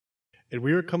And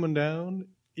we are coming down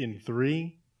in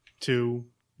 3, 2,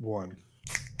 1.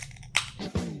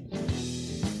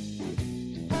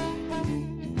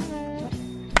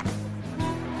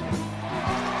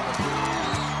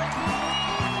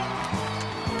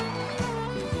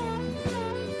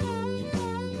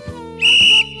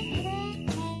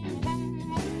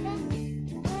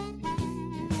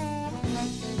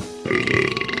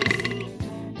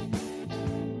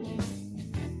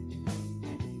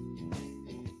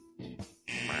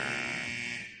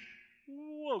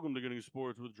 Welcome to Getting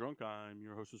Sports with Drunk. I'm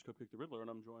your hostess, Cupcake the Riddler,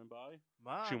 and I'm joined by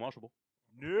Shane Washable.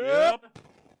 Nope.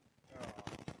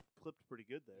 Clipped pretty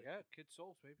good there. Yeah, Kid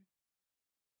Souls, baby.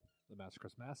 The Master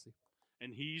Chris Massey.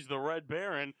 And he's the Red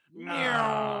Baron. He's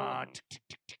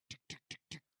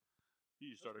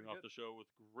starting off the show with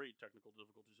great technical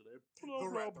difficulties today.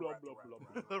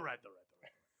 The rat.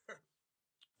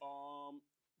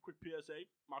 Quick PSA: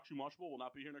 Moxie Washable will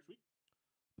not be here next week.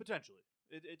 Potentially.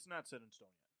 It's not set in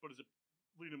stone yet. But is it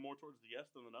leaning more towards the yes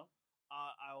than the no?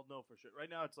 I'll know for sure. Right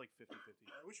now it's like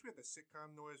 50-50. I wish we had the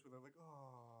sitcom noise where they're like,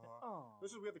 oh. We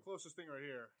have the closest thing right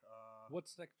here.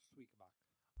 What's next week about?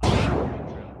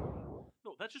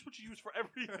 No, that's just what you use for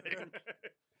everything.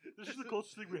 This is the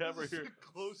closest thing we have right here. The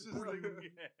closest thing we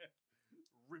have.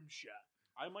 Rim shot.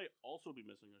 I might also be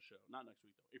missing a show. Not next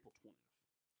week, though. April 20th.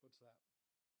 What's that?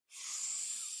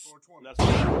 420. That's why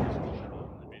I'm missing a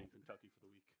show. I'll be in Kentucky for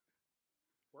the week.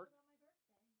 Work?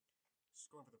 Just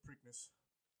going for the Preakness.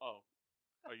 Oh.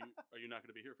 Are you not going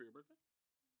to be here for your birthday?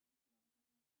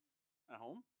 At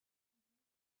home?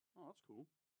 Oh, that's cool.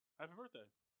 Happy birthday.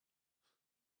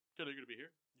 Good, are you going to be here?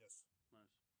 Yes.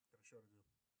 Nice. Got a show to do.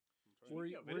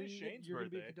 Speaking of it, is Shane's you're going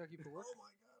to be in birthday. Kentucky for work? Oh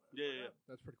my god. Yeah.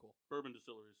 That's pretty cool. Bourbon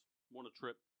Distilleries. Won a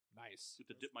trip. Nice. Get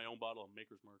to dip my own bottle of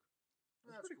Maker's Mark.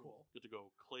 That's pretty cool. Get to go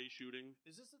clay shooting.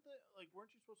 Is this the thing? Like, weren't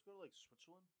you supposed to go to like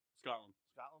Switzerland? Scotland.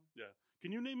 Scotland? Yeah.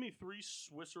 Can you name me 3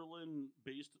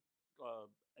 Switzerland-based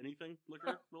anything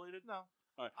liquor related? No.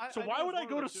 All right. I So knew why it would was I one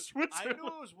go of to the two. Switzerland? I knew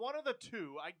it was one of the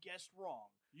two. I guessed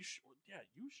wrong. You should. Yeah,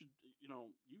 you should. You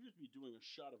should be doing a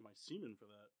shot of my semen for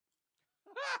that.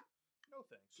 No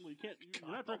thanks. Well, you can't. You're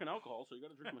not drinking alcohol, so you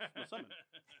got to drink my semen.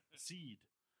 Seed.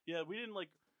 Yeah, we didn't like.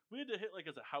 We had to hit like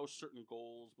as a house certain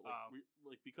goals, but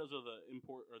like because of the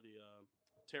import or the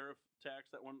tariff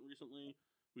tax that went recently,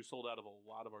 we sold out of a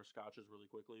lot of our scotches really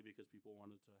quickly because people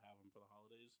wanted to have them for the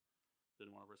holidays.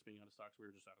 Didn't want to risk being out of stock, so we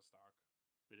were just out of stock.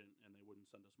 We didn't, and they wouldn't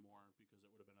send us more because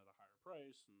it would have been at a higher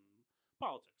price and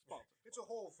politics. It's a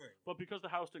whole thing. But because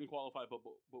the house didn't qualify, but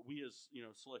we as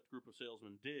select group of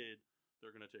salesmen did,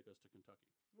 they're going to take us to Kentucky.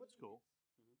 That's cool.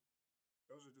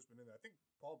 Those have just been in there. I think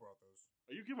Paul brought those.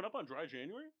 Are you giving up on dry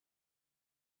January?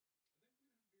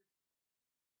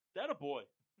 That a boy.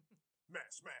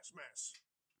 Mass.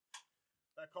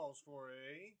 That calls for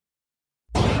a...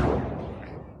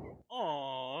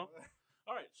 Aww.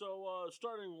 All right, so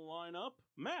starting lineup,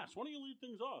 Mass, why don't you lead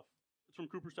things off? It's from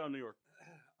Cooperstown, New York.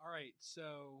 All right,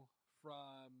 so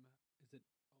from, is it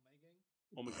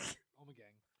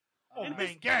Omegang.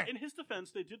 Omegang. In his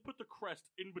defense, they did put the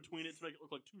crest in between it to make it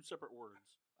look like 2 separate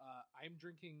words. I'm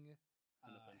drinking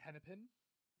Hennepin.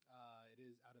 It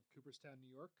is out of Cooperstown, New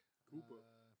York.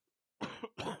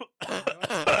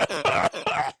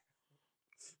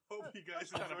 Hope you guys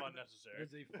It's kind of enjoyed unnecessary.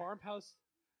 It's a farmhouse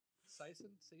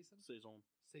Saison Saison.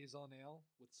 ale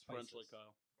with spices. French like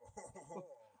Kyle.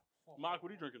 it. Mark, what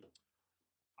are you drinking?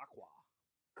 Aqua.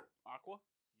 Aqua?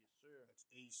 Yes, sir. That's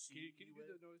AC. Can you do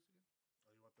the noise again? Oh,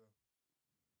 you want the...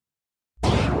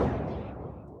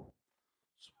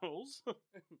 Smells.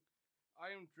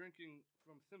 I am drinking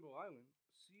from Thimble Island,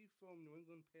 Seafoam New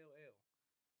England Pale Ale.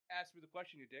 Ask me the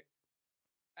question, you dick.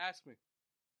 Ask me.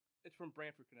 It's from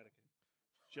Brantford, Connecticut.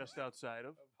 Just outside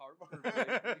of. Hartford.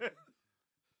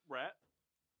 Rat.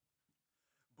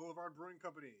 Boulevard Brewing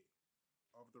Company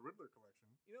of the Riddler collection.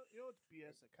 You know what's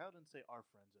BS? I kind of didn't say our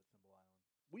friends at Thimble Island.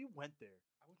 We went there.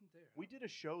 I wasn't there. We did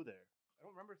a show there. I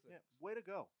don't remember things. Yeah, way to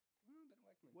go. They don't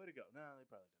like me. Way to go. No, they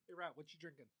probably didn't. Hey, Rat, what you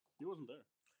drinking? He wasn't there.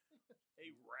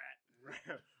 Hey, rat.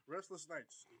 Restless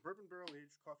Nights, Bourbon Barrel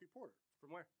Aged Coffee Porter.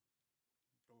 From where?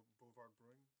 Boulevard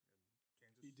Brewing in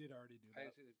Kansas. He did already do I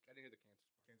that. didn't hear the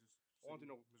Kansas. Kansas. I want to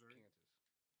know Missouri.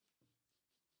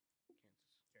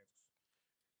 Kansas.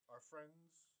 Our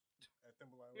friends at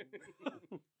Thimble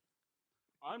Island.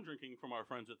 I'm drinking from our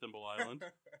friends at Thimble Island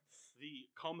the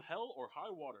Come Hell or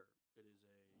High Water. It is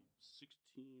a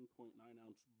 16.9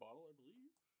 ounce bottle, I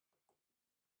believe.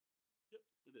 Yep,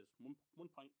 it is. 1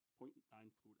 pint, 0.9 fluid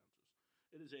ounces.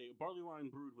 It is a barley wine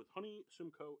brewed with honey,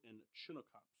 Simcoe, and Chinook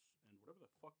hops, and whatever the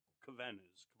fuck Kven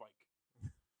is. Kvike.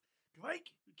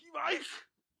 Kvike? Kvike!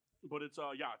 But it's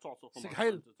it's also from our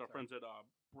Sigheil. friends. It's our friends at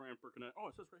Brantford, Connecticut. Oh,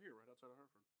 it says right here, right outside of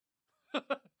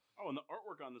Hartford. Oh, and the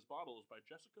artwork on this bottle is by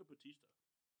Jessica Batista.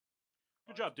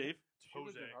 Good job, Dave. She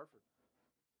lives in Jose. Hartford.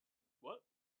 What?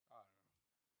 I don't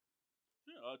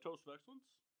know. Yeah, Toast of Excellence.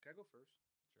 Can I go first?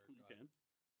 Sure, You go ahead. can.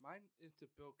 Mine is to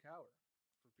Bill Cowher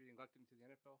for being elected into the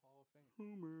NFL Hall of Fame.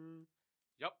 Homer.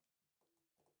 Yep.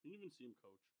 You didn't even see him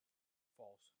coach.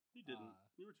 False. He didn't. Uh,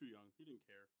 You were too young. He didn't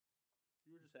care.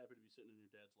 You were just happy to be sitting in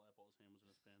your dad's lap while his hand was in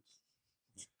his pants.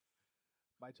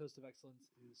 My toast of excellence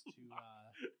is to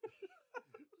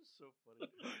So funny.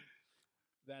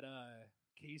 that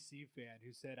KC fan who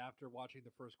said after watching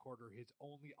the first quarter, his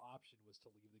only option was to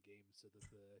leave the game so that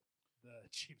the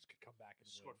Chiefs could come back and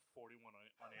win. Scored 41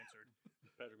 unanswered.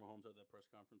 Patrick Mahomes had that press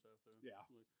conference after. Yeah.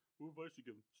 Like, what advice you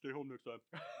give him? Stay home next time.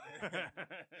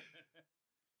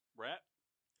 Rat?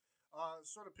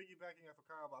 Sort of piggybacking off of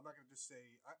Kyle, but I'm not going to just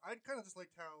say. I kind of just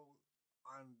liked how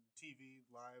on TV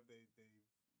live they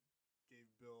gave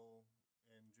Bill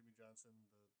and Jimmy Johnson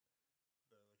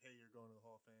the like, hey, you're going to the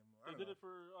Hall of Fame. They did it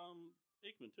for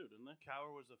Aikman too, didn't they?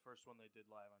 Cowher was the first one they did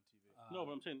live on TV. No,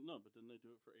 but I'm saying no. But didn't they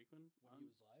do it for Aikman? when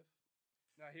he was live.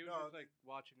 No, he was No, just like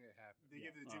watching it happen. They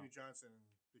gave it to Jimmy Johnson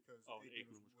because Aikman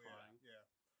was way out. crying. Yeah.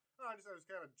 I just thought it was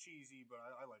kind of cheesy, but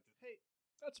I liked it. Hey,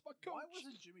 That's my coach. why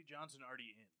wasn't Jimmy Johnson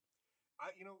already in? I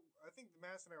think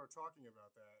Mass and I were talking about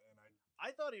that, and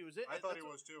I thought he was in. I thought he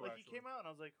That's was too. Like actually. he came out, and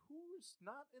I was like, "Who's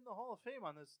not in the Hall of Fame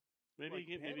on this?" Maybe Like,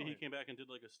 maybe he paneling. came back and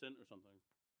did like a stint or something.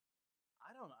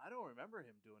 I don't remember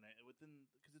him doing it within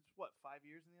because it's what 5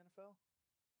 years in the NFL.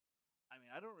 I mean,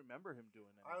 I don't remember him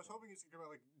doing it. I was hoping he's gonna come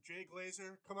out like Jay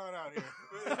Glazer. Come on out here.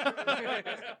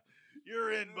 You're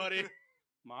in, buddy.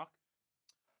 Mock.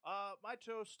 My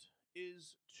toast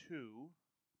is to.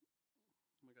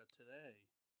 Oh my god, today.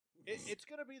 It's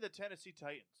gonna be the Tennessee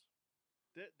Titans.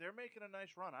 They're making a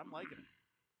nice run. I'm liking it.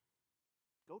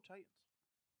 Go Titans.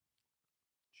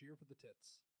 Cheer for the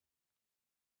tits.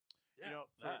 You know,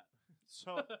 that.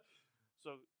 so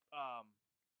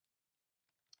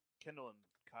Kendall and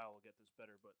Kyle will get this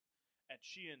better, but at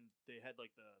Sheehan they had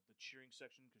like the cheering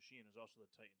section because Sheehan is also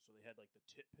the Titans, so they had like the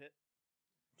tit pit.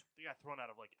 They got thrown out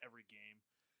of like every game,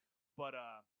 but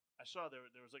I saw there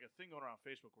was like a thing going around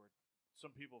Facebook where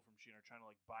some people from Sheehan are trying to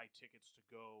like buy tickets to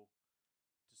go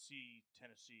to see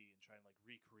Tennessee and try and like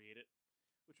recreate it,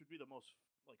 which would be the most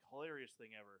like hilarious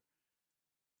thing ever.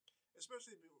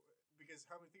 Especially because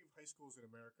how many think of high schools in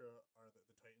America are the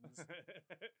Titans,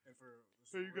 and for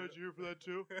Hey, you guys here for that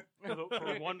too?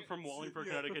 For one from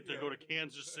Wallingford, Yeah, Connecticut, to yeah. go to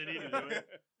Kansas City to do it.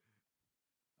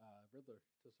 Riddler,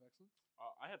 toast of excellence.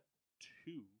 I have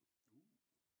two.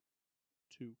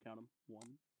 Two, count them. 1,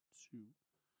 2.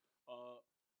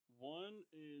 One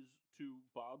is to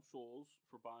Bob Scholes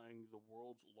for buying the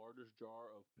world's largest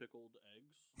jar of pickled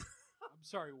eggs. I'm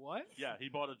sorry, what? Yeah, he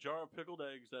bought a jar of pickled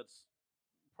eggs that's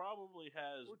probably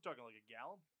has. We're talking like a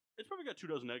gallon. It's probably got 2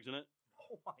 dozen eggs in it.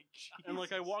 Oh my god! And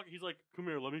like I walk, he's like, "Come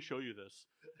here, let me show you this."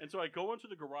 And so I go into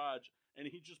the garage, and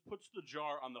he just puts the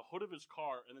jar on the hood of his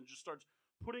car, and then just starts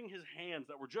putting his hands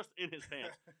that were just in his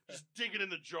pants, just digging in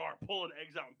the jar, pulling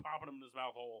eggs out, and popping them in his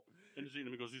mouth hole, and just eating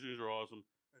them. He goes, "These things are awesome."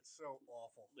 It's so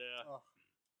awful. Yeah. Ugh.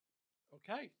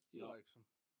 Okay. He Yeah. likes him.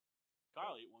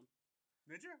 Kyle ate one.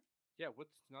 Did you? Yeah,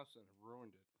 what's nuts and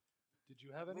ruined it. Did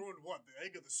you have any? Ruined what? The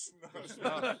egg of the snuff.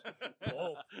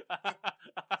 Both.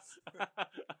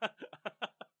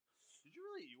 Did you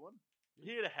really eat one?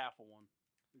 He ate a half of one.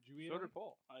 Did you eat So any? did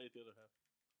Paul. I ate the other half.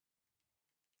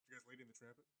 You guys Lady in the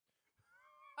Tramp it?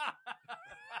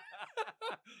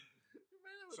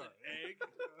 With an egg.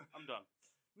 I'm done.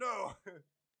 No.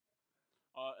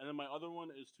 And then my other one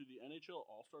is to the NHL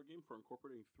All-Star Game for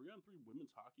incorporating 3-on-3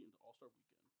 women's hockey into All-Star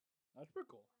Weekend. That's pretty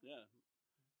cool. Yeah.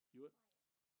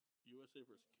 USA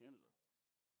versus Canada.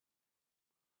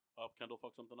 Kendall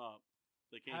fucked something up.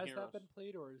 They can't Has hear that us. been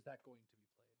played, or is that going to be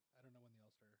played? I don't know when the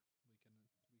All-Star week is. It has not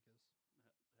been played.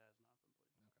 Okay.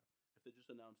 If they just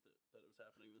announced it that it was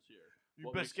happening this year. You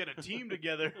what best makes- get a team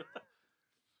together.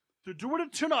 They're doing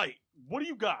it tonight. What do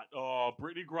you got?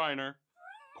 Brittany Griner,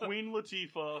 Queen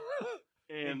Latifah,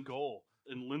 and goal.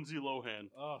 and Lindsay Lohan.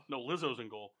 Oh, No, Lizzo's in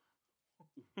goal.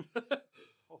 No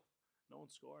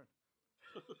one's scoring.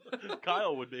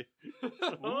 Kyle would be.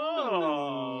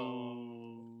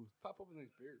 Oh. Pop open these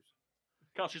beers.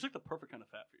 Kyle, she's like the perfect kind of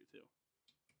fat for you too,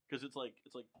 because it's like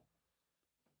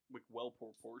well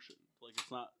proportioned. Like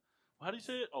it's not. How do you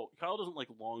say it? Oh, Kyle doesn't like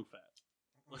long fat.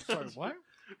 sorry, what?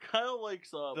 Kyle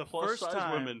likes The plus first size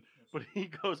time- women, but he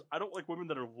goes, I don't like women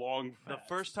that are long The fat.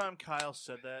 first time Kyle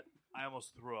said that, I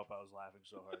almost threw up. I was laughing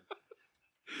so hard.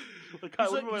 like Kyle,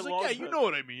 He's what do you like, mean by long yeah, fat? you know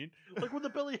what I mean. Like when the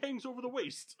belly hangs over the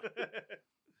waist.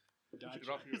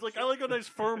 He's like, I like a nice,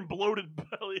 firm, bloated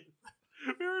belly.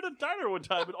 We were in a diner one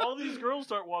time, and all these girls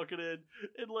start walking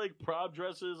in like prom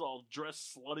dresses, all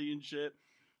dressed slutty and shit.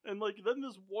 And like then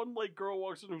this one like girl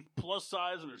walks in who's plus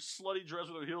size and her slutty dress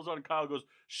with her heels on. And Kyle goes,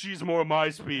 "She's more my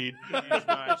speed." He's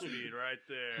my speed right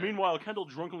there. Meanwhile, Kendall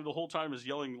drunkenly the whole time is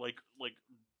yelling like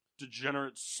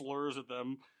degenerate slurs at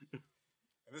them.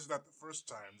 And this is not the first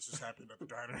time this has happened at the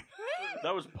diner.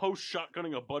 That was post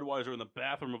shotgunning a Budweiser in the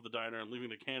bathroom of the diner and leaving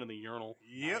the can in the urinal.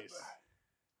 Yep. Nice.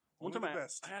 One Only time the I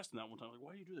best. asked him that one time, like,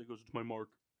 why do you do that? He goes, it's my mark.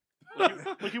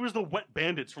 Like he was the wet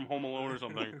bandits from Home Alone or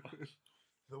something.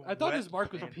 I thought his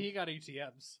mark was peeing on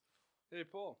ATMs. Hey,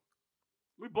 Paul.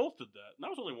 We both did that. And that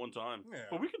was only one time. Yeah.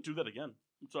 But we could do that again.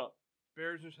 What's up?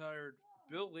 Bears just hired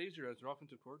Bill Lazor as their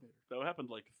offensive coordinator. That happened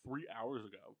like 3 hours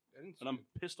ago. I didn't see And I'm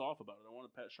it. pissed off about it. I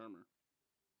wanted Pat Shermer.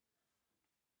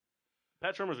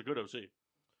 Pat Shermer's a good OC.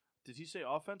 Did he say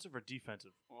offensive or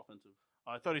defensive? Offensive.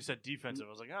 I thought he said defensive.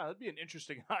 I was like, that'd be an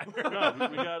interesting hire.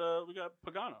 No, we got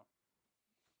Pagano.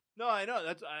 No, I know.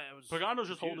 That's I was. Pagano's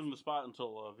just confused. holding the spot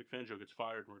until Vic Fangio gets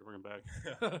fired and we're going to bring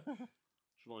him back.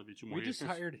 Should only be 2 more We years. just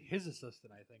hired his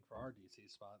assistant, I think, for our DC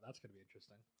spot. That's going to be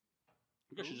interesting.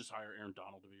 I guess you should just hire Aaron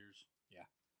Donald of years. Yeah.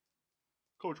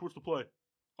 Coach, what's the play?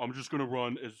 I'm just going to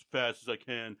run as fast as I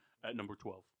can at number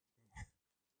 12.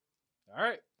 All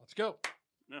right, let's go.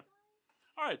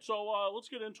 All right, so let's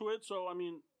get into it. So, I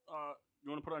mean, you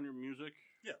want to put on your music?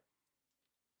 Yeah.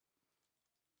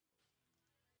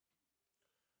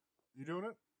 You doing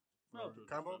it? No, Or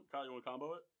combo? Kyle, you want to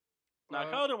combo it? Nah,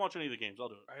 Kyle didn't watch any of the games. I'll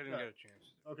do it. I didn't Yeah. get a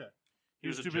chance. Okay. He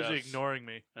was at too busy Jeff's. ignoring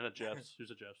me. And at Jeff's. He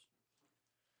was at Jeff's.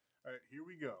 All right, here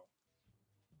we go.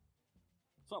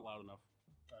 It's not loud enough.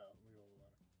 Let me go a little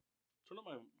louder. Turn up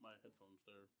my headphones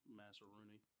there,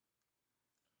 Massaroni.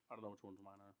 I don't know which ones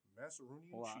mine are.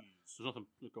 Macaroni Hold and on. cheese. There's nothing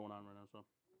going on right now, so.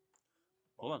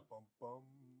 Hold on. Bum, bum.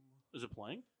 Is it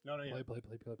playing? No, no, yeah. Play.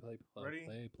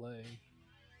 Ready? Play.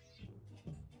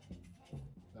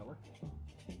 That work?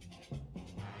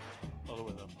 Oh, the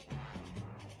way though.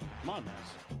 Come on,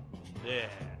 Mass. Yeah.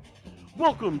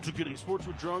 Welcome to Getting Sports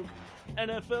with Drunk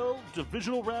NFL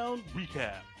Divisional Round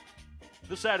Recap.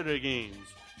 The Saturday games.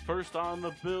 First on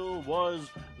the bill was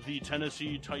the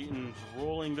Tennessee Titans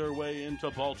rolling their way into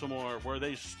Baltimore, where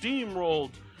they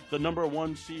steamrolled the number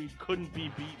 1 seed, couldn't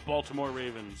be beat Baltimore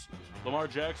Ravens. Lamar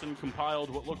Jackson compiled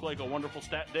what looked like a wonderful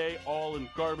stat day, all in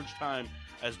garbage time,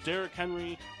 as Derrick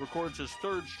Henry records his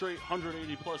 3rd straight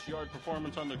 180-plus yard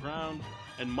performance on the ground,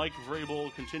 and Mike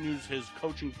Vrabel continues his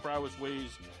coaching prowess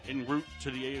ways en route to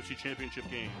the AFC Championship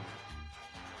game.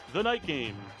 The night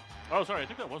game. Oh, sorry, I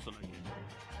think that was the night game.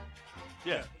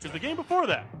 Yeah, because the game before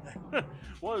that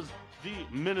was the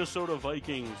Minnesota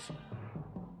Vikings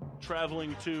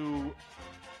traveling to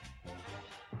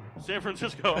San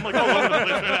Francisco. I'm like, all over the place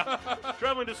right now.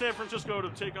 Traveling to San Francisco to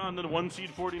take on the 1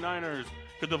 seed 49ers.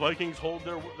 Could the Vikings hold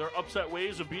their upset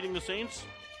ways of beating the Saints?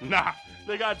 Nah,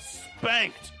 they got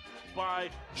spanked by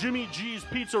Jimmy G's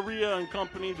Pizzeria and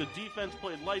Company. The defense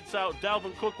played lights out.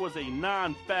 Dalvin Cook was a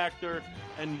non-factor,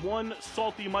 and one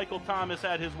salty Michael Thomas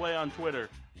had his way on Twitter.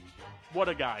 What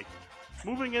a guy.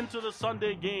 Moving into the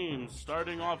Sunday games,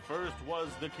 starting off first was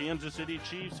the Kansas City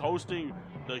Chiefs hosting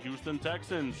the Houston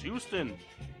Texans. Houston,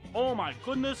 oh my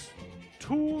goodness,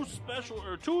 two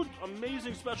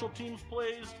amazing special teams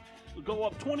plays. Go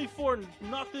up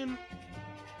 24-0.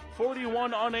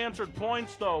 41 unanswered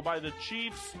points, though, by the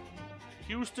Chiefs.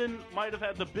 Houston might have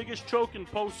had the biggest choke in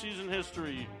postseason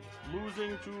history,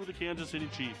 losing to the Kansas City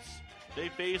Chiefs. They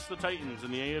face the Titans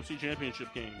in the AFC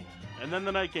Championship game. And then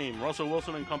the night game, Russell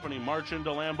Wilson and company march into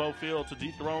Lambeau Field to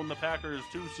dethrone the Packers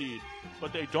 2 seed,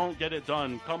 but they don't get it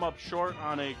done. Come up short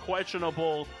on a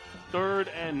questionable 3rd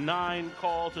and 9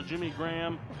 call to Jimmy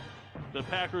Graham. The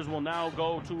Packers will now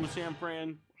go to San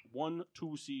Fran,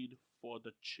 1-2 seed for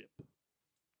the chip.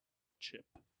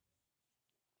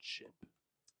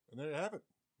 And there you have it.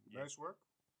 Nice work.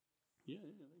 Yeah,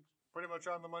 thanks. Pretty much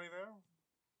on the money there.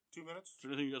 2 minutes. Is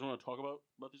there anything you guys want to talk about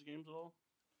these games at all?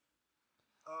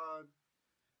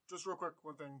 Just real quick,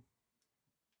 one thing.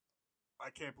 I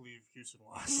can't believe Houston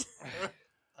lost.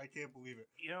 I can't believe it.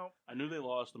 You know, I knew they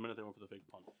lost the minute they went for the fake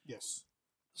punt. Yes.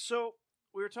 so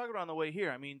we were talking about on the way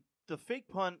here. I mean, the fake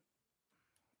punt,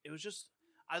 it was just,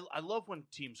 I love when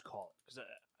teams call it, because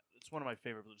it's one of my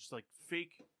favorite, just like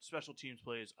fake special teams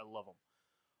plays. I love them.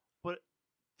 But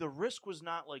the risk was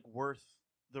not like worth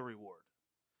the reward.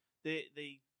 They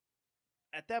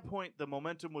at that point, the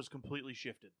momentum was completely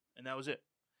shifted, and that was it.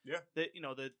 Yeah.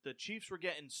 The Chiefs were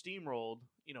getting steamrolled.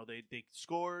 They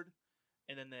scored,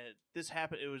 and then this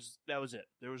happened. That was it.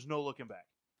 There was no looking back.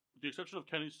 With the exception of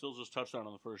Kenny Stills' touchdown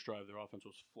on the first drive, their offense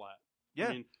was flat. Yeah.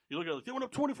 I mean, you look at it, like, they went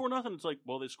up 24-0. It's like,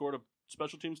 well, they scored a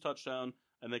special teams touchdown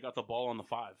and they got the ball on the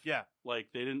 5. Yeah. Like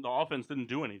the offense didn't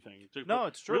do anything. No,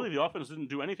 it's true. Really, the offense didn't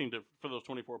do anything for those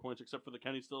 24 points except for the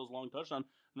Kenny Stills long touchdown,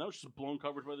 and that was just blown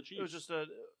coverage by the Chiefs. It was just it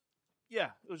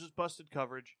was just busted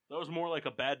coverage. That was more like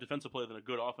a bad defensive play than a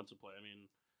good offensive play. I mean,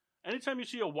 anytime you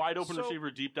see a wide open receiver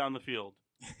deep down the field,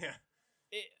 Yeah.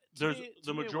 there's To the me, it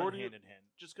went majority. hand in hand.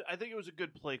 Just I think it was a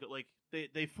good play. Like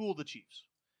they fooled the Chiefs.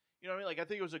 You know what I mean? Like I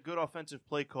think it was a good offensive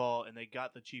play call, and they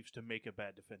got the Chiefs to make a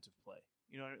bad defensive play.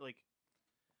 You know what I mean? Like.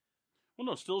 Well,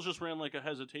 no, Stills just ran like a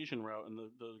hesitation route, and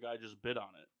the guy just bit on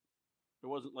it. It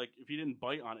wasn't like if he didn't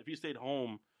bite on it, if he stayed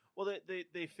home. Well,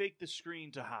 they faked the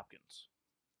screen to Hopkins.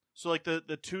 So, like,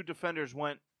 the two defenders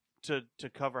went to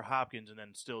cover Hopkins, and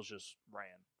then Stills just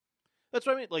ran. That's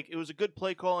what I mean. Like, it was a good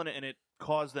play call, and it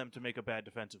caused them to make a bad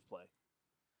defensive play.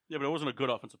 Yeah, but it wasn't a good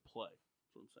offensive play.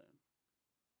 That's what I'm saying.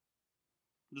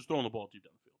 Just throwing the ball deep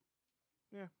down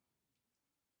the field.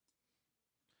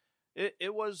 Yeah.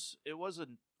 It was a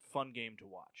fun game to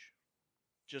watch.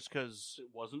 Just because... It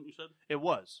wasn't, you said? It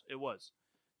was.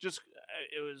 Just,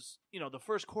 it was, the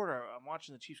first quarter, I'm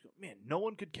watching the Chiefs go, man, no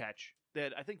one could catch. They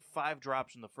had, I think, 5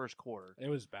 drops in the first quarter. It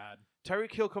was bad.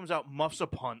 Tyreek Hill comes out, muffs a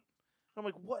punt. I'm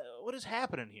like, what is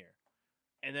happening here?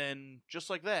 And then, just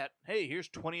like that, hey, here's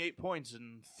 28 points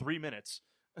in 3 minutes.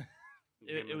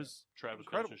 It was Travis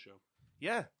incredible. Kelce show.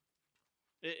 Yeah.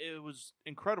 It was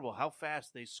incredible how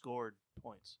fast they scored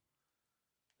points.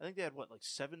 I think they had,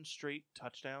 7 straight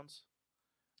touchdowns?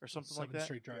 Or something like that? 7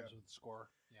 straight drives with the score.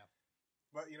 Yeah.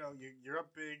 But you're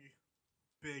up big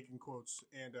in quotes,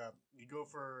 and you go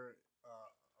for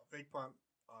a fake punt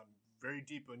on very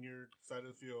deep on your side of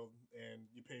the field, and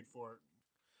you paid for it.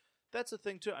 That's the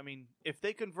thing too. I mean, if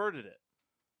they converted it,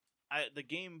 the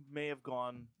game may have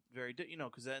gone very,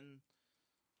 because then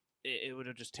it would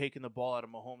have just taken the ball out of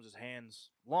Mahomes' hands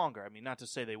longer. I mean, not to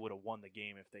say they would have won the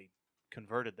game if they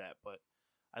converted that, but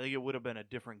I think it would have been a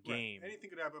different game. Right. Anything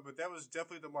could happen, but that was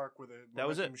definitely the mark where the That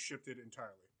was momentum it. shifted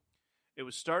entirely. It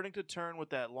was starting to turn with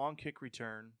that long kick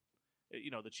return.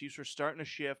 The Chiefs were starting to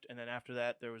shift, and then after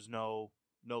that, there was no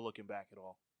looking back at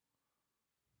all.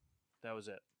 That was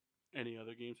it. Any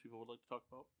other games people would like to talk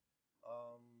about?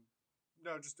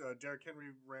 No, just Derrick Henry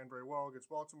ran very well against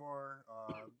Baltimore.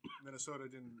 Minnesota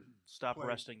didn't Stop play.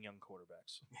 resting young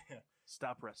quarterbacks. Yeah.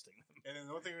 Stop resting them. And then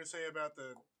the one thing I'm going to say about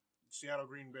the Seattle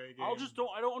Green Bay game.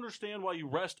 I don't understand why you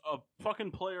rest a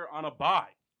fucking player on a bye.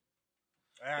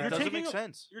 It You're doesn't taking make a-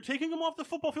 sense. You're taking him off the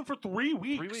football field for 3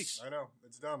 weeks. 3 weeks. I know.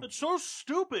 It's dumb. It's so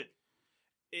stupid.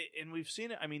 And we've seen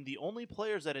it. I mean, the only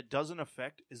players that it doesn't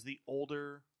affect is the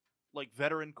older,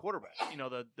 veteran quarterbacks.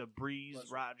 The Breeze,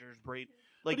 Listen. Rodgers, Brady.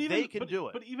 But They can do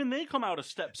it. But even they come out a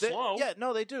step They- slow. Yeah,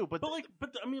 no, they do. But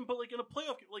But in a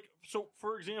playoff, so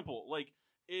for example,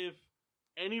 if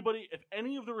any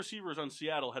of the receivers on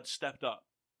Seattle had stepped up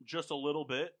just a little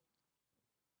bit,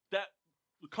 that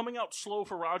coming out slow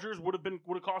for Rodgers would have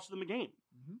costed them the game.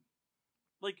 Mhm.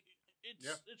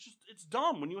 It's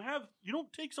dumb when you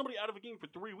don't take somebody out of a game for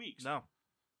 3 weeks. no,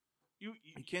 You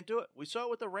you can't do it. We saw it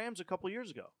with the Rams a couple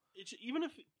years ago. it's even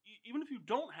if you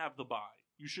don't have the bye,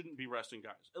 you shouldn't be resting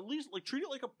guys. At least treat it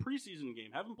like a preseason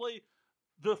game. Have them play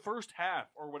the first half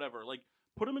or whatever.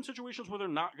 Put them in situations where they're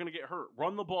not going to get hurt.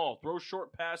 Run the ball, throw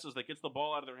short passes that gets the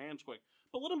ball out of their hands quick.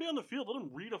 But let them be on the field. Let them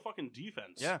read a fucking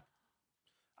defense. Yeah,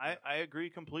 I agree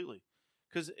completely.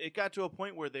 Because it got to a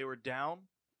point where they were down,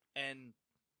 and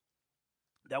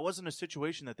that wasn't a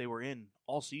situation that they were in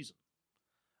all season.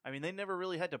 I mean, they never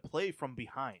really had to play from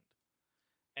behind.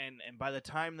 And by the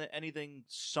time that anything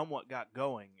somewhat got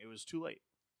going, it was too late.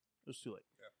 It was too late.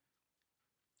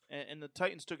 Yeah. And the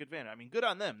Titans took advantage. I mean, good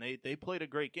on them. They played a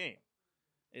great game.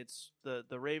 It's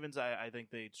the Ravens, I think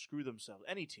they screw themselves.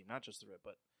 Any team, not just the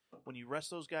Ravens. But when you rest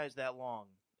those guys that long,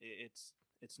 it's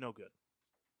no good.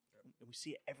 And we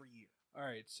see it every year. All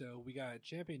right, so we got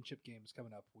championship games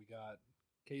coming up. We got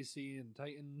KC and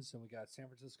Titans, and we got San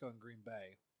Francisco and Green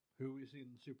Bay. Who do we see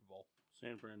in the Super Bowl?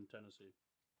 San Fran, Tennessee.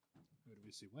 Who do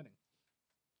we see winning?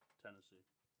 Tennessee.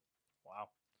 Wow.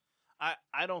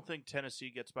 I don't think Tennessee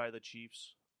gets by the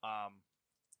Chiefs. I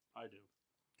do.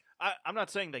 I'm not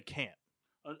saying they can't.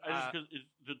 Because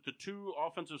the two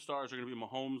offensive stars are going to be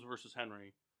Mahomes versus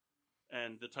Henry,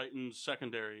 and the Titans'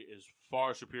 secondary is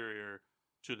far superior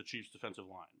to the Chiefs' defensive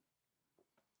line.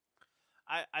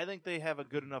 I think they have a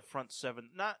good enough front seven,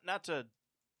 not to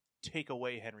take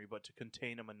away Henry, but to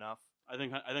contain him enough. I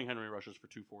think Henry rushes for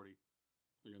 240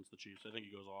 against the Chiefs. I think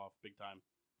he goes off big time.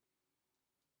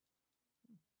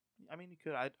 I mean, he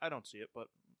could. I don't see it, but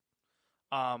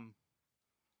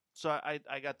so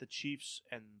I got the Chiefs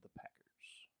and the Packers.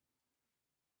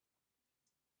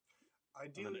 And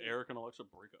Ideally, then Eric and Alexa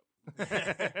break up.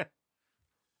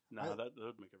 Nah, that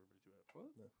would make everybody too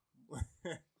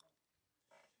happy.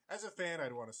 as a fan,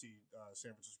 I'd want to see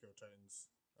San Francisco Titans.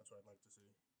 That's what I'd like to see.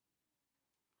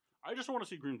 I just want to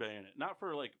see Green Bay in it, not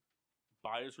for like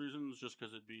bias reasons, just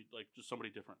because it'd be like just somebody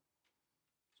different,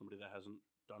 somebody that hasn't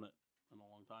done it in a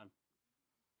long time,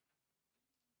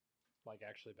 Like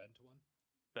actually been to one.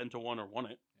 been to one or won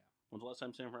it. Yeah. When's the last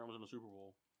time San Fran was in a Super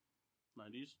Bowl?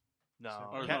 90s. No,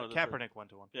 Or no, that's Kaepernick went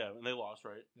to one. Yeah, and they lost,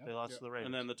 right? Yep. They lost Yep. to the Ravens.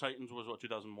 And then the Titans was what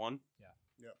 2001. Yeah.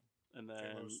 Yep. And Can't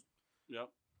then lose. yep.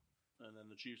 And then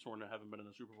the Chiefs haven't been in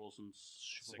the Super Bowl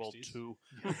since Super Bowl 60s. 2.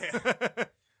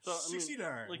 So I mean,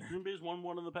 69. like Green Bay's won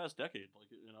one in the past decade, like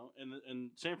and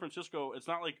San Francisco. It's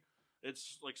not like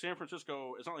San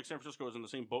Francisco. It's not like San Francisco is in the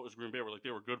same boat as Green Bay, where like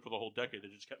they were good for the whole decade. They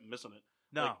just kept missing it.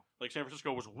 No. Like San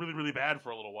Francisco was really really bad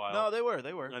for a little while. No, they were.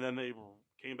 They were. and then they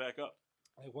came back up.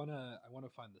 I wanna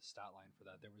find the stat line for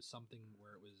that. There was something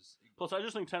where it was Plus, I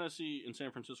just think Tennessee and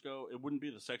San Francisco. It wouldn't be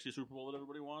the sexy Super Bowl that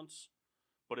everybody wants,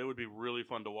 but it would be really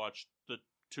fun to watch the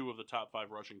two of the top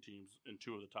 5 rushing teams and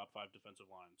two of the top 5 defensive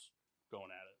lines going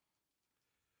at it.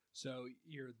 So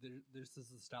this is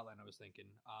the stat line I was thinking.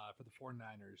 For the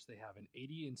 49ers, they have an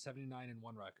 80-79-1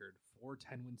 record, 4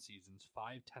 10-win seasons,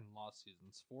 5 10-loss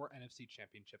seasons, 4 NFC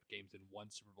Championship games, and 1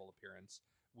 Super Bowl appearance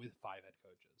with 5 head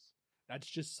coaches. That's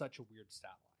just such a weird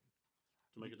stat line.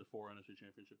 To make it to 4 NFC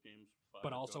Championship games, 5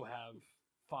 But also coaches. have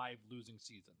 5 losing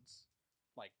seasons,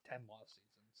 like 10 loss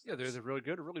seasons. Yeah, they're either really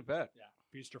good or really bad. Yeah,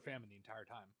 feast or famine the entire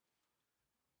time.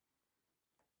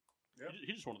 Yep.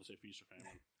 He just wanted to say feast or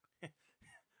famine.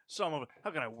 Some of it.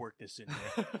 How can I work this in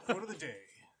there? Quote of the day.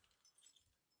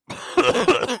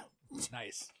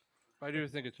 Nice. I do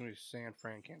think it's going to be San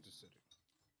Fran, Kansas City.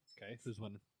 Okay, who's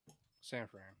winning? San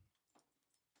Fran.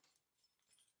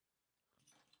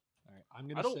 All right, I'm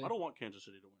gonna I say. don't want Kansas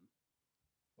City to win.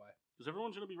 Why? Because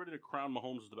everyone's going to be ready to crown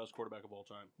Mahomes as the best quarterback of all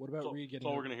time. What about That's all- Reed That's getting?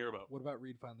 all a- we're going to hear about. What about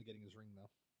Reed finally getting his ring though?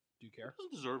 Do you He care?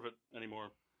 doesn't deserve it anymore.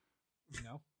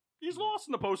 No. He's lost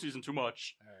in the postseason too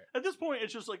much. All right. At this point,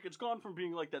 it's just like it's gone from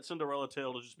being like that Cinderella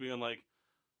tale to just being like,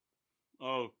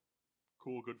 oh,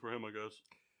 cool, good for him, I guess.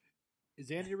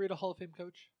 Is Andy Reid a Hall of Fame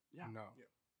coach? Yeah. No.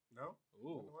 No?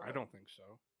 Ooh. Why I not? don't think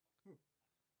so.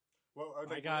 Well,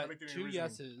 I'd I like, got I'd like to hear 2 your reasoning.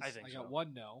 yeses. I think I got so.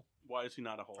 1 no. Why is he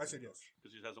not a Hall I of said Fame yes.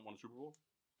 Because he hasn't won a Super Bowl?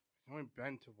 He's only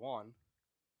been to one.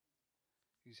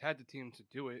 He's had the team to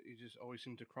do it. He just always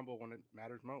seems to crumble when it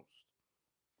matters most.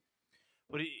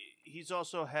 But he's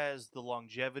also has the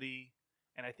longevity,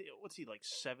 and I think what's he like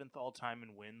 7th all time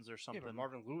in wins or Yeah, something. but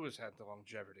Marvin Lewis had the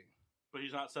longevity. But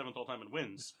he's not 7th all time in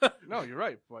wins. No, you're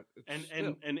right, but it's and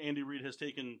still. Andy Reid has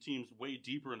taken teams way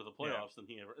deeper into the playoffs than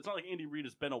he ever. It's not like Andy Reid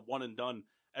has been a one and done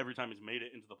every time he's made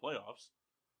it into the playoffs.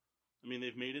 I mean,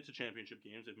 they've made it to championship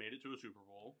games. They've made it to a Super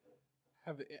Bowl.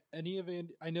 Have any of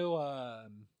Andy? I know.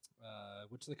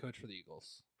 What's the coach for the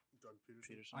Eagles? Doug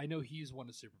Peterson. I know he's won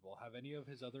a Super Bowl. Have any of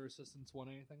his other assistants won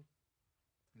anything?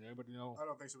 Does anybody know? I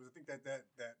don't think so. I think that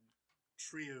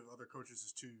tree of other coaches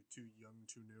is too young,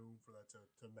 too new for that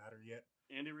to matter yet.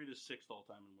 Andy Reid is 6th all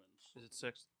time in wins. Is it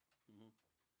 6th? Mhm.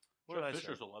 What did I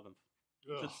Fisher's say? 11th.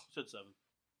 Ugh. Said 7th.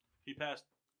 He passed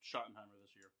Schottenheimer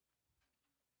this year.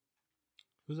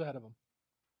 Who's ahead of him?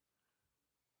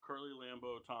 Curly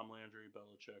Lambeau, Tom Landry,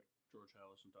 Belichick, George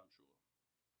Halas, and Don Shula.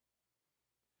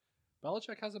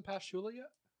 Belichick hasn't passed Shula yet.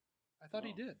 I thought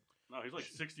he No. did. No, he's like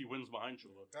 60 wins behind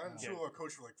Shula. Don Yeah. Shula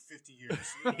coached for like 50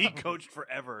 years. He coached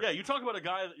forever. Yeah, you talk about a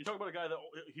guy. You talk about a guy that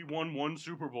he won 1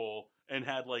 Super Bowl and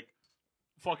had like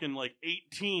fucking like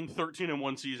 18, 13 and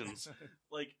 1 seasons.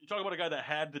 Like you talk about a guy that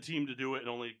had the team to do it and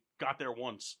only got there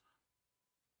once.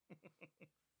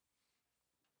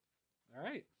 All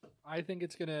right. I think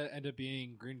it's gonna end up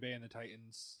being Green Bay and the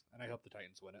Titans, and I hope the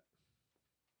Titans win it.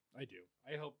 I do.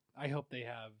 I hope they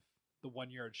have the 1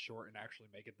 yard short and actually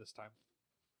make it this time.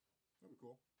 That'd be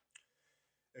cool.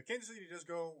 If Kansas City does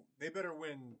go, they better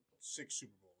win 6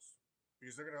 Super Bowls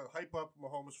because they're gonna hype up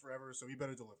Mahomes forever. So he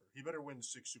better deliver. He better win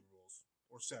 6 Super Bowls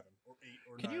or 7 or 8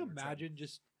 or 9. Can you or 10. imagine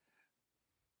just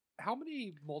how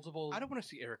many multiple? I don't want to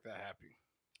see Eric that happy.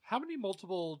 How many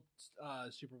multiple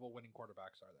Super Bowl winning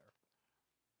quarterbacks are there?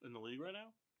 In the league right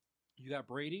now? You got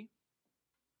Brady,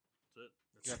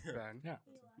 That's it. Yeah, Ben. yeah,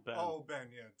 Ben. Oh, Ben,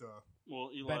 yeah, duh.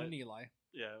 Well, Eli. Ben and Eli.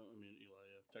 Yeah, I mean Eli.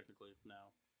 Yeah, technically now.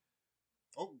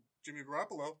 Oh, Jimmy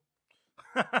Garoppolo.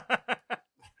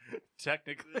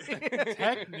 Technically.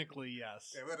 Technically,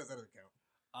 yes. Yeah, that doesn't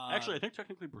count. Actually, I think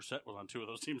technically Brissett was on 2 of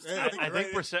those teams. Yeah, I, think I you're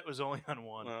think right. Brissett was only on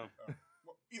 1. Uh,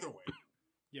 Well, either way,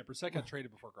 yeah, Brissett got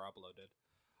traded before Garoppolo did.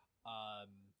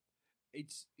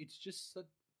 It's just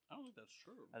I don't think that's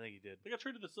true. I think he did. They got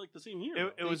traded this like the same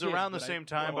year. It was did, around the but same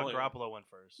time, well, but yeah. Garoppolo went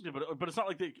first. Yeah, but it's not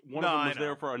like one No, of them I was know.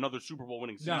 there for another Super Bowl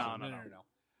winning season. No. No.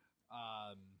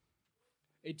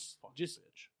 It's Fucking just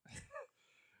bitch.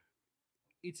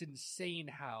 it's insane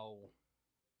how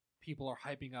people are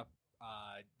hyping up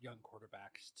young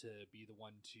quarterbacks to be the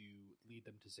one to lead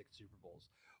them to 6 Super Bowls.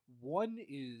 One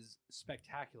is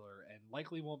spectacular and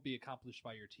likely won't be accomplished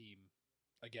by your team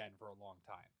again for a long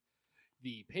time.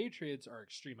 The Patriots are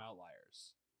extreme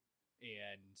outliers.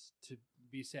 And to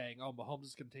be saying, oh, Mahomes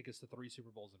is going to take us to 3 Super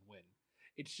Bowls and win,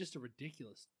 it's just a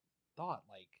ridiculous thought.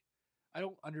 Like, I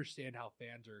don't understand how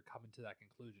fans are coming to that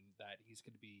conclusion that he's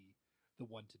going to be the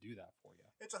one to do that for you.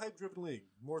 It's a hype-driven league,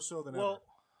 more so than Well,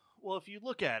 if you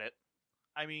look at it,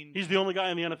 I mean, He's the only guy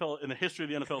in the NFL, in the history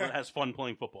of the NFL, that has fun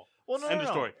playing football. well, End of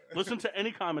story. Listen to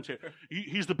any commentator.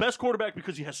 He's the best quarterback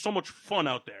because he has so much fun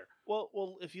out there.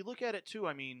 Well, if you look at it too,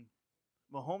 I mean,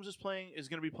 Mahomes is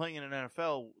going to be playing in an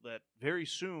NFL that very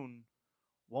soon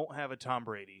won't have a Tom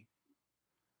Brady.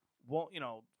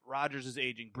 Rodgers is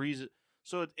aging, Breeze,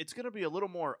 so it's going to be a little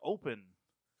more open.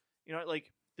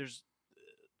 Like there's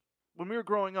when we were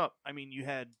growing up, I mean, you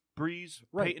had Breeze,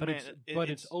 Right, Peyton but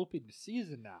Manning. it's open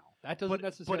season now. That doesn't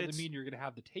necessarily it's- mean you're going to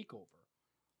have the takeover.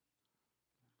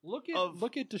 Look Of-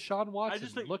 at Deshaun Watson.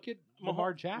 just think Look at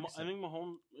Lamar Jackson. I think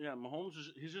Mahomes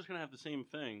he's just going to have the same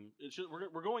thing. It's just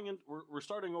we're going in. We're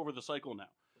starting over the cycle now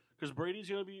because Brady's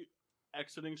going to be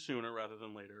exiting sooner rather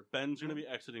than later. Ben's going to be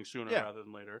exiting sooner Yeah. rather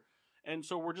than later, and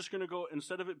so we're just going to go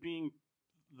instead of it being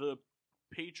the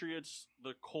Patriots,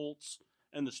 the Colts,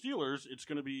 and the Steelers. It's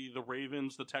going to be the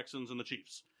Ravens, the Texans, and the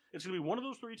Chiefs. It's going to be one of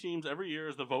those 3 teams every year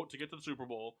is the vote to get to the Super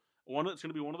Bowl. It's going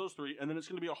to be one of those 3, and then it's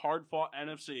going to be a hard fought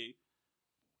NFC.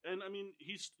 And I mean,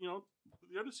 he's the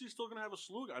NFC is still going to have a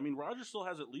slew. I mean, Rodgers still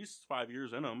has at least 5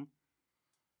 years in him.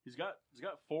 He's got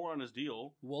 4 on his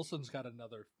deal. Wilson's got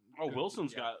another. Oh, good-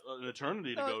 Wilson's yeah. got an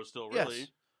eternity to go still. Yes. Really,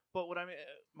 But what I mean,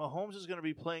 Mahomes is going to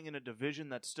be playing in a division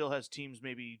that still has teams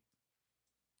maybe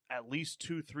at least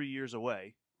 2-3 years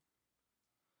away.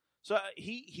 So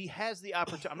he has the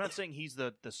opportunity. I'm not saying he's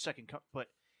the second, but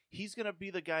he's going to be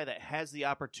the guy that has the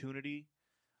opportunity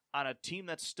on a team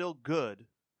that's still good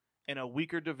in a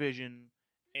weaker division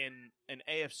in an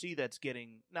AFC that's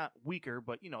getting not weaker,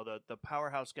 but the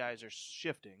powerhouse guys are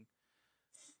shifting.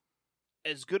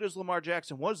 As good as Lamar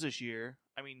Jackson was this year,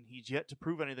 I mean, he's yet to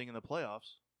prove anything in the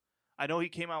playoffs. I know he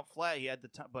came out flat. He had the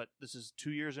time, but this is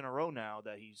 2 years in a row now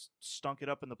that he's stunk it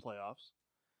up in the playoffs.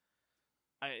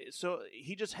 So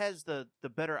he just has the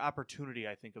better opportunity,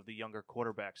 I think, of the younger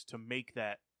quarterbacks to make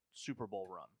that Super Bowl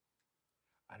run.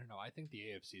 I don't know. I think the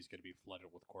AFC is going to be flooded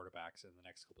with quarterbacks in the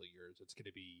next couple of years. It's going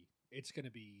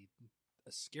to be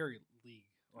a scary league.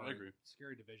 Or I agree.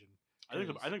 Scary division.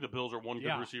 I think the Bills are one good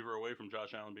Yeah. receiver away from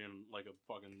Josh Allen being like a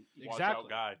fucking watch Exactly. out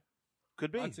guy.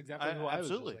 Could be. That's exactly who I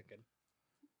was absolutely. just thinking.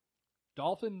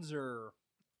 Dolphins are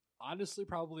honestly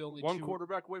probably only One 2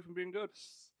 quarterback away from being good.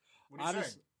 What are you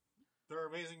Honest- saying? They're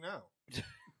amazing now.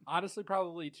 Honestly,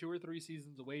 probably 2 or 3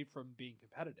 seasons away from being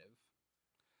competitive.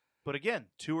 But again,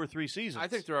 2 or 3 seasons. I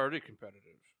think they're already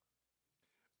competitive.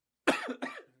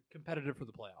 Competitive for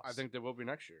the playoffs. I think they will be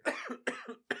next year.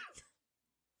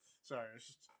 Sorry, it's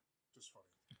just funny.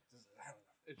 I don't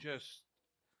know. It just,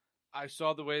 I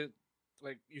saw the way,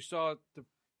 like you saw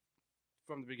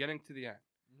from the beginning to the end.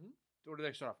 Mhm. Where did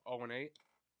they start off? 0-8.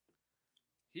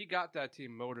 He got that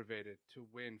team motivated to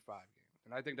win 5 games,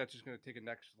 and I think that's just going to take a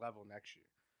next level next year.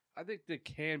 I think they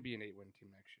can be an 8-win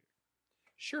team next year.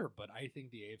 Sure, but I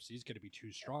think the AFC is going to be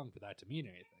too strong for that to mean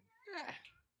anything. Yeah.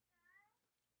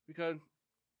 Because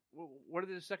what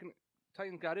did the second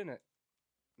Titans got in it?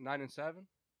 9-7.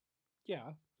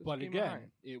 Yeah, Just but game again,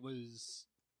 behind. it was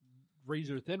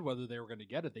razor thin whether they were going to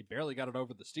get it. They barely got it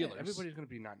over the Steelers. Yeah, everybody's going to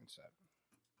be 9-7.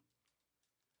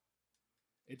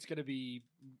 It's gonna be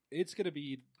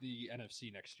the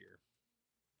NFC next year,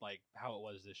 like how it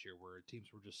was this year, where teams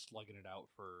were just slugging it out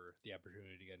for the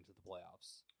opportunity to get into the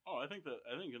playoffs. Oh, I think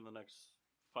in the next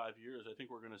 5 years, I think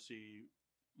we're going to see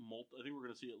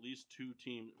at least 2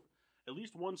 teams, at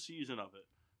least one season of it.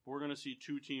 We're going to see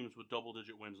 2 teams with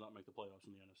double-digit wins not make the playoffs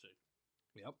in the NFC.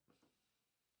 Yep.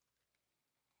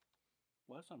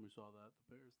 Last time we saw that,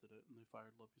 the Bears did it, and they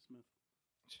fired Lovie Smith.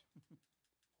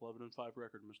 11-5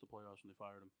 record, missed the playoffs, and they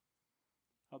fired him.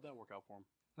 How'd that work out for him?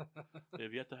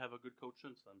 They've yet to have a good coach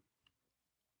since then.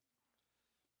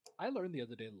 I learned the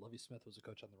other day that Lovie Smith was a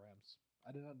coach on the Rams.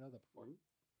 I did not know that before.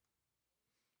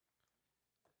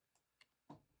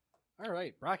 All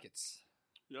right, brackets.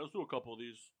 Yeah, let's do a couple of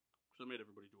these because I made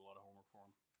everybody do a lot of homework for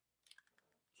them.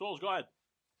 Souls, go ahead.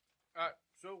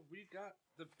 So we got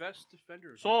the best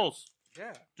defenders. Souls,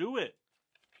 Yeah. do it.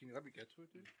 Can you let me get to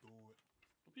it, dude? Do it.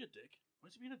 Don't be a dick. Why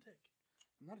is he being a dick?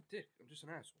 I'm not a dick. I'm just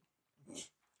an asshole.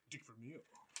 Dick for me.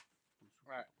 All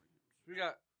right. So we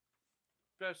got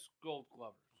best Gold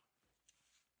Glovers.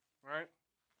 All right.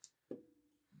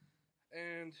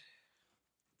 And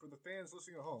For the fans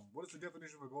listening at home, what is the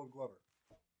definition of a Gold Glover?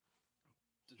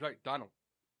 that's right, Donald.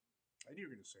 I knew you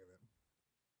were going to say that.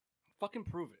 Fucking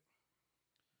prove it.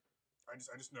 I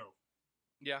just know.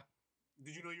 Yeah.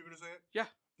 Did you know you were going to say it? Yeah.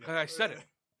 'Cause I said it.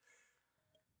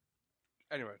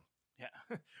 Anyway.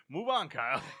 Yeah. Move on,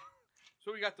 Kyle.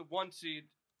 So we got the 1 seed,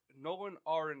 Nolan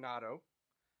Arenado.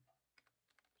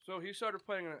 So he started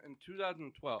playing in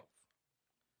 2012.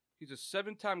 He's a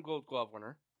 7-time Gold Glove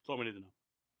winner. That's all we need to know.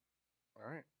 All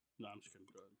right. No, I'm just kidding.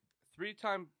 Go ahead.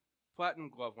 3-time Platinum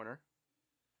Glove winner.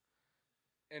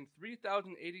 And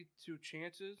 3,082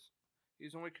 chances,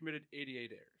 he's only committed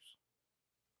 88 errors.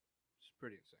 It's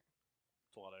pretty insane.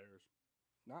 It's a lot of errors.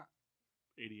 Not.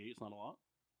 88 is not a lot.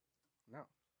 No.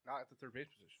 Not at the third base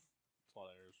position. It's a lot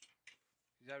of errors.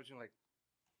 He's averaging like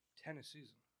 10 a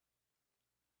season.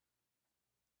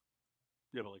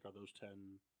 Yeah, but like, are those 10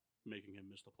 making him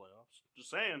miss the playoffs? Just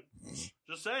saying.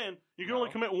 Just saying. You can only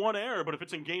No. commit 1 error, but if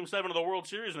it's in Game 7 of the World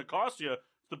Series and it costs you,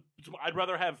 I'd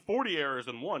rather have 40 errors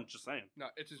than 1. Just saying. No,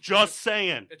 it's his Just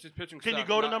saying. It's his pitching Can you staff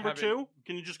go to not number having- 2?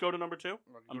 Can you just go to number 2?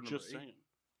 Well, go I'm to just number 8. saying.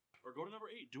 Or go to number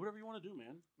 8. Do whatever you want to do,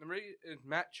 man. Number 8 is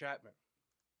Matt Chapman.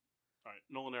 All right,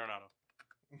 Nolan Arenado.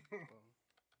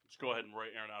 Just go ahead and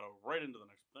write Arenado right into the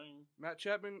next thing. Matt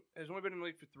Chapman has only been in the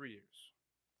league for 3 years.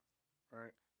 All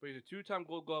right. But he's a 2-time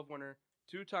Gold Glove winner,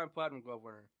 2-time Platinum Glove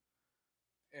winner,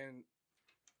 and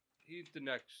he's the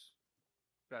next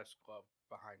best glove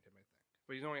behind him, I think.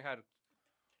 But he's only had a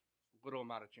little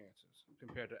amount of chances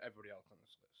compared to everybody else on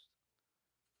this list.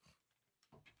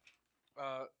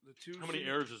 The 2 How many seed-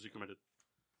 errors has he committed?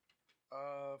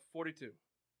 42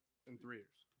 in 3 years.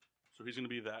 So he's going to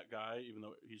be that guy, even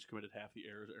though he's committed half the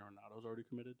errors Arenado's already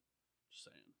committed? Just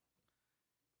saying.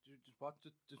 Dude, just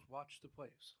watch the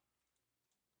plays.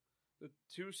 The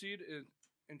 2 seed is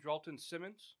Andrelton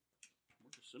Simmons.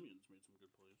 Marcus Simeon's made some good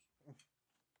plays.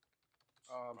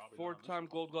 Probably not 4-time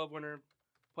Gold Glove winner,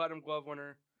 Platinum Glove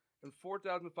winner, and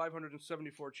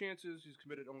 4,574 chances. He's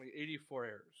committed only 84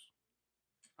 errors.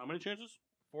 How many chances?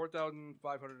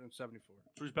 4,574.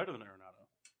 So he's better than Arenado.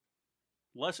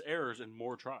 Less errors and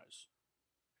more tries,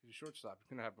 He's a shortstop. He's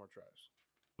gonna have more tries.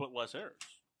 but less errors.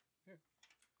 Yeah.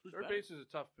 Who's Third better? base is a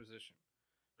tough position.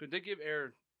 Could they give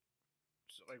error,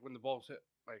 like when the ball's hit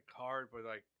like hard, but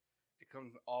like it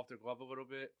comes off their glove a little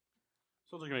bit?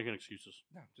 Sounds like you're making excuses.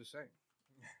 No, just saying.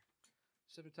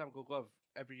 7-time Gold Glove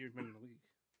every year he's been in the league.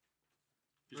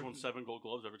 He's won 7 Gold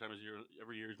Gloves every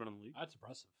year he's been in the league. That's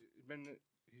impressive. He's been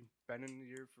in the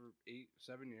year for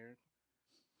 7 years,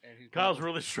 and he's Kyle's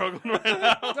really struggling right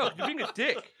now. No, you're being a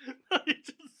dick. He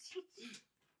just-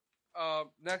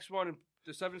 Next one,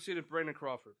 the 7th seed is Brandon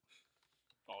Crawford.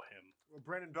 Oh, him. Well,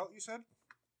 Brandon Belt, you said?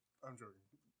 I'm joking.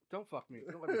 Don't fuck me.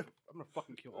 Don't let me. I'm gonna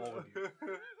fucking kill all of you.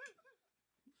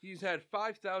 He's had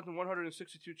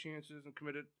 5,162 chances and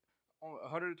committed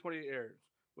 128 errors,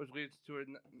 which leads to a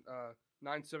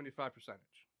 975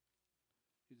 percentage.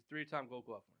 He's a 3-time Gold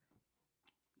Glove winner.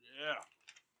 Yeah.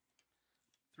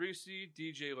 3 seed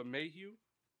DJ LeMahieu,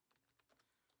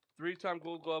 3-time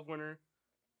Gold Glove winner,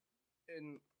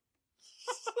 and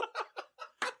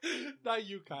Not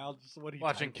you, Kyle. Just what he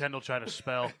Watching typed. Kendall try to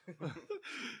spell.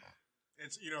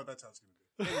 It's that's how it's going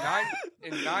to be.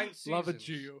 in 9 seasons. Love it,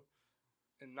 Gio.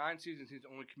 In 9 seasons, he's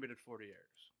only committed 40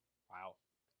 errors. Wow.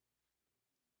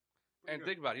 Pretty And good.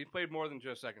 think about it, he played more than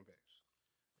just second base.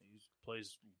 He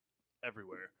plays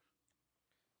everywhere.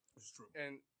 It's true.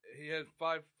 And he has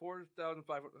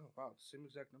 4,500. Oh, wow, same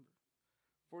exact number.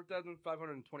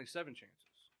 4,527 chances.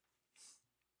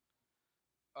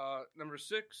 Number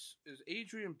 6 is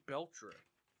Adrian Beltre,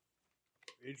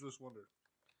 Ageless wonder.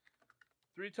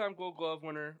 3-time Gold Glove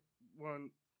winner. I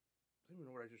don't even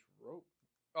know what I just wrote.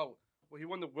 Oh, well, he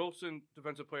won the Wilson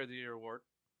Defensive Player of the Year award,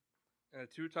 and a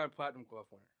 2-time Platinum Glove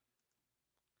winner.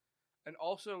 And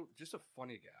also, just a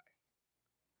funny guy.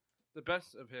 The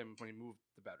best of him when he moved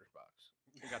the batter's box.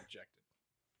 He got ejected.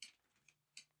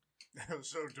 That was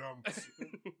so dumb. Why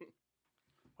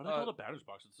do they call it a batter's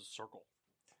box? It's a circle.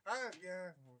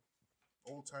 Yeah.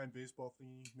 Old time baseball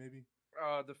thingy, maybe.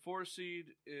 The 4 seed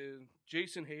is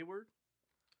Jason Hayward,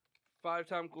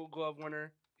 5-time Gold Glove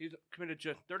winner. He's committed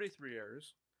just 33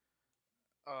 errors.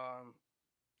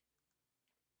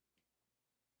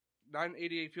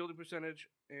 988 fielding percentage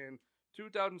and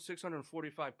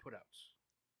 2,645 putouts.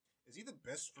 Is he the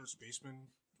best first baseman?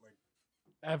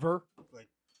 Ever? Like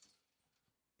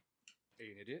Are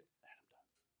you an idiot?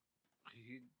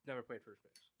 He never played first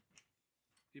base.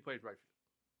 He plays right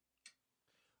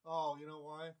field. Oh, you know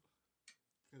why?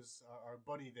 Because our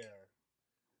buddy there,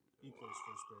 he plays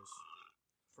first base.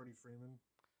 Freddie Freeman.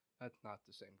 That's not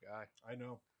the same guy. I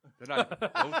know. They're not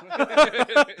even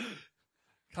close.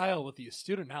 Kyle with the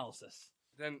astute analysis.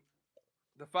 Then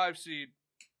the 5 seed,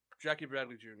 Jackie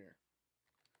Bradley Jr.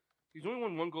 He's only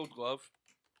won 1 Gold Glove,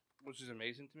 which is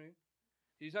amazing to me.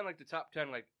 He's on like the top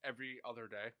 10 like every other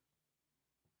day.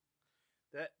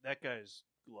 That guy's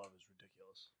glove is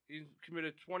ridiculous. He's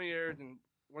committed 20 errors and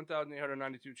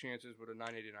 1,892 chances with a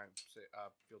 989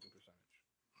 fielding percentage.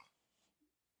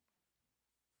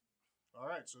 All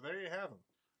right, so there you have him.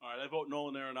 All right, I vote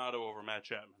Nolan Arenado over Matt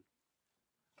Chapman.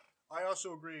 I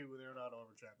also agree with Arenado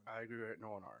over Chapman. I agree with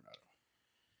Nolan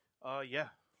Arenado. Yeah.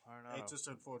 Arenado. It's just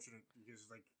unfortunate because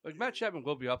Like Matt Chapman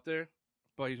will be up there,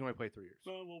 but he's only played 3 years.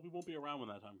 Well, we won't be around when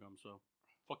that time comes, so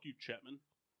fuck you, Chapman.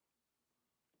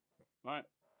 All right,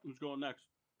 who's going next?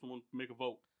 Someone make a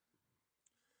vote.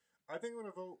 I think I'm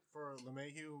going to vote for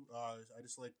LeMahieu. I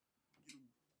just like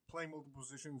playing multiple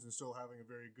positions and still having a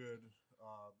very good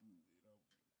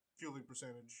fielding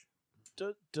percentage.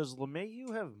 Does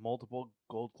LeMahieu have multiple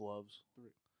Gold Gloves? 3.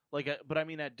 Like, but I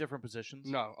mean at different positions.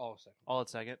 No, all second. All at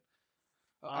second.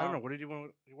 I don't know. What did he win?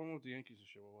 He won with the Yankees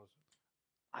this year. What was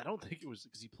it? I don't think it was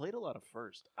because he played a lot of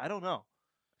first. I don't know.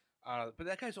 But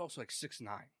that guy's also like 6'9".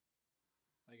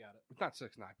 I got it. It's not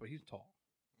 6'9", but he's tall.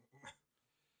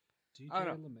 DJ I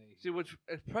don't know. LeMay. See, what's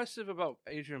impressive about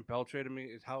Adrian Beltre to me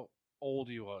is how old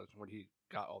he was when he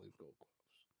got all these Gold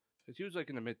Gloves. Because he was like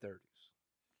in the mid-30s.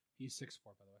 He's 6'4",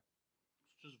 by the way.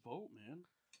 Just vote, man.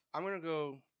 I'm going to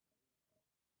go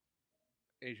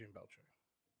Adrian Beltre.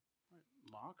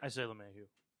 Mock? I say LeMahieu.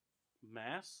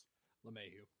 Mass?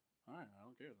 LeMahieu. All right, I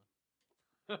don't care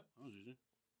then. That was easy.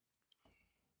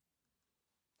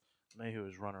 LeMahieu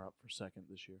is runner-up for second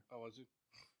this year. Oh, was he?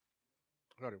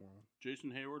 I thought he won.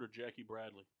 Jason Hayward or Jackie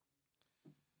Bradley?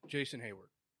 Jason Hayward.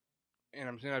 And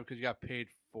I'm saying that because he got paid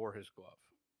for his glove.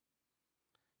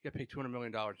 He got paid $200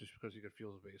 million just because he could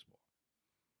field a baseball.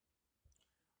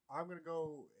 I'm going to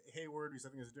go Hayward because I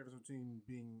think there's a difference between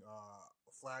being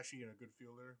flashy and a good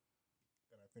fielder.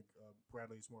 And I think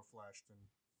Bradley's more flash than...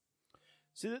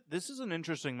 See, this is an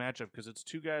interesting matchup because it's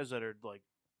 2 guys that are like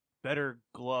better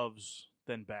gloves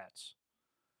than bats.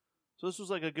 So this was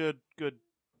like a good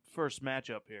first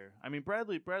matchup here. I mean,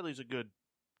 Bradley's a good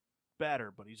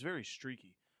batter, but he's very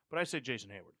streaky. But I say Jason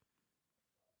Hayward.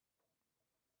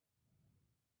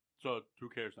 So who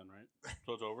cares then, right?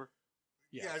 So it's over?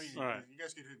 Yes. Yeah, I mean, All right. you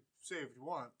guys can say if you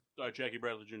want. All right, Jackie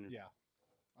Bradley Jr. Yeah.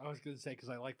 I was going to say because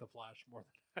I like the flash more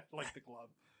than I like the glove.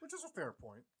 Which is a fair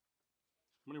point.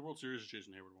 How many World Series has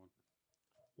Jason Hayward won?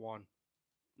 1.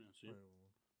 Yeah, see?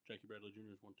 Jackie Bradley Jr.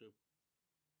 has won 2.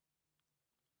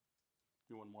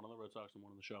 He won 1 on the Red Sox and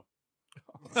 1 on the show.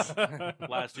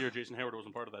 Last year, Jason Hayward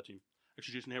wasn't part of that team.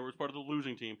 Actually, Jason Hayward was part of the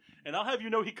losing team. And I'll have you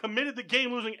know he committed the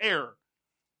game-losing error.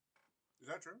 Is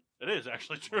that true? It is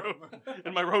actually true.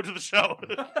 In my road to the show.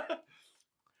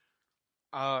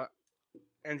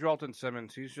 Andrelton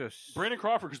Simmons, he's just... Brandon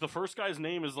Crawford, because the first guy's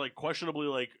name is like questionably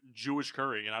like Jewish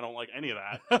curry, and I don't like any of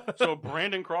that. So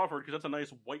Brandon Crawford, because that's a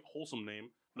nice white wholesome name.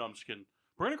 No, I'm just kidding.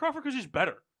 Brandon Crawford, because he's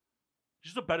better.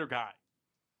 He's just a better guy.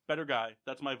 Better guy.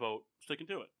 That's my vote. Sticking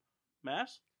to it.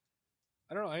 Mass?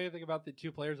 I don't know anything about the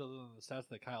 2 players other than the stats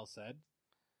that Kyle said.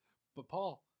 But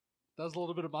Paul, that was a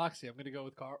little bit of moxie. I'm going to go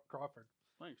with Crawford.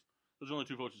 Thanks. Those are only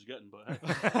 2 votes he's getting, but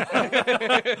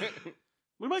hey.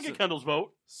 We might get Kendall's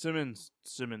vote. Simmons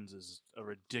is a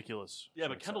ridiculous. Yeah,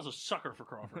 but shortstop. Kendall's a sucker for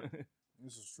Crawford.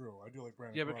 This is true. I do like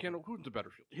Brandon Yeah, but Crawford. Kendall, who's the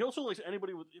better fielder? He also likes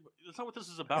anybody with... That's not what this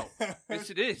is about. Yes,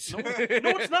 it is. No,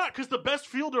 it's not, because the best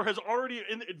fielder has already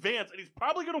in advance, and he's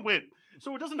probably going to win.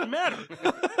 So it doesn't matter.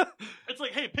 It's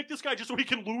like, hey, pick this guy just so he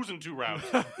can lose in 2 rounds.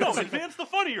 No, advance the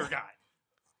funnier guy.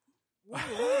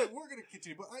 We're going to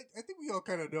continue, but I think we all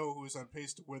kind of know who's on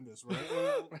pace to win this, right?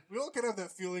 We all kind of have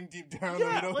that feeling deep down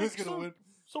that we know who's going to win.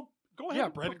 So go ahead. Yeah,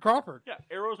 Brandon Crawford. Yeah,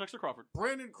 arrows next to Crawford.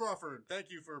 Brandon Crawford,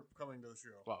 thank you for coming to the show.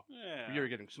 Wow. Yeah. You're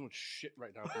getting so much shit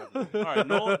right now. All right,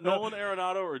 Nolan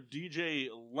Arenado or DJ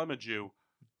LeMahieu?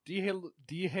 DJ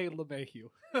LeMahieu.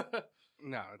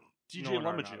 No. DJ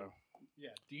Nolan LeMahieu. Arenado. Yeah,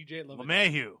 DJ LeMahieu.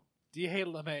 LeMahieu. DJ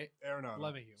LeMahieu.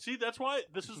 Arenado. See, that's why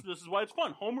this is why it's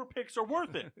fun. Homer picks are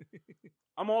worth it.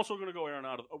 I'm also going to go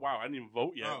Arenado. Oh, wow, I didn't even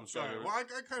vote yet. Oh, I'm sorry. Well, I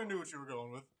kind of knew what you were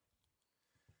going with.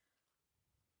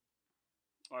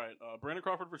 All right, Brandon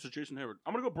Crawford versus Jason Hayward.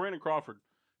 I'm going to go Brandon Crawford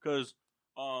because,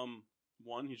 1,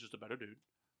 he's just a better dude.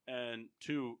 And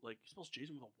 2, like, he spells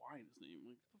Jason with a Y in his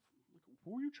name. Like,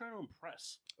 who are you trying to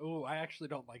impress? Oh, I actually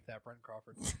don't like that, Brandon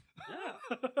Crawford.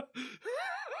 Yeah.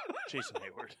 Jason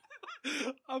Hayward.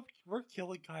 We're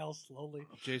killing Kyle slowly.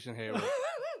 Jason Hayward.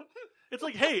 It's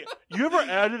like, hey, you ever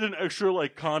added an extra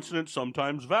like consonant,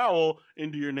 sometimes vowel,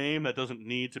 into your name that doesn't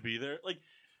need to be there? Like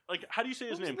how do you say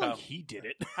his name, Kyle? He did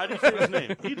it. How do you say his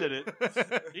name? He did it.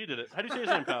 He did it. How do you say his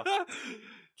name, Kyle?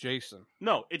 Jason.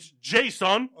 No, it's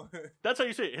Jason. That's how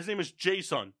you say it. His name is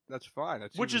Jason, That's fine.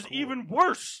 That's which is cooler. even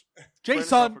worse.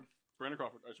 Jason. Brandon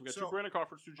Crawford. All right, so we got So, two Brandon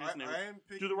Crawfords, two Jason Hayward. I am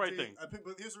picking Do the right thing. but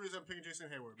here's the reason I'm picking Jason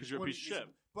Hayward. 'Cause you're a One, piece of shit.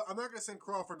 But I'm not going to send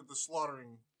Crawford to the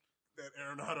slaughtering that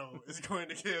Arenado is going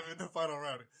to give in the final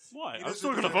round. Why? He I'm doesn't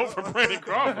still going to vote deserve- for Brandon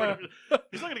Crawford.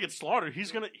 He's not going to get slaughtered.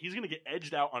 He's going to get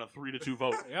edged out on a 3-2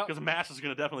 vote Yep. because Mass is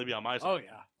going to definitely be on my side. Oh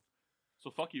yeah. So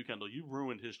fuck you, Kendall. You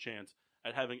ruined his chance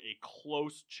at having a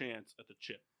close chance at the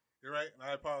chip. You're right, and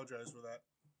I apologize for that.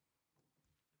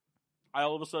 I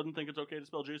all of a sudden think it's okay to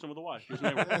spell Jason with a Y. Jason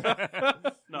Hayward.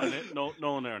 no,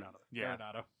 Nolan Arenado. Yeah.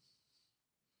 Arenado.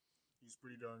 He's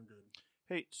pretty darn good.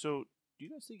 Hey, so do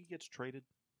you guys think he gets traded?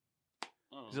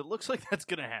 Oh. Because it looks like that's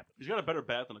going to happen. He's got a better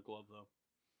bat than a glove, though.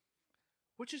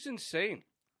 Which is insane.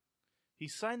 He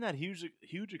signed that huge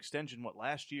extension,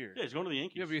 last year? Yeah, he's going to the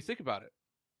Yankees. Yeah, but you think about it.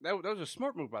 That was a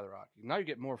smart move by the Rockies. Now you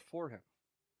get more for him.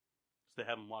 They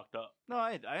have him locked up. No,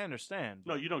 I understand.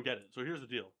 No, you don't get it. So here's the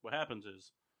deal. What happens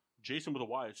is Jason with a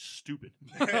Y is stupid.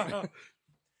 I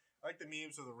like the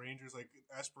memes of the Rangers, like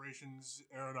aspirations,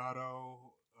 Arenado,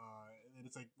 and then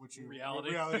it's like what you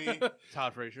Reality.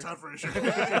 Todd Frazier. Todd Frazier.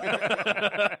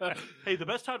 Hey, the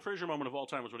best Todd Frazier moment of all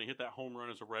time was when he hit that home run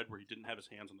as a Red where he didn't have his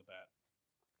hands on the bat.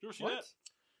 Did you ever see What?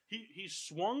 that? He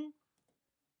swung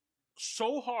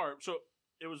so hard. So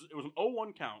it was an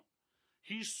 0-1 count.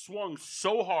 He swung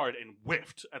so hard and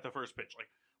whiffed at the first pitch.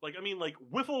 Like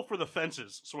whiffle for the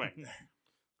fences swing.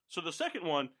 So the second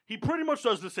one, he pretty much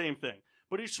does the same thing.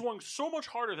 But he swung so much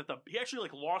harder that he actually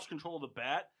lost control of the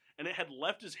bat and it had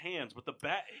left his hands, but the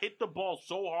bat hit the ball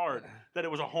so hard that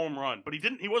it was a home run. But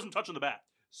he wasn't touching the bat.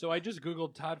 So I just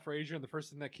googled Todd Frazier, and the first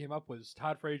thing that came up was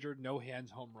Todd Frazier no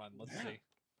hands home run. Let's see.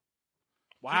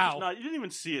 Wow. You didn't even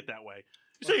see it that way.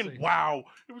 You're Let's saying see. wow.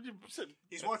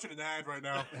 He's watching an ad right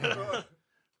now.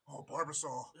 Oh,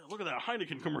 Barbasol. Look at that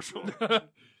Heineken commercial.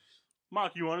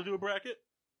 Mock, you want to do a bracket?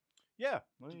 Yeah.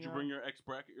 Did you bring your X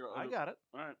bracket? I got it.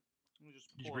 All right. Let me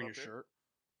just Did you pull bring it your up here. shirt?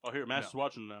 Oh, here, Matt's No.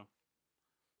 watching now.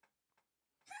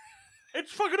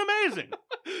 It's fucking amazing.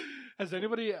 Has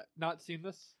anybody not seen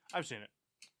this? I've seen it.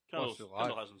 Kendall Watched it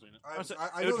live. hasn't seen it. I it would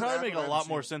know the probably app, make but I a haven't lot seen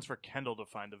more it. sense for Kendall to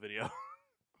find the video.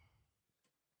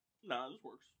 Nah, this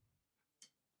works.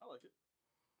 I like it.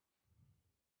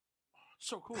 It's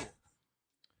so cool.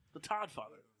 The Todd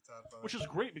father. Todd Father. Which is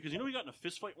great because he got in a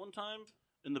fist fight one time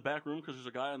in the back room because there's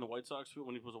a guy on the White Sox field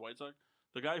when he was a White Sox.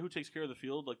 The guy who takes care of the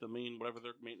field, like the main, whatever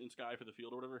their maintenance guy for the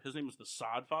field or whatever, his name is the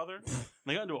Sod Father. And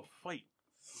they got into a fight.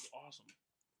 It was awesome.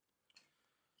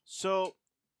 So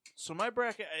my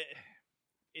bracket,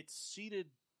 it's seated.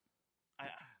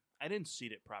 I didn't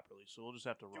seed it properly, so we'll just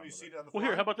have to run Can we with see it. it on the Well,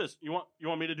 here, fly? how about this? You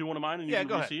want me to do one of mine and you Yeah, can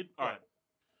go ahead. reseed? All right.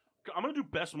 I'm going to do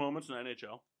best moments in the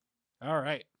NHL. All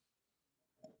right.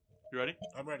 You ready?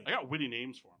 I'm ready. I got witty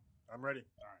names for them. I'm ready.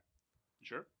 You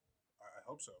sure? I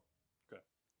hope so.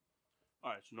 All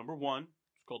right, so number one,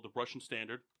 it's called the Russian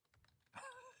Standard.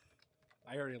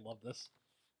 I already love this.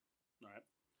 All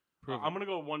right. I'm going to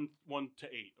go 1 to 8,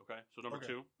 okay? So number Okay.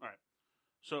 2. All right.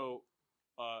 So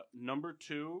number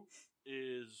 2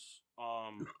 is where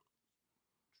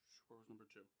was number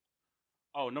 2?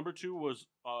 Oh, number 2 was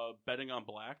betting on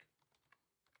black.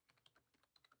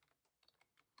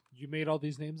 You made all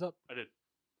these names up? I did.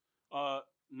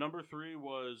 Number 3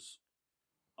 was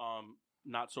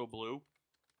not so blue.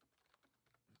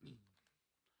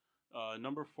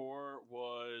 Number 4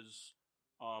 was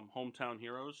hometown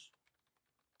heroes.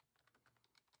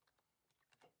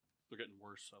 They're getting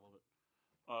worse. I love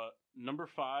it. Number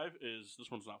 5 is,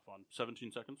 this one's not fun,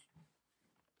 17 seconds.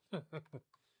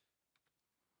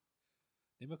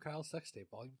 Name of Kyle Sex Tape,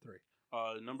 Volume 3.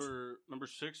 Number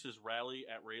 6 is Rally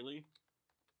at Rayleigh.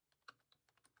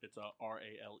 It's a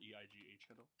RALEIGH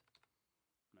handle.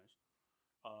 Nice.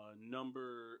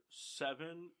 Number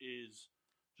 7 is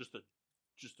just a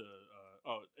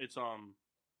it's no,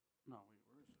 wait,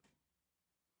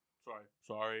 where is it?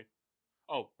 Sorry.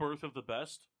 Oh, Birth of the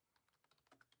Best.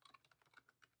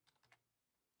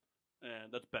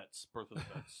 And that's bets. Birth of the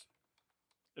Bets.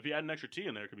 If you add an extra T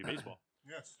in there, it could be baseball.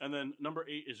 Yes. And then number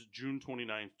 8 is June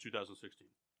 29th, 2016.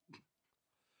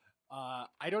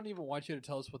 I don't even want you to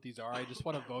tell us what these are. I just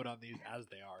want to vote on these as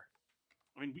they are.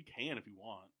 I mean, we can if you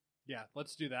want. Yeah,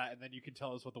 let's do that, and then you can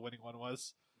tell us what the winning one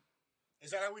was. Is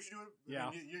that how we should do it? Yeah.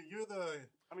 I mean, you're the.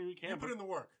 I mean, we You can. put in the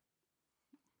work.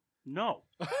 No.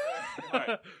 All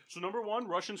right. So number 1,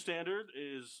 Russian Standard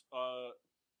is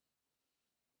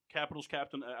Capitals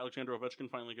captain Alexander Ovechkin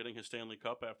finally getting his Stanley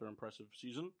Cup after an impressive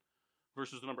season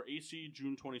versus the number 8 seed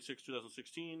June 26,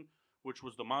 2016, which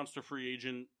was the monster free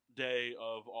agent day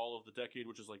of all of the decade,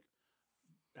 which is like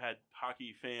had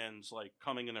hockey fans like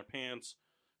coming in their pants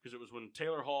because it was when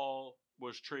Taylor Hall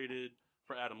was traded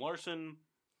for Adam Larson,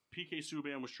 PK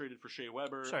Subban was traded for Shea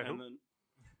Weber, then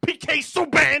PK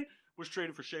Subban was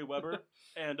traded for Shea Weber,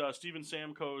 and Steven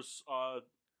Stamkos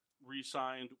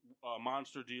re-signed a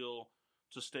monster deal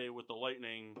to stay with the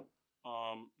Lightning.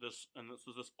 This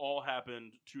all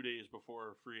happened 2 days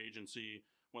before free agency,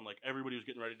 when like everybody was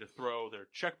getting ready to throw their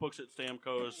checkbooks at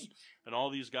Stamkos, and all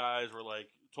these guys were like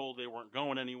told they weren't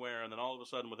going anywhere, and then all of a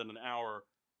sudden, within an hour,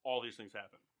 all these things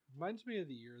happened. Reminds me of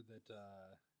the year that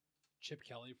Chip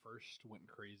Kelly first went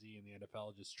crazy in the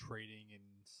NFL, just trading and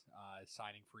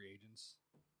signing free agents.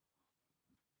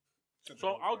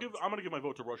 So I'm going to give my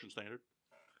vote to Russian Standard.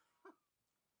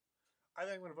 I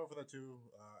think I'm going to vote for that too.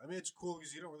 I mean, it's cool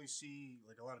because you don't really see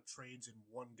like a lot of trades in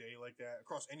one day like that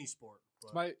across any sport.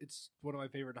 But It's one of my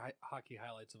favorite hockey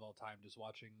highlights of all time, just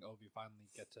watching Ovi finally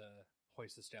get to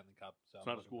hoist the Stanley Cup. So it's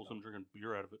not as cool as them drinking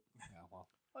beer out of it. Yeah, well,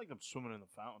 I like them swimming in the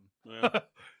fountain.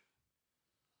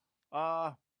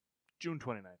 Yeah. June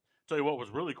 29th. Tell you what was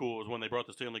really cool was when they brought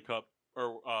the Stanley Cup,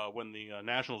 or when the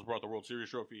Nationals brought the World Series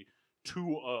trophy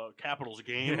to Capitals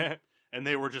game, and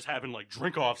they were just having like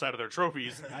drink-offs out of their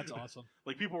trophies. that's awesome.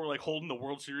 Like people were like holding the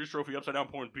World Series trophy upside down,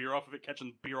 pouring beer off of it,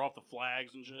 catching beer off the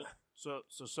flags and shit. So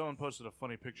someone posted a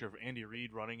funny picture of Andy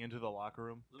Reid running into the locker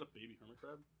room. Is that a baby hermit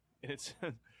crab? And it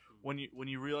said, when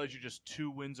you realize you're just 2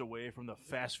 wins away from the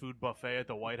fast food buffet at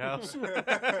the White House. So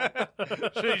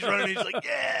he's running. He's like,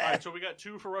 yeah. All right, so we got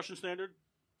 2 for Russian Standard.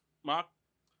 Mock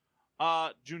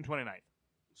June 29th.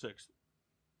 6.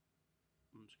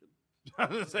 I'm just kidding. I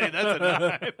was gonna say that's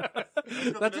a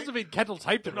 9. That doesn't mean Kendall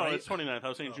typed it No, right. it's 29th. I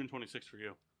was saying Oh. June 26th for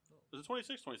you. Is it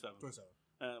 26, 27? 27.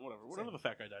 Whatever the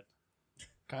fat guy died.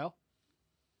 Kyle?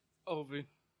 Ovi.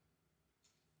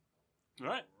 All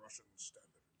right. Russian Standard.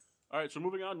 All right, so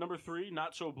moving on, number 3,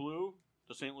 Not So Blue.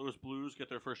 The St. Louis Blues get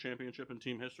their first championship in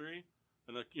team history.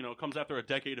 And it comes after a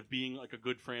decade of being like a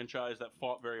good franchise that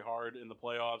fought very hard in the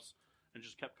playoffs and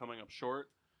just kept coming up short.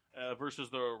 Versus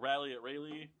the Rally at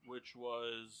Raleigh, which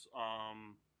was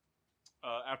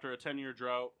after a 10-year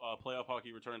drought, playoff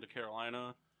hockey returned to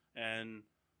Carolina. And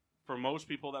for most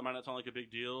people, that might not sound like a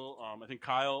big deal. I think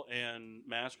Kyle and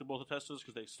Mask could both attest to this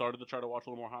because they started to try to watch a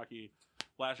little more hockey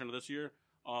last year into this year.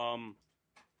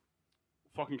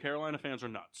 Fucking Carolina fans are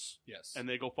nuts. Yes. And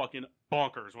they go fucking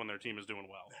bonkers when their team is doing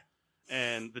well.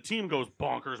 And the team goes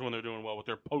bonkers when they're doing well with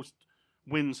their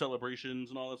post-win celebrations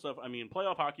and all that stuff. I mean,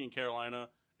 playoff hockey in Carolina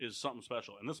is something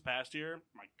special. And this past year,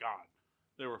 my God,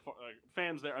 there were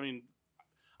fans there. I mean,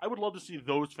 I would love to see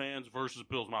those fans versus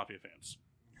Bills Mafia fans.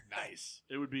 Nice.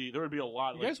 There would be a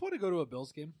lot. You guys want to go to a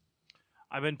Bills game?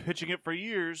 I've been pitching it for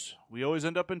years. We always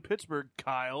end up in Pittsburgh,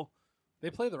 Kyle. They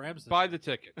play the Rams. Buy the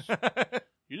tickets.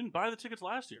 You didn't buy the tickets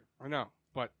last year. I know,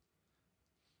 but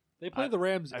They play the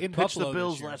Rams I've in pitched Buffalo the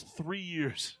Bills this year. last 3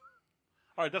 years.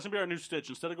 All right, that's going to be our new stitch.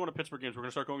 Instead of going to Pittsburgh games, we're going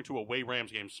to start going to away Rams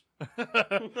games.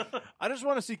 I just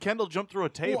want to see Kendall jump through a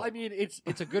table. Well, I mean, it's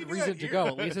a good We do that reason to here. go.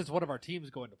 At least it's one of our teams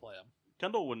going to play them.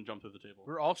 Kendall wouldn't jump through the table.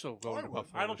 we're also going I to would.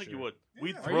 Buffalo. I don't this think you year. would.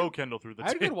 We'd Yeah. throw Kendall through the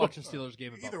I'd table. go watch a Steelers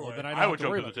game in Either Buffalo. way. Then I'd I have would to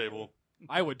jump worry through the about table. it.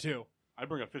 I would too. I'd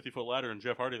bring a 50-foot ladder and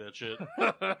Jeff Hardy that shit.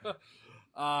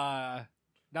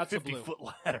 Not so blue. 50-foot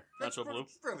ladder. Not so blue.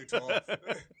 Fairly tall.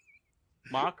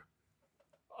 Mock?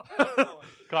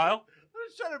 Kyle? I'm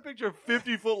just trying to picture a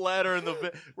 50-foot ladder in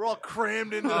the. We're all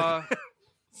crammed into.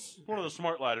 One of the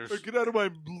smart ladders. Get out of my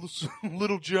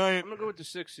little giant. I'm gonna go with the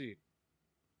 6th seed.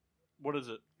 What is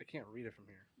it? I can't read it from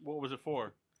here. What was it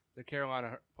for? The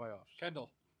Carolina playoffs.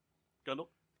 Kendall, Gundle?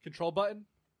 control button,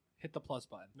 hit the plus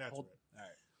button. That's Hold- right. All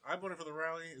right. I'm voting for the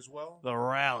rally as well. The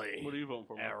rally. What are you voting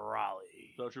for? Mark? At Is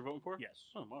Raleigh. that what you're voting for? Yes.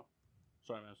 Oh, wow.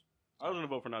 Sorry, man. I was going to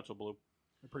vote for Not So Blue.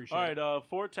 Appreciate All it. right,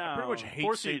 Fort Town. I pretty much hate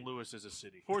 4 St. seed. Louis as a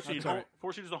city. 4 seed. That's all right.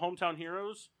 4 seed is the Hometown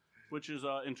Heroes, which is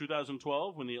in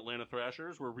 2012 when the Atlanta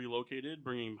Thrashers were relocated,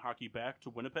 bringing hockey back to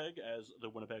Winnipeg as the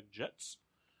Winnipeg Jets.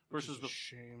 Versus the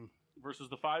shame.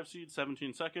 5 seed,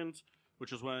 17 seconds,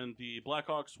 which is when the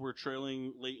Blackhawks were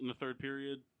trailing late in the third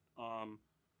period,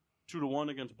 2-1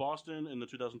 against Boston in the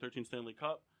 2013 Stanley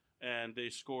Cup, and they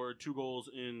scored 2 goals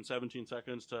in 17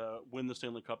 seconds to win the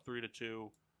Stanley Cup 3-2,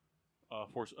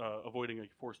 avoiding a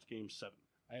forced Game 7.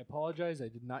 I apologize. I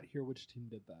did not hear which team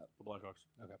did that. The Blackhawks.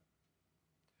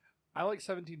 I like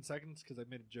 17 seconds because I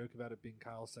made a joke about it being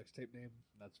Kyle's sex tape name.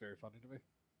 And that's very funny to me.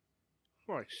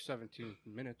 More like 17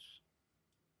 minutes.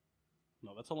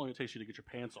 No, that's how long it takes you to get your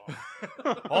pants off.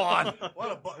 Hold on. A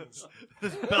lot of buttons.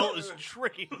 This belt is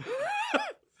tricky.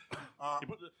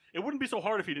 It wouldn't be so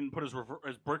hard if he didn't put his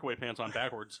breakaway pants on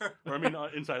backwards. Or, I mean,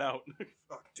 inside out.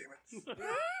 Oh, damn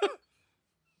it.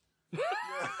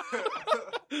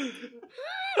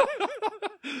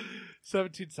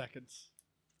 17 seconds.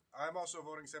 I'm also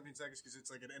voting 17 seconds because it's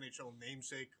like an NHL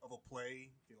namesake of a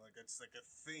play. I feel like that's like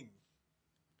a thing.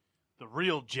 The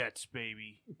real Jets,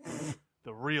 baby.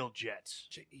 The real Jets.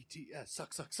 Jets.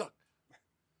 Suck.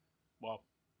 Wow.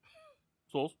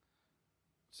 Souls?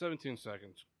 17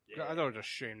 seconds. Yeah. I thought it was a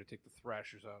shame to take the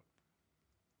Thrashers out.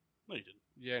 No, you didn't.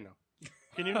 Yeah, I know.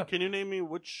 Can you name me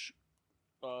which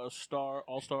all-star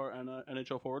and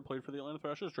NHL forward played for the Atlanta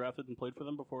Thrashers, drafted and played for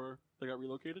them before they got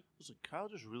relocated? Listen, Kyle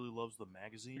just really loves the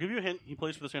magazine. I'll give you a hint. He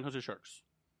plays for the San Jose Sharks.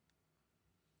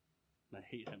 And I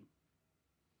hate him.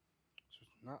 So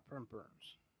it's not Brent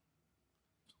Burns.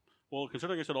 Well,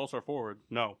 considering I said all-star forward,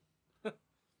 no.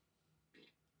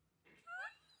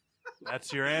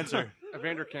 That's your answer.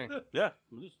 Evander Kane. Yeah.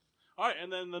 It is. All right,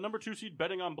 and then the number 2 seed,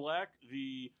 betting on black,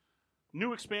 the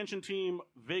new expansion team,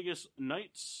 Vegas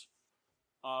Knights,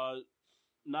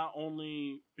 not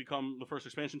only become the first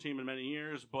expansion team in many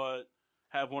years, but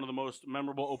have one of the most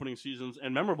memorable opening seasons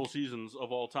and memorable seasons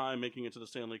of all time, making it to the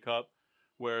Stanley Cup,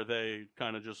 where they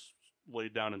kind of just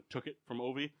laid down and took it from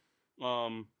Ovi.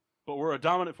 But we're a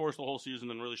dominant force the whole season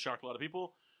and really shocked a lot of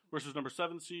people. Versus number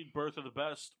 7 seed, Birth of the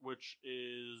Best, which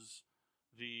is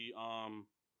the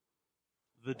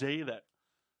day that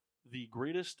the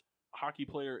greatest hockey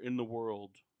player in the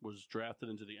world was drafted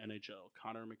into the NHL,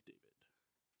 Connor McDavid.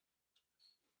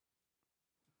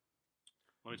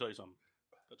 Let me tell you something.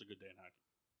 That's a good day in hockey.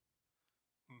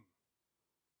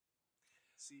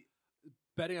 See,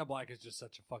 Betting on black is just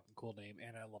such a fucking cool name,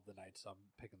 and I love the Knights, so I'm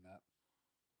picking that.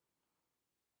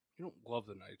 You don't love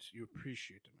the Knights. You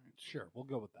appreciate the Knights. Sure, we'll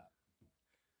go with that.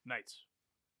 Knights.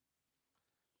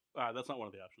 That's not one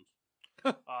of the options.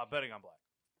 Betting on black.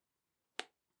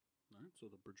 All right, so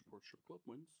the Bridgeport Strip Club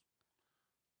wins.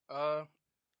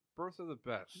 Birth of the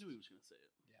Best. I knew he was going to say it.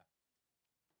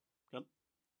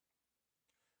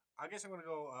 I guess I'm going to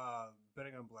go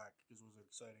betting on black because it was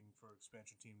exciting for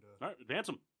expansion team to. All right, advance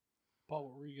him. Paul,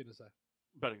 what were you going to say?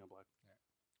 Betting on black.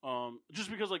 Just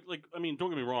because, like, I mean,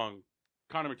 don't get me wrong,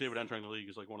 Connor McDavid entering the league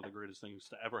is like one of the greatest things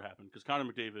to ever happen because Connor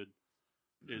McDavid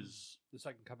is The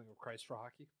second coming of Christ for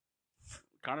hockey?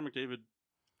 Connor McDavid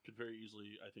could very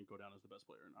easily, I think, go down as the best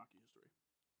player in hockey history.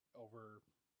 Over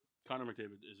Connor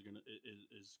McDavid is gonna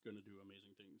do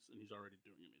amazing things, and he's already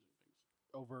doing amazing things.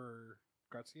 over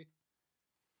Gretzky?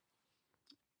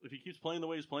 If he keeps playing the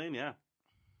way he's playing, yeah.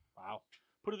 Wow.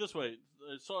 Put it this way: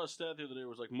 I saw a stat the other day. It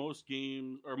was like most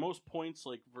games or most points,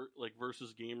 like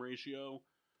versus game ratio,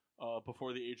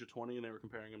 before the age of 20, and they were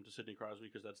comparing him to Sidney Crosby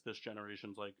because that's this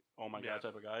generation's like, oh my god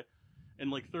type of guy.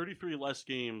 And like 33 less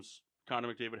games,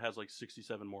 Connor McDavid has like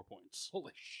 67 more points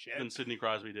Holy shit. than Sidney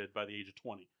Crosby did by the age of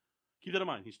 20. Keep that in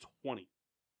mind. He's 20,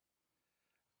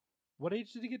 What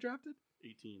age did he get drafted?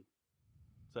 18,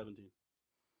 17.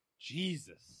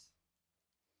 Jesus.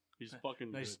 He's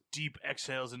fucking Nice good. deep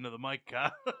exhales into the mic,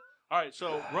 Kyle. All right,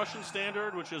 so Russian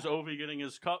Standard, which is Ovi getting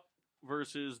his cup,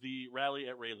 versus the Rally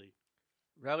at Rayleigh.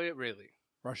 Rally at Rayleigh.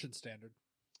 Russian Standard.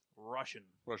 Russian.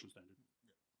 Russian Standard.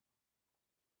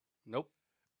 Nope.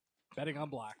 Betting on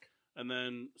black. And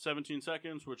then 17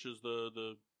 seconds, which is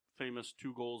the famous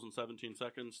 2 goals in 17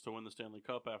 seconds to win the Stanley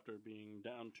Cup after being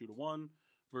down 2-1,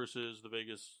 versus the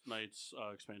Vegas Knights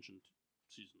expansion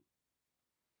season.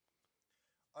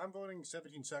 I'm voting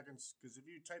 17 seconds because if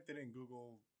you typed it in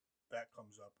Google, that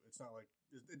comes up. It's not like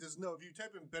it doesn't know. If you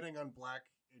type in betting on black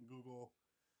in Google,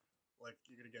 like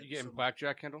you're gonna get You getting some,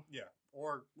 blackjack, Kendall? Yeah,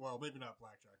 or well, maybe not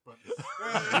blackjack, but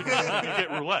You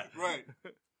get roulette. right.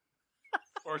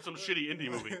 Or some shitty indie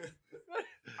movie.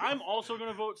 I'm also going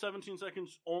to vote 17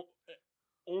 seconds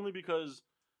only because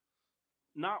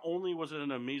not only was it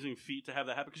an amazing feat to have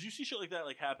that happen, because you see shit like that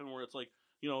like happen where it's like,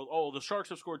 you know, oh, the Sharks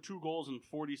have scored 2 goals in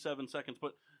 47 seconds,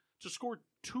 but to score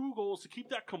 2 goals, to keep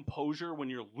that composure when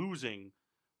you're losing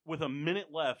with a minute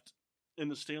left in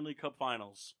the Stanley Cup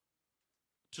Finals,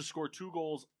 to score 2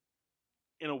 goals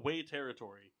in away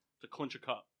territory to clinch a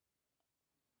cup.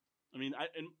 I mean, I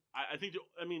think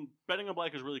betting on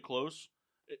black is really close.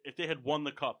 If they had won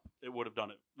the cup, it would have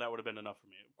done it. That would have been enough for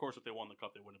me. Of course, if they won the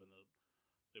cup, they wouldn't have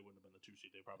been the 2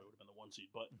 seed. They probably would have been the 1 seed.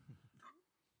 But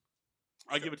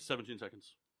I give it to 17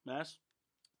 seconds. Mass,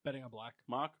 Betting on black.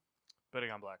 Mock,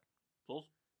 Betting on black. Souls.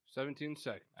 17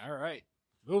 seconds. All right.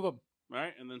 Move them. All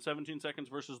right, and then 17 seconds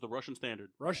versus the Russian Standard.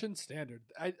 Russian Standard.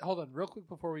 Hold on, real quick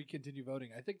before we continue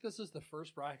voting. I think this is the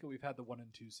first bracket we've had the 1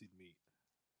 and 2 seed meet.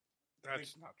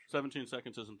 That's not true. 17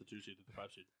 seconds isn't the 2 seed, it's the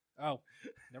 5 seed. Oh,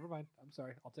 never mind. I'm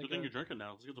sorry. I'll take Good thing it. you're drinking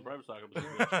now. Let's get some private stock up.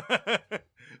 I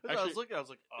was Actually, looking. I was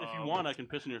like, if you want, I can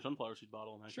piss in your sunflower seed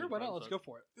bottle. And Sure, why not? Let's go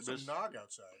for it. There's This- a nog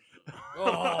outside.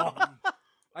 Oh,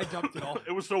 I dumped it all.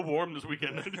 It was so warm this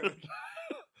weekend.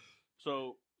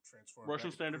 So, Transform Russian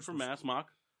back to standard for Christmas. mass mock.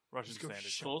 Russian Just go standard.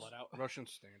 shovel Close. it out. Russian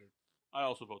standard. I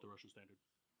also vote the Russian standard.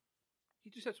 He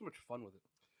just had so much fun with it.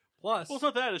 Plus, Well, it's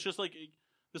not that. It's just like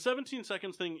the 17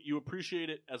 seconds thing. You appreciate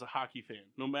it as a hockey fan,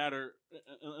 no matter,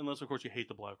 unless of course you hate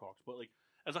the Blackhawks. But like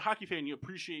as a hockey fan, you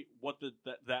appreciate what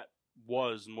that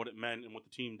was and what it meant and what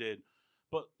the team did.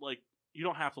 But like you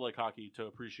don't have to like hockey to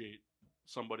appreciate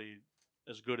somebody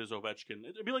as good as Ovechkin.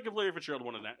 It'd be like if Larry Fitzgerald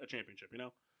won a championship. You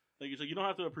know, like it's like you don't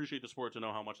have to appreciate the sport to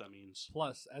know how much that means.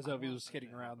 plus, as Ovi was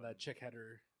skating around, that chick had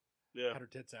her Yeah.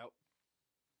 tits out.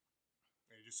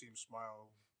 And you just see him smile,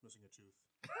 missing a tooth.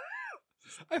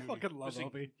 I fucking love Missing-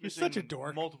 Ovi. He's missing such a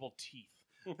dork. Multiple teeth.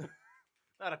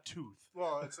 Not a tooth.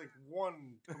 Well, it's like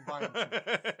one combined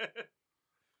tooth.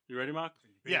 You ready, Mock?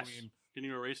 Yes. Can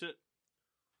you erase it?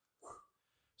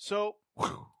 So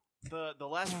the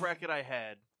last bracket I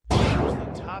had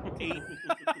was the top 8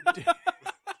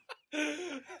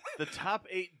 the top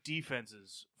 8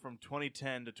 defenses from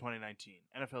 2010 to 2019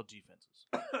 NFL defenses.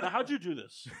 Now, how'd you do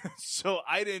this? So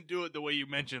I didn't do it the way you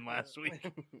mentioned last week.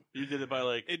 You did it by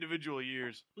like Individual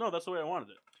years. no, that's the way I wanted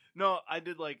it. No, I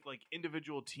did like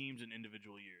individual teams and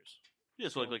individual years. Yeah,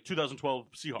 so like 2012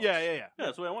 Seahawks. Yeah. Yeah,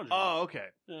 that's the way I wanted you. Oh, okay.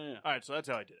 Yeah. All right, so that's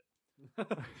how I did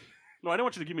it. No, I didn't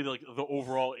want you to give me the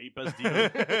overall 8 best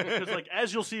defense because like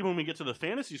as you'll see when we get to the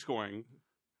fantasy scoring,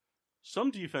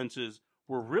 some defenses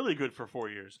were really good for 4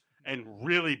 years and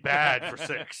really bad for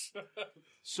 6.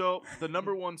 So the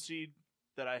number 1 seed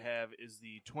that I have is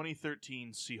the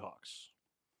 2013 Seahawks.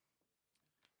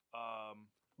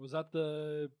 Was that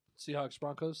the Seahawks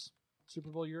Broncos Super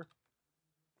Bowl year?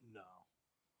 No.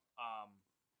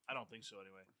 I don't think so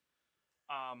anyway.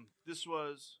 This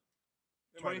was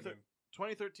It might have been.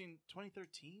 2013.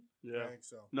 2013? Yeah. I think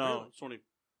so. No, Really? it's 20.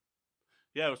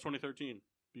 Yeah, it was 2013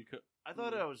 because I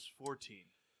thought it was 14.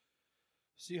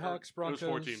 Seahawks Broncos.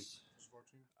 14. It's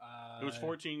 14. it was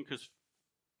 14 because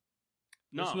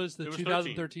no, This was the it was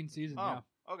 2013 season. Oh,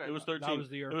 Yeah. okay. It was 13. That was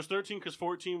the year. It was 13 because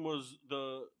 14 was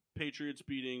the Patriots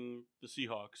beating the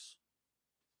Seahawks,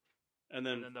 and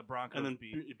then the Broncos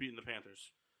beat. beating the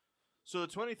Panthers. So the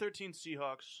 2013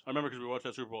 Seahawks I remember because we watched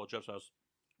that Super Bowl at Jeff's house.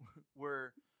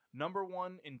 were number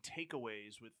 1 in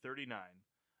takeaways with 39,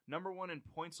 number 1 in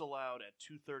points allowed at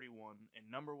 231, and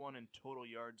number 1 in total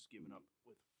yards given up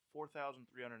with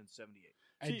 4,378.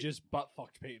 And See- just butt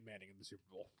fucked Peyton Manning in the Super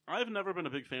Bowl. I've never been a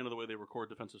big fan of the way they record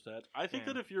defensive stats. I think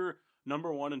Yeah. that if you're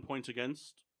number 1 in points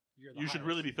against, You're the you should highest.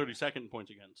 really be 32nd in points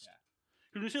against. Yeah.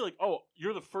 Because when you say like, oh,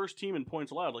 you're the first team in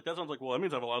points allowed, like that sounds like, well, that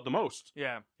means I've allowed the most.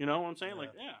 Yeah. You know what I'm saying? Yeah.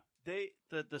 Like, yeah.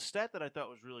 The stat that I thought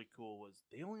was really cool was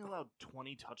they only allowed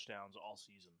 20 touchdowns all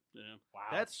season. Yeah. Wow.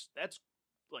 That's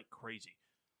like crazy.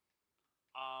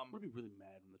 I'm gonna be really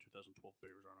mad when the 2012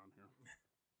 Bears aren't on here.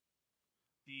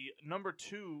 The number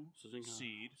 2 Seeing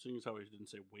seed seeing as how he didn't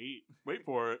say wait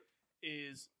for it.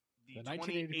 is the, The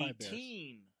 1985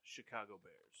 2018 Chicago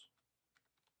Bears,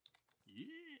 Yeah.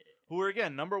 who were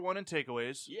again number 1 in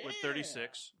takeaways with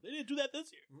 36. They didn't do that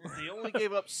this year. They only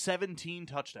gave up 17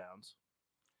 touchdowns,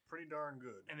 Pretty darn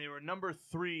good. and they were number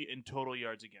 3 in total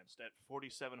yards against at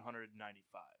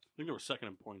 4,795. I think they were second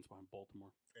in points behind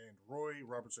Baltimore. And Roy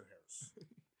Robertson Harris.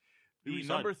 Who The he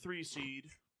number signed? 3 seed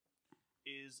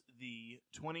is the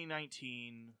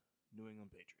 2019 New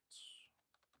England Patriots.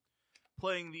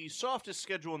 Playing the softest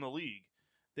schedule in the league,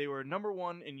 they were number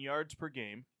 1 in yards per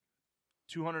game,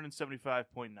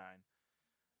 275.9.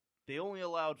 They only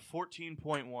allowed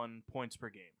 14.1 points per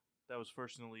game. That was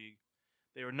first in the league.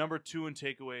 They were number 2 in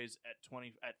takeaways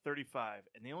at 35,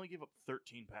 and they only gave up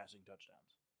 13 passing touchdowns.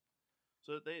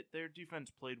 So their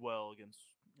defense played well against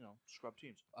scrub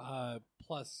teams.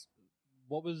 Plus,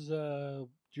 what was? Do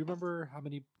you remember how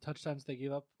many touchdowns they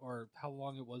gave up, or how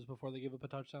long it was before they gave up a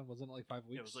touchdown? Wasn't it like 5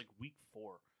 weeks? Yeah, it was like week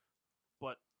 4,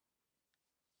 but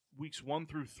weeks 1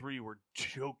 through 3 were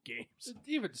joke games.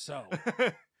 Even so,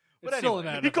 But it's still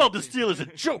anyway, an He NFL called the season. Steelers a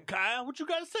joke, Kyle. What you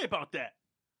got to say about that?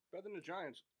 Better than the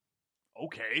Giants.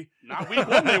 Okay, Not week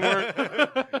 1 they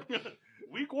weren't.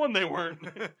 Week 1 they weren't.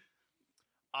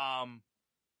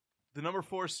 The number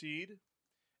 4 seed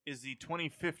is the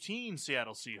 2015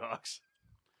 Seattle Seahawks.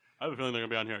 I have a feeling they're gonna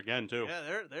be on here again too.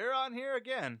 Yeah, they're on here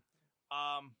again.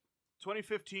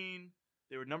 2015,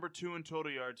 they were number 2 in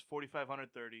total yards,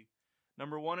 4,530.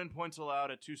 Number 1 in points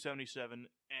allowed at 277.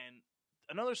 And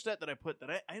another stat that I put that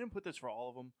I didn't put this for all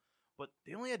of them, but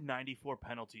they only had 94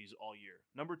 penalties all year.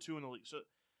 Number 2 in the league. So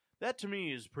That to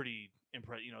me is pretty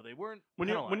impressive. They weren't when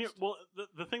you penalized. well,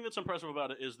 the thing that's impressive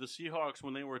about it is the Seahawks,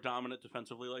 when they were dominant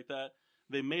defensively like that,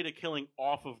 they made a killing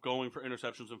off of going for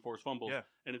interceptions and forced fumbles. Yeah.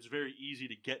 And it's very easy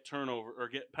to get turnover or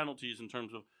get penalties in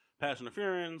terms of pass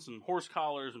interference and horse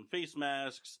collars and face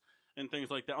masks and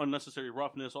things like that, unnecessary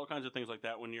roughness, all kinds of things like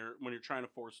that when you're trying to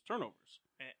force turnovers.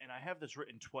 And I have this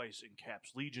written twice in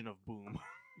caps: Legion of Boom.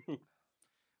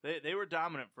 they were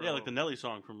dominant for Yeah, like the Nelly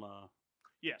song from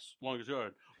yes. Longest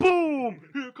Yard. Boom!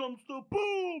 Here comes the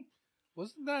boom!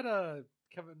 Wasn't that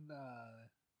Kevin?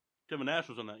 Kevin Nash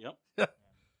was on that. Yep.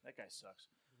 That guy sucks.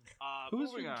 Who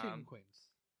was Moving from King on. and Queens?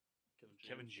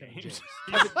 Kevin Kevin James.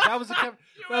 James. That was a Kevin.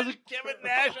 That was a Kevin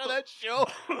Nash on that show.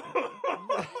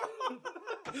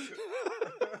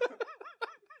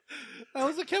 That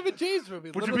was a Kevin James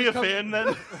movie. Would you be a fan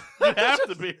then? You'd have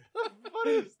to be.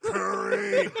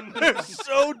 Curry. They're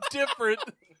so different.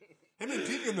 Him and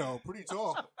Deacon though, pretty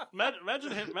tall.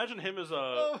 Imagine him as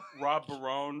Rob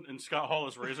Barone and Scott Hall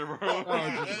as Razor Barone.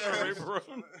 Oh, Ray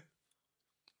Barone.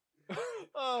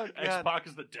 Oh, God. X-Pac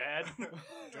is the dad.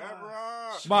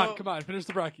 Deborah. Come on, finish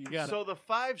the bracket. You got So it. the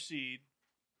 5 seed.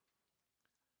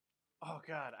 Oh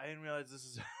God, I didn't realize this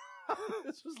is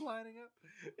this was lining up.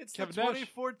 It's Kevin the Nash.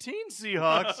 2014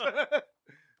 Seahawks.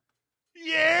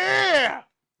 Yeah.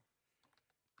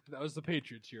 That was the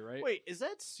Patriots year, right? Wait, is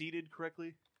that seeded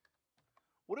correctly?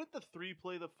 Wouldn't the 3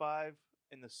 play the 5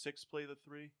 and the 6 play the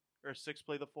 3, or 6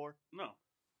 play the 4?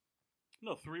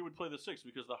 No, 3 would play the 6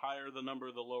 because the higher the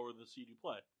number, the lower the seed you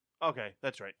play. Okay,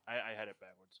 that's right. I had it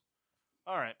backwards.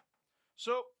 All right.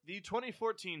 So the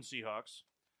 2014 Seahawks,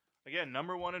 again,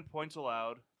 number 1 in points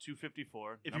allowed,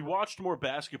 254. If you watched more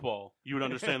basketball, you would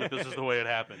understand that this is the way it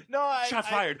happened. No, Shots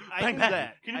fired. I Bang, knew bang.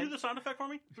 that. Can you do the sound effect for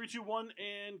me? 3, 2, 1,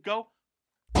 and go.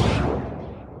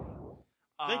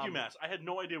 Thank you, Mass. I had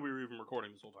no idea we were even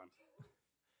recording this whole time.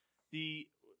 The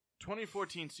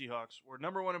 2014 Seahawks were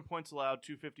number 1 in points allowed,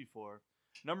 254.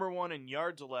 Number 1 in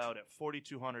yards allowed at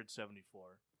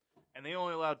 4,274. And they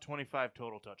only allowed 25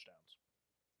 total touchdowns.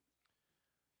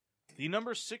 The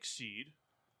number 6 seed,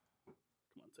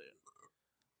 Come on, say it.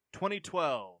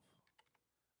 2012,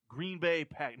 Green Bay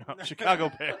Chicago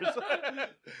Bears.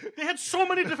 They had so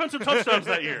many defensive touchdowns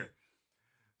that year.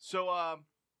 So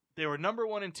they were number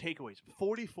 1 in takeaways,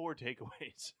 44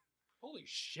 takeaways. Holy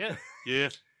shit! Yeah.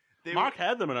 They Mark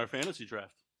had them in our fantasy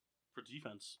draft for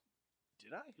defense.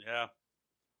 Did I? Yeah.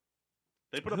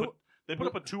 They put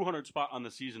up a 200 spot on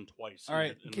the season twice. All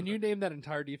right, can you name that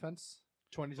entire defense?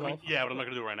 2012. Yeah, but I'm not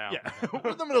going to do it right now. Yeah.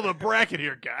 We're in the middle of the bracket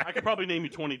here, guy. I could probably name you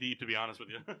 20 deep, to be honest with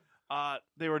you.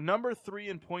 They were number 3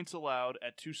 in points allowed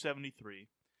at 273,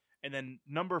 and then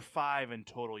number 5 in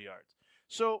total yards.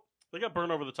 So They got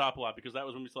burned over the top a lot because that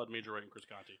was when we still had Major Wright and Chris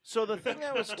Conti. So the thing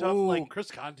that was tough, Ooh, like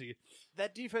Chris Conti.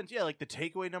 that defense, yeah, like the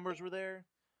takeaway numbers were there,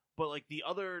 but like the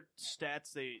other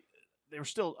stats, they were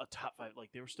still a top 5.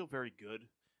 Like they were still very good.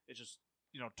 It's just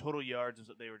total yards and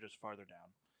they were just farther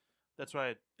down. That's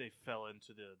why they fell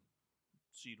into the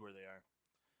seed where they are.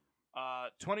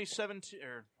 2017,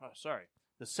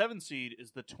 the 7th seed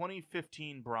is the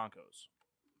 2015 Broncos.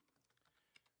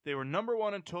 They were number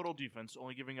 1 in total defense,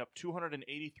 only giving up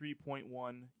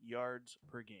 283.1 yards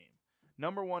per game.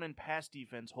 Number 1 in pass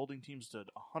defense, holding teams to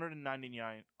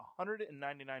 199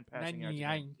 passing yards. A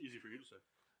game. Easy for you to say.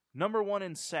 Number 1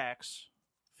 in sacks,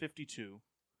 52.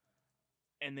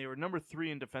 And they were number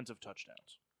 3 in defensive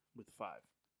touchdowns with 5.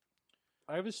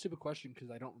 I have a stupid question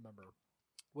because I don't remember.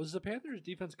 Was the Panthers'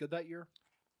 defense good that year?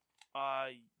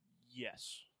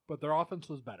 Yes. But their offense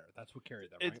was better. That's what carried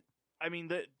them, right? I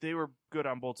mean, they were good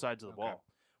on both sides of the Okay. ball.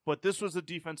 But this was the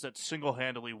defense that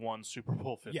single-handedly won Super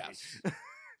Bowl 50. Yes.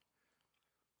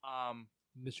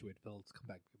 Miss you, Phillips. Come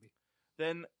back, baby.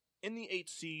 Then in the 8th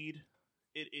seed,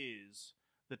 it is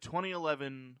the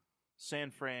 2011 San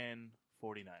Fran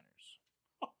 49ers.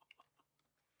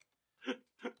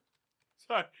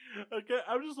 Sorry. Okay,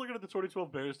 I'm just looking at the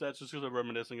 2012 Bears stats just because I'm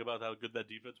reminiscing about how good that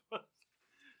defense was.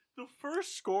 The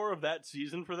first score of that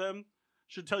season for them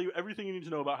should tell you everything you need to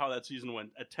know about how that season went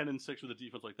at 10-6 with a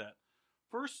defense like that.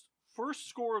 First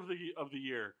score of the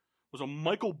year was a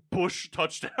Michael Bush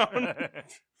touchdown.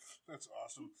 That's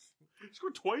awesome. He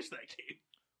scored twice that game.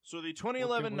 So the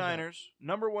 2011 was that? Niners,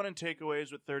 number 1 in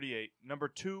takeaways with 38, number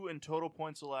 2 in total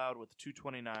points allowed with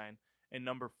 229, and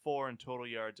number 4 in total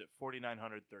yards at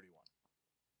 4,931.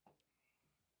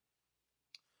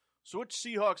 So which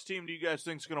Seahawks team do you guys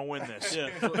think is going to win this? Yeah.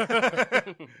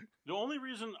 The only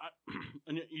reason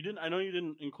I know you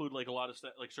didn't include like a lot of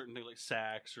like certain things like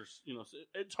sacks or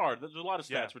it's hard. There's a lot of stats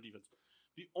Yeah. for defense.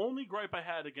 The only gripe I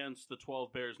had against the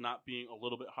 12 Bears not being a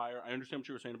little bit higher, I understand what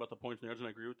you were saying about the points and yards, and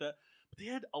I agree with that. But they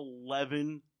had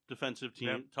 11 defensive team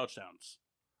Yep. touchdowns.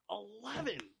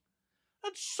 11.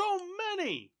 That's so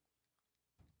many.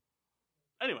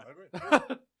 Anyway, I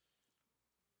agree.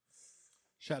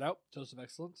 Shout out, Joseph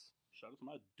Excellence. shout out to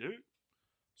my dude.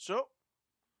 So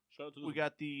Shout out to we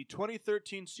got the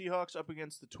 2013 Seahawks up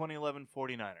against the 2011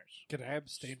 49ers. Can I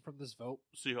abstain from this vote?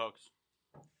 Seahawks.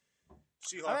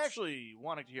 Seahawks. I'm actually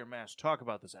wanting to hear Mass talk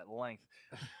about this at length.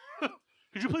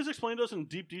 Could you please explain to us in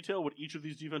deep detail what each of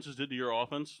these defenses did to your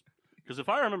offense? Because if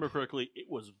I remember correctly, it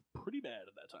was pretty bad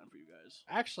at that time for you guys.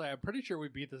 Actually, I'm pretty sure we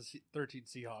beat the 13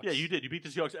 Seahawks. Yeah, you did. You beat the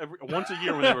Seahawks once a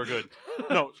year when they were good.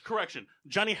 No, correction.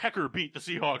 Johnny Hecker beat the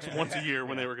Seahawks once a year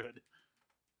when they were good.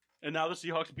 And now the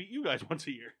Seahawks beat you guys once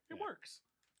a year. It works.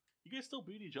 You guys still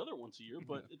beat each other once a year,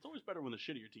 but it's always better when the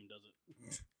shittier team does it.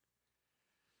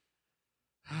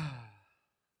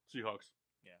 Seahawks.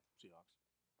 Yeah, Seahawks.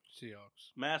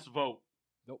 Seahawks. Mass vote.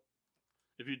 Nope.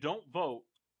 If you don't vote,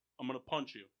 I'm going to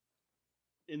punch you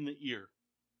in the ear.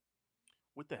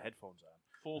 With the headphones on.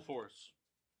 Full force.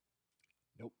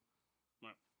 Well,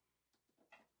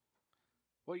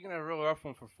 you're gonna have a real rough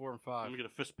one for 4 and 5. Let me get a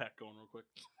fist pack going real quick.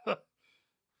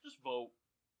 Just vote.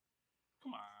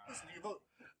 Come on. Listen, you vote.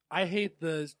 I hate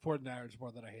the 49ers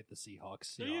more than I hate the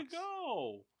Seahawks. There you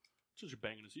go. Since you're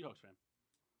banging a Seahawks fan.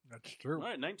 That's true. All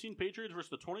right, 19 Patriots versus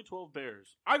the 2012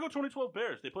 Bears. I go 2012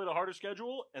 Bears. They played a harder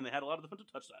schedule, and they had a lot of defensive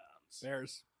touchdowns.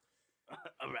 Bears.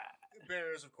 All right.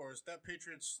 Bears, of course. That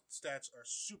Patriots stats are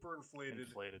super inflated.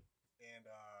 And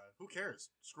who cares?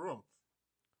 Screw them.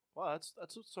 Wow,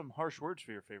 that's some harsh words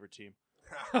for your favorite team.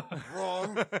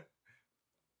 Wrong.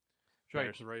 Right,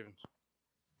 Bears. the Ravens.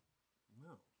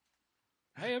 No.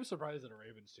 I am surprised that a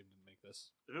Ravens team didn't make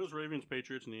this. If it was Ravens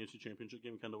Patriots in the AFC Championship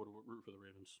game, Kendall would root for the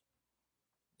Ravens.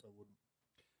 I wouldn't.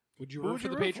 Would you Who root would for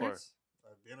you the root Patriots?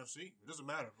 The NFC? It doesn't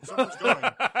matter. Someone's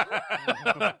going.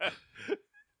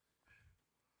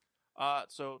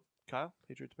 So Kyle,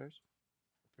 Patriots, Bears.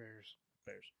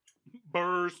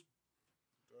 Bears.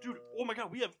 Dude, oh my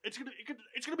God, it's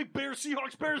gonna be Bears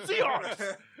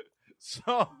Seahawks.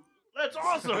 So That's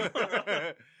awesome.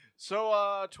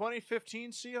 So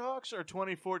 2015 Seahawks or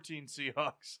 2014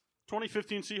 Seahawks?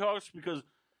 2015 Seahawks, because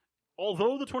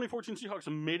although the 2014 Seahawks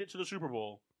made it to the Super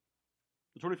Bowl,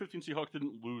 the 2015 Seahawks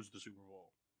didn't lose the Super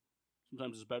Bowl.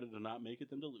 Sometimes it's better to not make it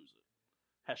than to lose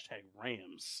it. Hashtag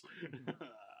Rams. Yeah.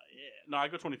 No, I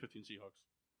go 2015 Seahawks.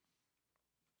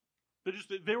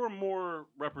 They were more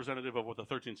representative of what the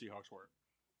 13 Seahawks were,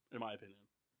 in my opinion.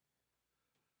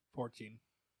 14.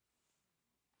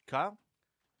 Kyle?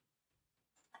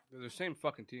 They're the same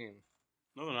fucking team.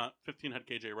 No, they're not. 15 had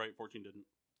KJ Wright, 14 didn't.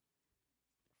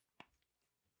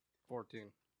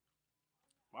 14.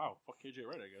 Wow, fuck KJ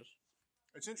Wright, I guess.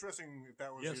 It's interesting if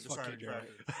that was Yes, your fuck deciding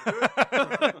KJ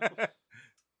factor.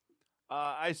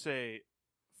 I say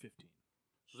 15.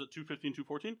 So is it 215,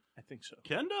 214? I think so.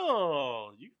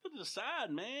 Kendall, you get to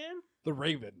decide, man. The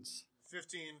Ravens.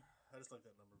 15. I just like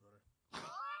that number better.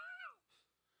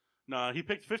 Nah, he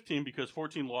picked 15 because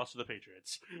 14 lost to the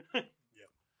Patriots. Yeah.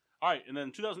 All right, and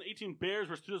then 2018 Bears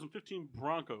versus 2015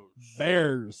 Broncos.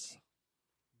 Bears.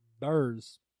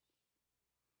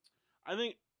 I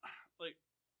think, like,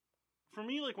 for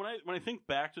me, like when I think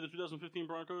back to the 2015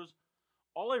 Broncos,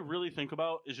 all I really think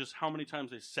about is just how many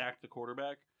times they sacked the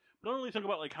quarterback. But I don't really think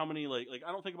about like how many like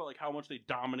I don't think about like how much they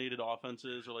dominated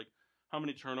offenses or like how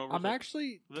many turnovers. I'm like,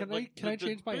 actually. Can like, I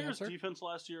change my Bears answer? defense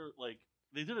last year, like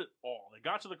they did it all. They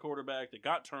got to the quarterback. They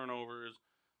got turnovers.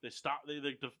 They stopped.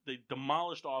 They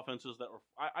demolished offenses that were.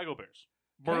 I go Bears.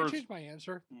 Can I Bears. change my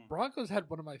answer? Mm. Broncos had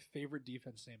one of my favorite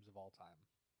defense names of all time.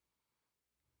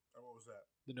 What was that?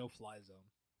 The no-fly zone.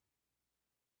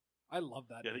 I love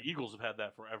that. Yeah, name. the Eagles have had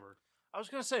that forever. I was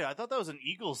going to say, I thought that was an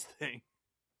Eagles thing.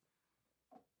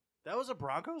 That was a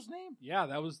Broncos name? Yeah,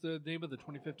 that was the name of the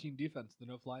 2015 defense, the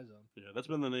no-fly zone. Yeah, that's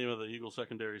been the name of the Eagles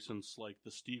secondary since like the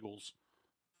Steagles,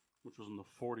 which was in the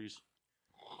 40s.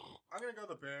 I'm going to go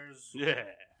the Bears. Yeah.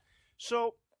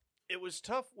 So it was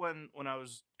tough when I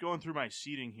was going through my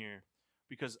seating here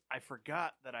because I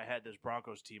forgot that I had this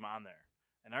Broncos team on there,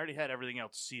 and I already had everything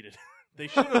else seated. They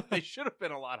should have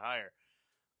been a lot higher.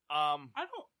 I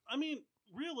mean,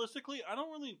 realistically, I don't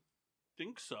really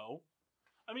think so.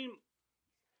 I mean,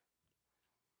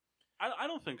 I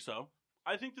don't think so.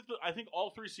 I think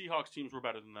all three Seahawks teams were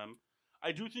better than them.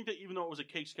 I do think that even though it was a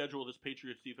cake schedule, this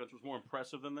Patriots defense was more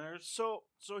impressive than theirs. So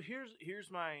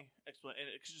here's my explanation.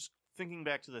 It's just thinking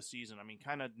back to the season. I mean,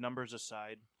 kind of numbers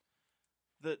aside,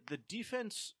 the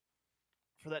defense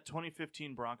for that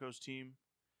 2015 Broncos team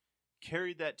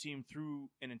carried that team through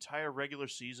an entire regular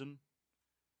season,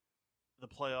 the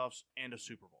playoffs, and a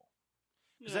Super Bowl.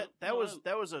 Yeah, That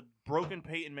was a broken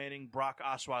Peyton Manning, Brock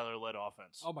Osweiler led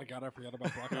offense. Oh my god, I forgot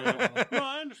about Brock. Yeah. No,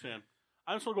 I understand.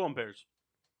 I'm still going Bears.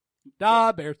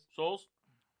 Bears. Souls?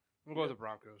 I'm going with the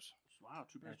Broncos. Wow,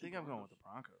 two Bears. I think I'm going with the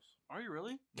Broncos. Are you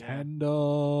really? I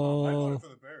Kendall. voted for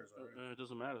the Bears. Already. It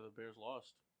doesn't matter. The Bears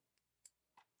lost.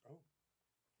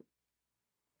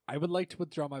 I would like to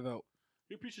withdraw my vote.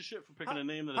 You're a piece of shit for picking a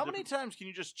name that. How many times can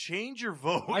you just change your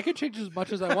vote? I can change as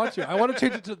much as I want to. I want to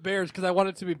change it to the Bears because I want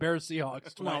it to be Bears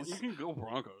Seahawks No, twice. you can go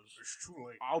Broncos. It's too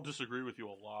late. I'll disagree with you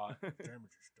a lot. Damage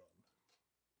is done.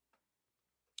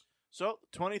 So,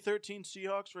 2013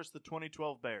 Seahawks versus the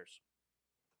 2012 Bears.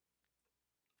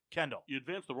 Kendall. You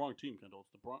advanced the wrong team, Kendall.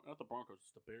 It's not the Broncos.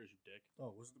 It's the Bears, you dick.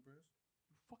 Oh, was it the Bears?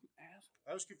 You fucking ass.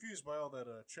 I was confused by all that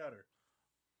chatter.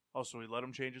 Oh, so we let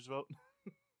him change his vote?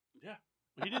 Yeah.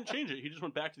 He didn't change it. He just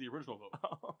went back to the original vote.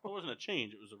 It wasn't a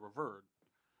change. It was a revert.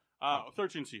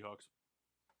 13 Seahawks.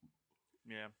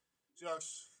 Yeah.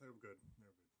 Seahawks, they were good.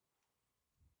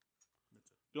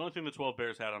 That's it. The only thing the 12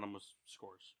 Bears had on them was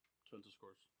scores. Defensive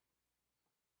scores.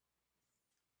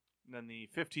 And then the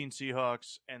 15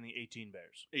 Seahawks and the 18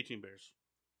 Bears. 18 Bears.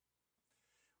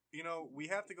 You know, we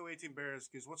have to go 18 Bears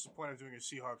because what's the point of doing a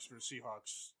Seahawks for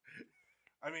Seahawks?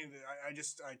 I mean,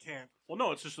 I can't. Well,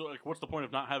 no, it's just like, what's the point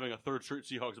of not having a third straight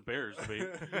Seahawks Bears debate?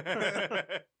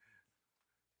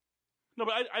 No,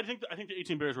 but I think the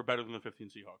 18 Bears were better than the 15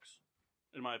 Seahawks,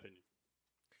 in my opinion.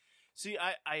 See,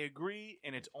 I agree,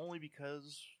 and it's only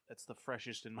because that's the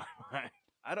freshest in my mind.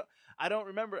 I don't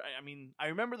remember. I mean, I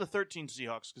remember the 13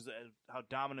 Seahawks because how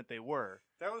dominant they were.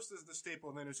 That was the staple,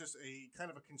 and then it was just a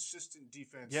kind of a consistent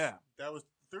defense. Yeah. That was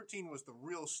 13 was the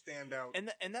real standout.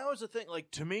 And that was the thing. Like,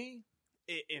 to me,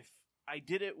 if I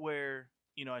did it where,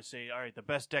 I say, all right, the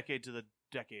best decade to the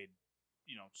decade,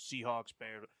 Seahawks,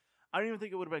 Bears, I don't even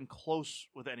think it would have been close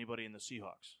with anybody in the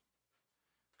Seahawks.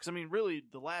 Because, I mean, really,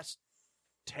 the last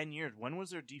 10 years, when was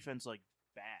their defense, bad?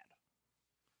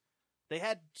 They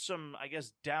had some, I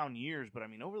guess, down years, but, I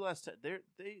mean, over the last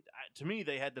to me,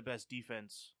 they had the best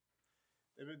defense.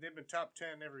 They've been top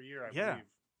 10 every year, I Yeah.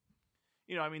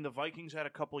 believe. I mean, the Vikings had a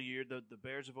couple years. The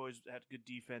Bears have always had good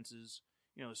defenses.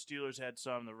 The Steelers had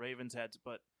some. The Ravens had,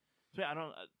 but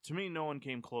to me, no one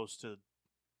came close to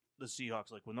the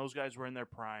Seahawks. Like when those guys were in their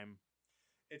prime.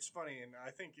 It's funny, and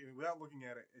I think without looking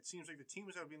at it, it seems like the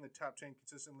teams that would be in the top 10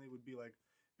 consistently would be like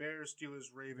Bears, Steelers,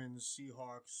 Ravens,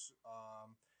 Seahawks,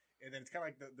 and then it's kind of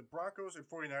like the Broncos and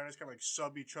 49ers kind of like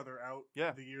sub each other out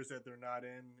the years that they're not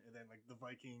in, and then like the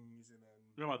Vikings, and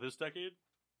then You know about this decade?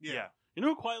 Yeah. You know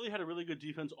who quietly had a really good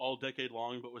defense all decade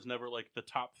long, but was never like the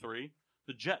top three?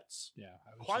 The Jets. Yeah.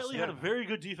 I was Quietly just had a very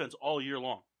good defense all year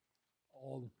long.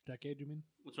 all decade, you mean?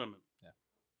 That's what I meant.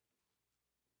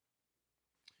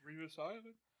 Revis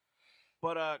Island?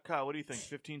 But Kyle, what do you think?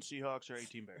 15 Seahawks or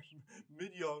 18 Bears?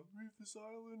 Mignon, Rufus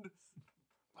Island.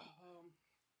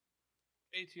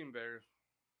 18 Bears.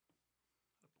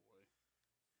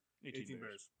 18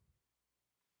 Bears.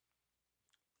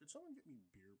 Could someone get me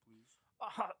beer, please?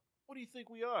 What do you think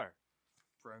we are?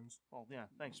 Friends. Well, yeah,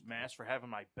 thanks, Mass, for having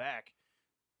my back.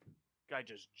 Guy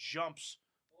just jumps.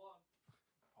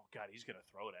 Oh, God, he's going to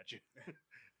throw it at you.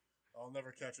 I'll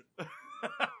never catch it.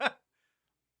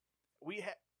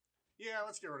 Yeah,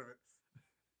 let's get rid of it.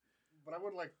 But I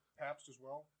would like Pabst as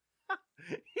well.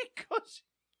 He goes,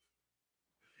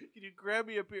 can you grab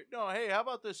me a beer? No, hey, how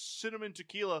about this cinnamon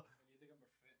tequila?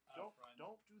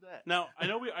 Don't do that. Now I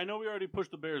know we already pushed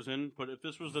the Bears in, but if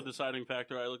this was the deciding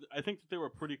factor, I think that they were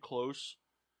pretty close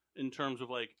in terms of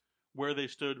like where they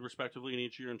stood respectively in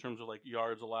each year in terms of like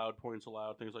yards allowed, points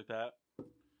allowed, things like that.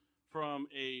 From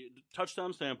a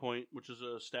touchdown standpoint, which is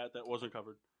a stat that wasn't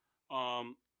covered,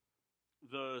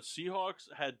 the Seahawks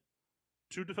had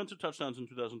 2 defensive touchdowns in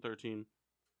 2013,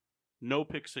 no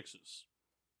pick sixes,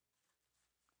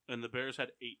 and the Bears had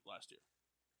 8 last year.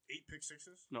 8 pick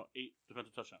sixes? No, 8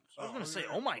 defensive touchdowns. I was going to say,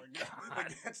 oh my God.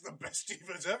 Like, that's the best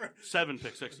defense ever. 7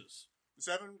 pick sixes.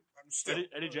 7? I'm still.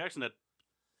 Eddie Jackson had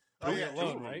Oh, yeah,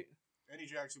 alone, Eddie- right? Eddie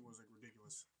Jackson was like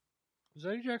ridiculous. Was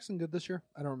Eddie Jackson good this year?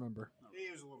 I don't remember. He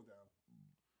was a little down.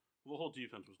 the whole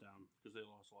defense was down because they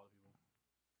lost a lot of people.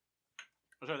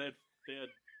 I'm sorry, they had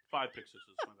 5 pick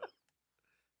sixes. My bad.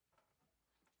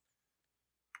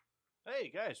 Hey,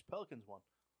 guys, Pelicans won.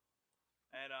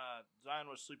 And Zion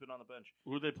was sleeping on the bench.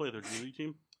 Who did they play? Their G League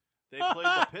team? They played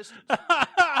the Pistons.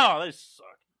 Oh, they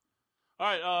suck. All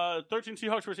right, 13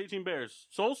 Seahawks versus 18 Bears.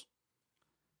 Souls?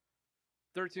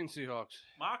 13 Seahawks.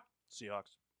 Mock?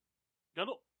 Seahawks.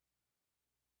 Gundle?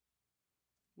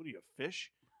 What are you, a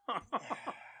fish?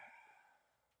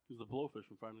 He's the blowfish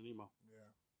from Finding Nemo. Yeah.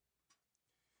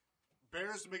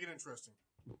 Bears to make it interesting.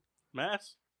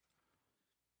 Mass?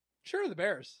 Sure, the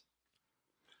Bears.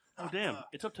 Oh, damn.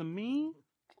 It's up to me?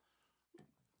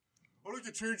 I'd like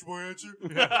to change my answer.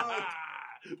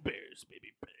 Bears,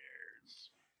 baby, Bears.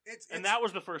 It's And that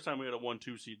was the first time we had a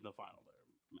 1-2 seed in the final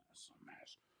there.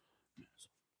 Mass.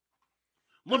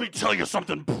 Let me tell you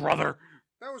something, brother.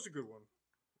 that was a good one.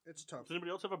 It's tough. Does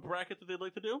anybody else have a bracket that they'd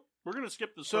like to do? We're going to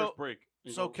skip this So- first break.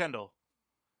 and So go- Kendall,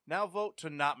 now vote to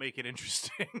not make it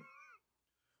interesting.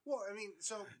 Well, I mean,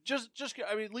 so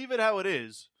Leave it how it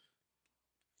is.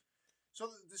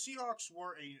 the Seahawks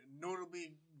were a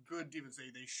notably good defense.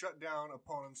 They shut down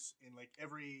opponents in like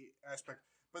every aspect.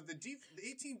 But the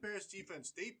 18 Bears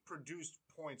defense, they produced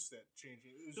points that changed.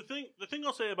 It was, the thing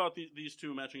I'll say about these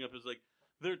two matching up is like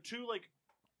they're two like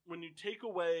when you take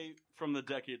away from the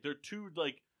decade, they're two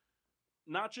like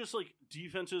not just like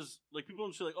defenses. Like people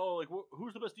don't say like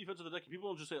who's the best defense of the decade. People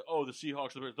don't just say the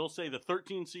Seahawks or the Bears. They'll say the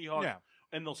 13 Seahawks Yeah.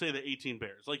 and they'll say the 18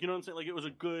 Bears. Like you know what I'm saying? Like it was a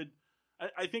good.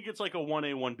 I think it's like a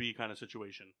 1A 1B kind of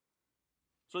situation.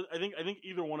 So I think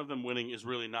either one of them winning is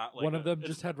really not like one of them it's-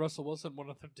 just had Russell Wilson, one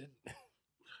of them didn't.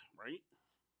 right.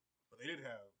 but they did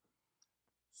have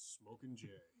Smokin' Jay.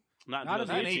 Not Not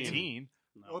in 18.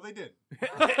 No. Oh, they did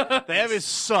They have his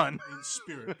son. in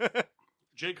spirit.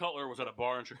 Jay Cutler was at a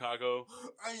bar in Chicago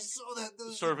I saw that.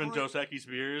 Those serving great. Dos Equis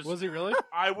beers. Was he really?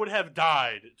 I would have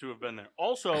died to have been there.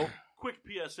 Also, quick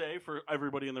PSA for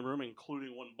everybody in the room,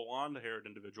 including one blonde-haired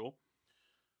individual.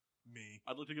 Me.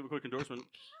 I'd like to give a quick endorsement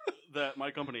that my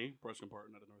company, Preston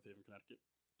Parton out of North Haven, Connecticut,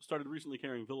 started recently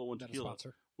carrying Villa One Not a Tequila,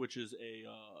 sponsor. which is a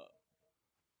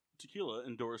tequila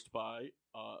endorsed by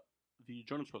the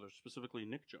Jonas Brothers, specifically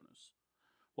Nick Jonas.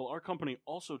 Well, our company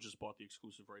also just bought the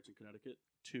exclusive rights in Connecticut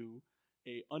to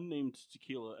a unnamed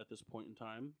tequila at this point in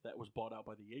time that was bought out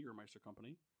by the Jägermeister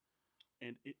company,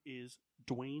 and it is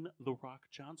Dwayne "The Rock"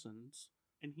 Johnson's,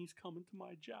 and he's coming to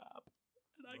my job,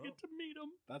 and I get to meet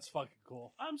him. That's fucking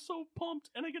cool. I'm so pumped,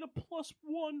 and I get a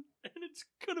 +1, and it's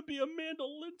gonna be Amanda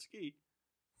Linsky.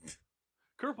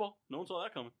 Curveball. No one saw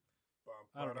that coming.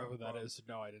 I don't know who that is.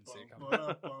 No, I didn't see it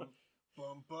coming.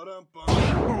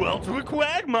 Who else with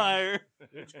Quagmire?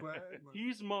 It's Quagmire.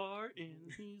 He's Martin.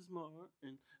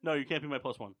 No, you can't be my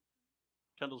 +1.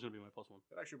 Kendall's gonna be my +1.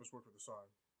 That actually must work with the song.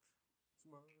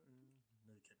 No, you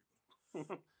can't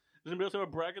be. Does anybody else have a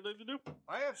bracket they to do?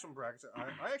 I have some brackets.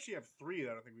 I actually have 3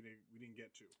 that I don't think we didn't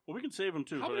get to. Well, we can save them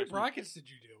too. How for many next week. brackets did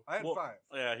you do? I had Well, 5.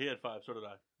 Yeah, he had 5. So did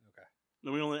I. Okay.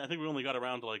 No, I think we only got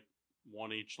around to like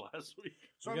 1 each last week.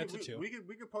 So We I got mean, to 2. we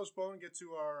could postpone and get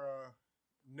to our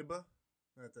nibba.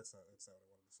 That's not what I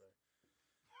wanted to say.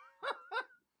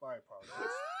 I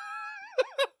apologize.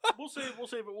 We'll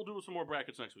save it. We'll do some more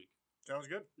brackets next week. Sounds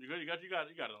good. You good? You got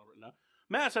it all written down.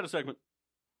 Matt's had a segment.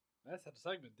 That's that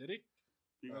segment, did he?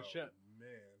 You- shit. Man.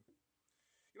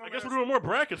 You know, I guess man, we're doing more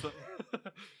brackets.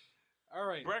 All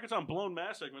right. Brackets on blown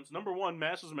Mass segments. Number 1,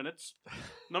 Mass's minutes.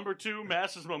 Number 2,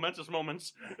 Mass's momentous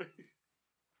moments. I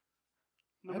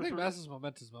Number think 3 Mass's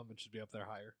momentous moment should be up there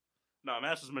higher. No,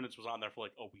 Mass's minutes was on there for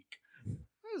like a week.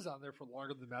 It was on there for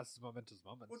longer than Mass's momentous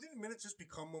moments. Well, didn't minutes just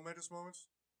become momentous moments?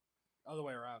 Other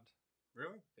way around.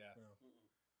 Really? Yeah. No.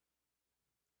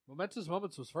 Momentous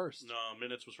moments was first. No,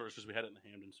 minutes was first because we had it in the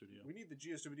Hamden studio. We need the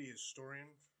GSWD historian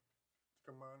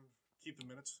to come on, keep the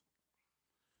minutes.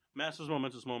 Mass's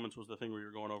momentous moments was the thing where you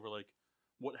were going over like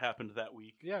what happened that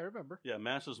week. Yeah, I remember. Yeah,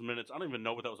 Mass's minutes. I don't even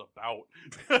know what that was about.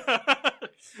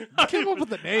 You came up with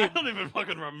the name. I don't even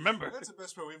fucking remember. That's the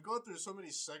best part. We've gone through so many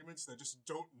segments that just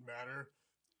don't matter.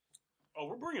 Oh,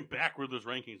 we're bringing back Riddler's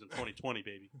rankings in 2020,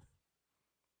 baby.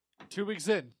 2 weeks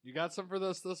in. You got some for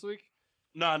this week?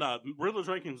 No. Riddler's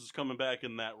rankings is coming back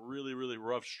in that really, really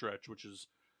rough stretch, which is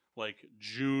like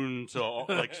June to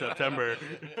like September.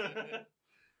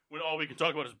 When all we can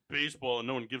talk about is baseball and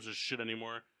no one gives a shit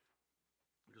anymore.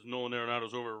 Because Nolan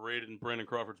Arenado's overrated and Brandon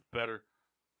Crawford's better.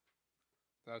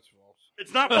 That's false.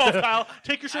 It's not false, Kyle.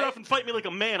 Take your shirt off and fight me like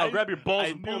a man. I'll grab your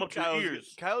balls and pull them up to your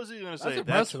ears. Kyle's either going to say that's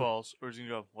impressive. false, or is he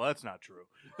going to go, well, that's not true.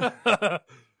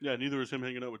 Yeah, neither is him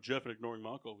hanging out with Jeff and ignoring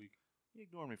Mock all week. He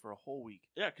ignored me for a whole week.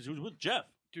 Yeah, because he was with Jeff.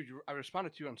 Dude, I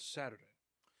responded to you on Saturday.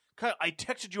 Kyle, I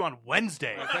texted you on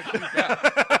Wednesday. I texted you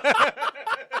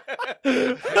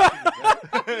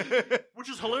back. Which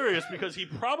is hilarious because he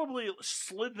probably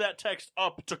slid that text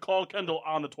up to call Kendall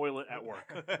on the toilet at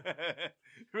work.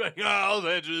 You're like, oh, I'll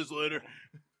answer this later.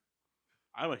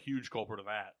 I'm a huge culprit of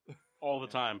that all the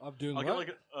time. I'm doing I'll what?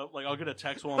 get I'll get a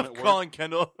text while I'm at work. Calling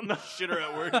Kendall No. shitter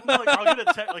at work. No, like I'll get a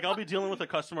text. Like I'll be dealing with a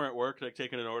customer at work, like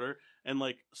taking an order, and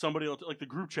like somebody will like the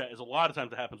group chat is a lot of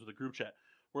times it happens with the group chat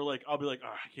where like I'll be like, oh,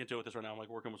 I can't deal with this right now. I'm like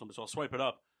working with somebody, so I'll swipe it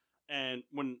up, and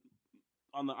when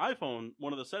on the iPhone,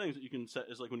 one of the settings that you can set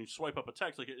is like when you swipe up a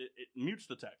text, like it mutes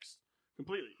the text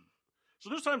completely. So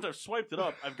there's times I've swiped it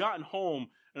up, I've gotten home,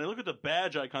 And I look at the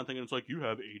badge icon thing, and it's like, you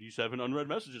have 87 unread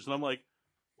messages. And I'm like,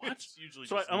 what? It's usually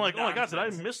So just I'm like, oh my God, did I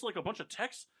nonsense. miss like a bunch of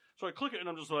text? So I click it, and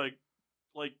I'm just like,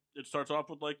 it starts off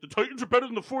with like, the Titans are better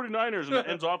than the 49ers, and it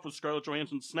ends off with Scarlett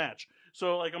Johansson's snatch.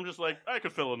 So like, I'm just like, I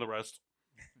could fill in the rest.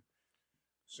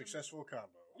 Successful combo.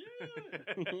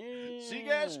 See you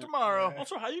guys tomorrow.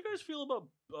 Also, how you guys feel about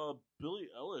Billie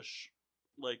Eilish?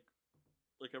 Like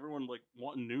everyone like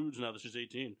wanting nudes now that she's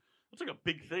 18. That's like a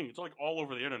big thing. It's like all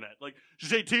over the internet. Like,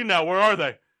 she's 18 now. Where are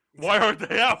they? Why aren't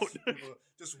they out? People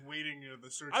just waiting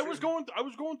the search. I was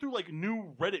going through like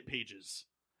new Reddit pages,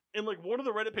 and like one of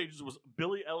the Reddit pages was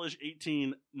Billie Eilish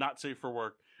 18 not safe for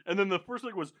work, and then the first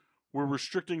thing was, we're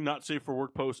restricting not safe for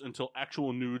work posts until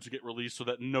actual nudes get released, so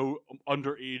that no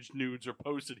underage nudes are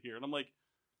posted here. And I'm like,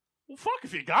 well, fuck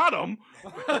if you got them.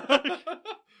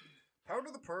 Power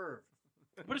to the perv.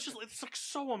 But it's like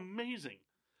so amazing.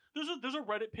 There's a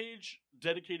Reddit page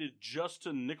dedicated just to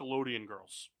Nickelodeon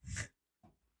girls,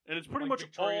 and it's pretty Like much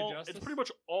Victoria all Justice? it's pretty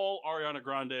much all Ariana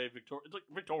Grande. It's like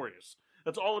Victorious.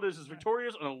 That's all it is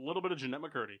Victorious and a little bit of Jeanette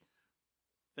McCurdy.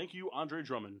 Thank you, Andre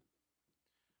Drummond.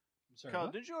 I'm sorry, Kyle,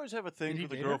 what? did you always have a thing Did he for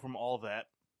the date girl her? from All That?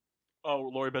 Oh,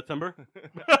 Lori Beth Timber.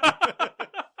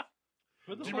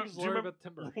 Who the Do you fuck is remem- do you Laura remem- Beth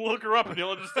Timber? Look her up and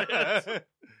you'll understand.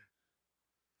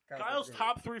 Kyle's Kyle's good.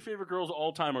 top 3 favorite girls of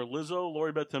all time are Lizzo,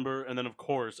 Lori Beth Timber, and then of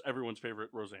course everyone's favorite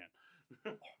Roseanne.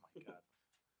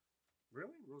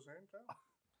 Really? Roseanne Kyle?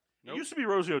 It used to be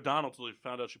Rosie O'Donnell until he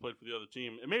found out she played for the other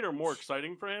team. It made her more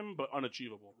exciting for him, but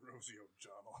unachievable. Rosie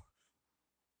O'Donnell. I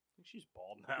think she's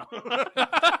bald now.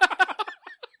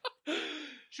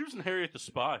 She was in Harriet the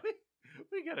Spy.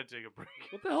 We gotta take a break.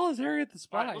 What the hell is Harriet the All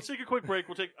Spy? right, let's take a quick break.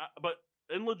 We'll take, but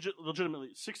legitimately,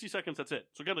 60 seconds. That's it.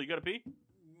 So, Kendall, you got to pee?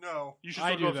 No. You should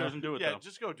I still do go upstairs that. and do it. Yeah, though.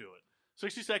 just go do it.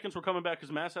 60 seconds. We're coming back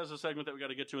because Mass has a segment that we got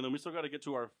to get to, and then we still got to get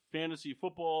to our fantasy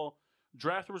football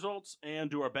draft results and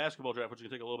do our basketball draft, which is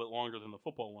going to take a little bit longer than the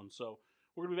football one. So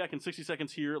we're going to be back in 60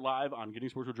 seconds here live on Getting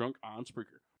Sports with Drunk on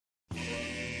Spreaker.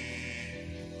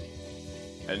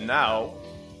 And now,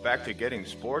 back to Getting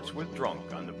Sports with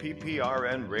Drunk on the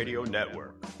PPRN Radio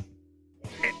Network.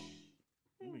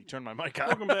 Let me turn my mic on.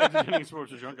 Welcome back to Getting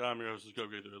Sports with Drunk. I'm your host, Go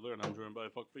Get There, and I'm joined by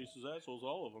fuckfaces, assholes,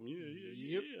 all of them.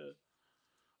 Yeah.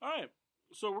 All right,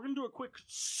 so we're gonna do a quick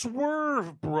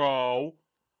swerve, bro.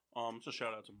 It's a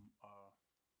shout out to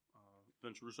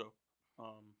Vince Russo.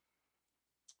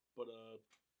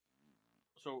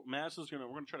 So Mass is we're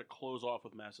gonna try to close off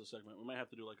with Mass's segment. We might have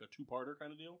to do like a 2-parter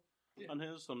kind of deal on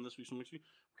his. Some this week, some next week.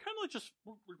 We're kind of like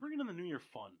we're bringing in the New Year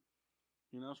fun,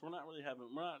 So we're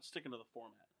not sticking to the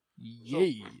format.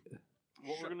 Yay.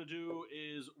 What we're going to do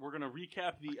is we're going to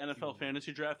recap the NFL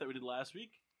fantasy draft that we did last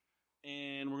week,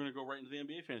 and we're going to go right into the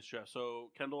NBA fantasy draft. So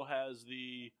Kendall has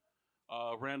the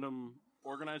random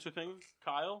organizer thing.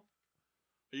 Kyle,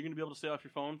 are you going to be able to stay off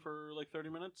your phone for like 30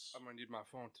 minutes? I'm gonna need my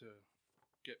phone to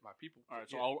get my people. All right,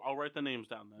 so Yeah. I'll write the names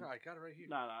down then. No, I got it right here.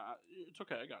 Nah, it's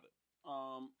okay. I got it.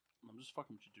 I'm just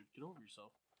fucking with you, dude. Get over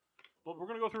yourself. But we're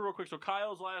gonna go through real quick. So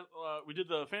Kyle's last, we did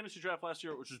the fantasy draft last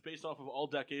year, which is based off of All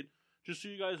Decade. Just so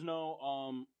you guys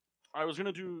know, I was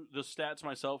gonna do the stats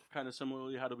myself, kind of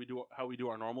similarly how we do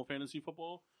our normal fantasy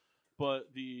football.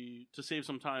 But to save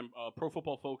some time, Pro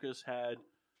Football Focus had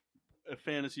a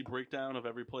fantasy breakdown of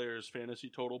every player's fantasy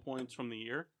total points from the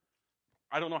year.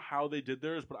 I don't know how they did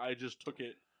theirs, but I just took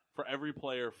it for every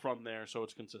player from there, so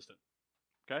it's consistent.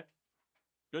 Okay?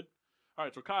 Good? All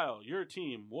right, so Kyle, your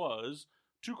team was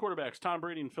 2 quarterbacks, Tom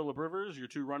Brady and Phillip Rivers. Your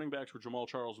 2 running backs were Jamal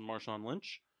Charles and Marshawn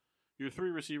Lynch. Your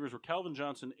 3 receivers were Calvin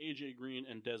Johnson, A.J. Green,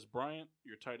 and Des Bryant.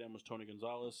 Your tight end was Tony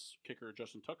Gonzalez, kicker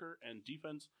Justin Tucker, and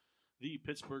defense, the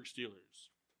Pittsburgh Steelers.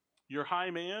 Your high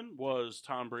man was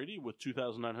Tom Brady with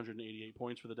 2,988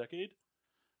 points for the decade.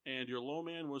 And your low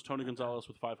man was Tony Gonzalez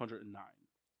with 509.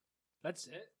 That's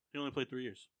it? He only played 3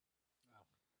 years.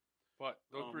 But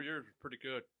those 3 years were pretty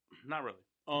good. Not really.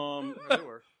 Yeah, they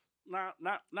were. Not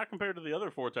compared to the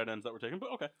other 4 tight ends that were taken,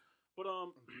 but okay. But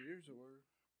 3 years it were.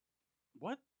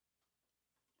 what?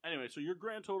 Anyway, so your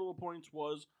grand total of points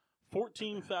was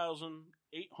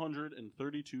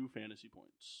 14,832 fantasy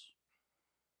points.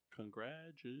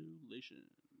 Congratulations.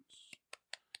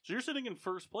 So you're sitting in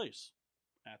first place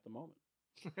at the moment.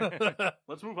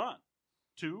 Let's move on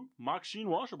to Maxine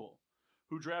Washable,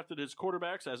 who drafted his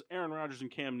quarterbacks as Aaron Rodgers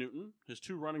and Cam Newton. His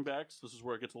 2 running backs, this is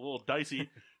where it gets a little dicey,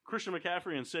 Christian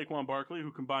McCaffrey and Saquon Barkley,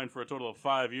 who combined for a total of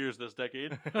 5 years this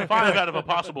decade. 5 out of a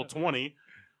possible 20.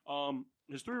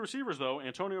 His 3 receivers, though,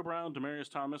 Antonio Brown,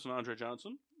 Demaryius Thomas, and Andre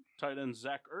Johnson. Tight ends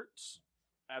Zach Ertz,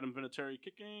 Adam Vinatieri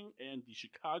kicking, and the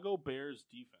Chicago Bears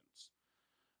defense.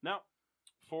 Now,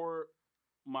 for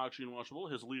Maxine Washable,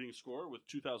 his leading scorer with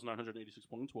 2,986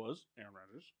 points was Aaron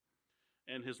Rodgers.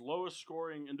 And his lowest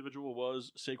scoring individual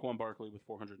was Saquon Barkley with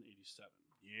 487.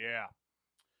 Yeah.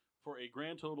 For a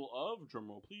grand total of,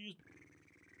 drumroll please,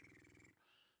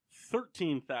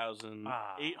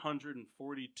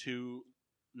 13,842,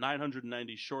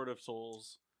 990 short of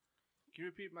souls. Can you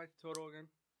repeat my total again?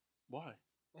 Why?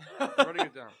 I'm writing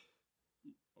it down.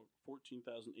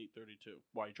 14,832.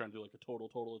 Why, you trying to do like a total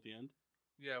at the end?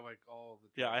 Yeah, like all the.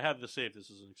 Yeah, I have this saved. This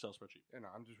is an Excel spreadsheet. Yeah, no,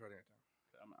 I'm just writing it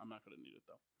down. I'm not going to need it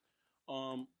though.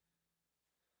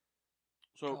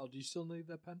 So, Kyle, do you still need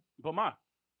that pen? but Ma,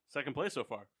 second place so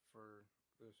far. For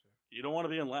this year. You don't want to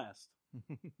be in last.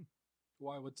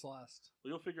 Why? What's last?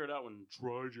 Well, you'll figure it out when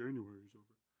dry January is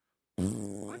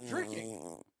over. I'm drinking.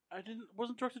 I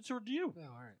wasn't directed toward you. No, all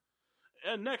right.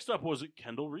 And next up was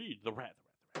Kendall Reed, the rat.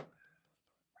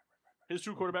 His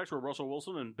two quarterbacks were Russell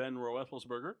Wilson and Ben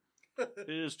Roethlisberger.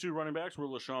 His two running backs were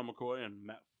LaShawn McCoy and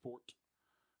Matt Fort.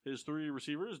 His three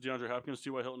receivers, DeAndre Hopkins,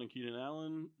 T.Y. Hilton, and Keenan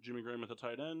Allen. Jim Graham at the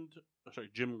tight end.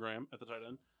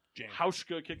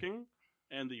 Hauschka kicking.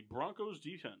 And the Broncos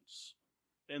defense.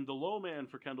 And the low man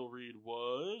for Kendall Reed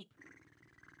was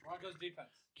Broncos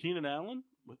defense. Keenan Allen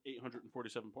with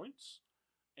 847 points.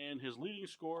 And his leading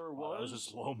scorer was a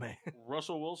slow man.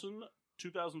 Russell Wilson,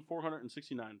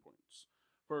 2,469 points.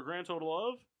 For a grand total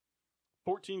of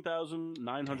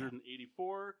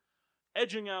 14,984,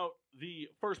 edging out the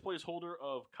first place holder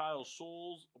of Kyle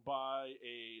Souls by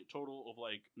a total of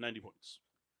like 90 points.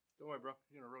 Don't worry, bro.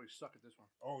 You're going to really suck at this one.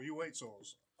 Oh, you wait,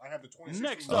 Souls. I have the 2016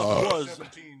 Next up was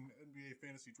 17 NBA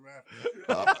fantasy draft.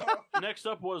 Next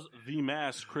up was the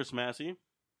Mass, Chris Massey.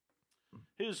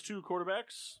 His two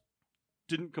quarterbacks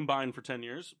didn't combine for 10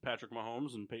 years, Patrick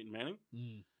Mahomes and Peyton Manning.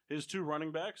 His two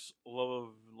running backs,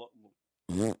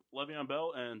 Le'Veon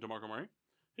Bell and DeMarco Murray.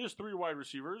 His three wide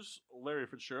receivers, Larry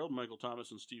Fitzgerald, Michael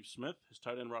Thomas, and Steve Smith. His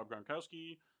tight end, Rob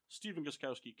Gronkowski. Stephen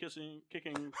Gostkowski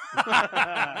kicking.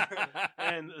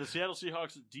 And the Seattle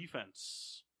Seahawks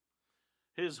defense.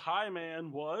 His high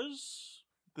man was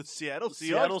The Seattle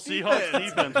Seahawks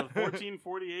defense with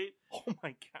 1448. Oh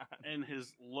my god. And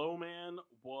his low man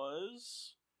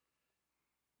was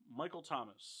Michael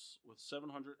Thomas with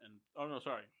 700 and oh no,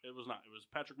 sorry, it was not. It was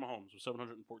Patrick Mahomes with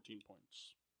 714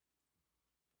 points.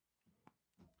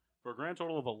 For a grand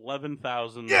total of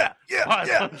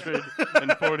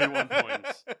 11,541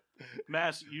 points.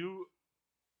 Mass, you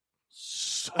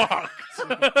sucked.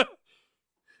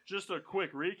 Just a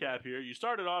quick recap here. You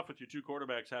started off with your two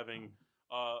quarterbacks having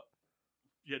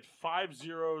you had 5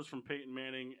 zeros from Peyton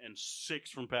Manning and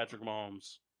 6 from Patrick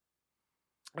Mahomes.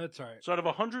 That's all right. So out of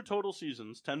 100 total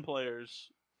seasons, 10 players,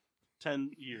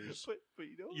 10 years, But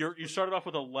you know, you started off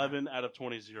with 11 out of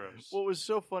 20 zeros. what was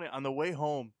so funny on the way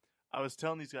home, I was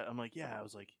telling these guys, I'm like, yeah, I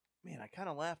was like, man, I kind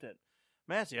of laughed at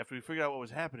Massey after we figured out what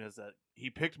was happening is that he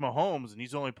picked Mahomes and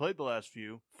he's only played the last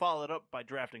few, followed up by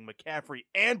drafting McCaffrey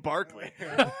and Barkley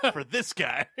for this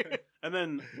guy. And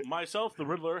then myself, the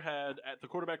Riddler, had at the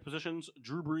quarterback positions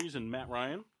Drew Brees and Matt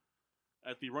Ryan.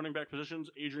 At the running back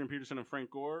positions, Adrian Peterson and Frank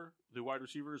Gore. The wide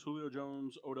receivers, Julio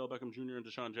Jones, Odell Beckham Jr., and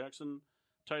Deshaun Jackson.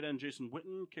 Tight end, Jason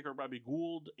Witten. Kicker, Robbie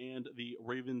Gould. And the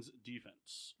Ravens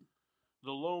defense.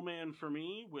 The low man for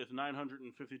me with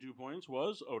 952 points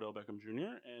was Odell Beckham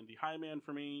Jr. And the high man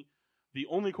for me, the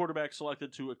only quarterback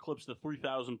selected to eclipse the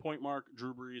 3,000 point mark,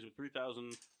 Drew Brees with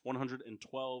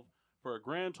 3,112 for a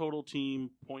grand total team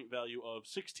point value of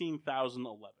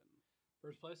 16,011.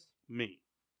 First place? Me.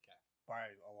 By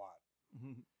a lot.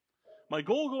 My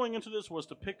goal going into this was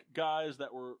to pick guys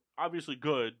that were obviously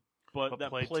good, but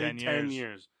that played 10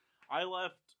 years. I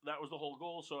left, that was the whole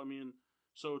goal. So, I mean,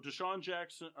 Jason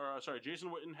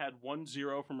Witten had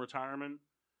 1-0 from retirement,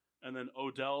 and then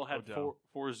Odell had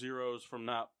four zeros from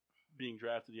not being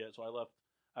drafted yet. So I left,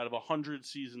 out of 100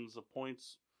 seasons of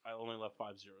points, I only left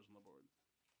 5 zeros on the board.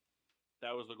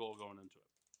 That was the goal going into it.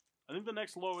 I think the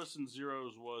next lowest in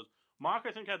zeros was, Mock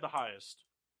I think had the highest.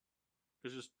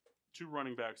 Because just two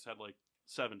running backs had like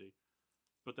 70.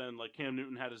 But then like Cam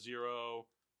Newton had a 0.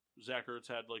 Zach Ertz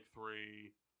had like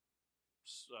 3.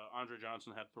 Andre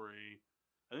Johnson had 3.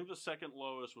 I think the second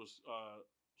lowest was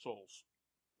Souls.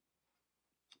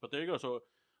 But there you go. So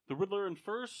the Riddler in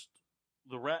first,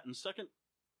 the Rat in second.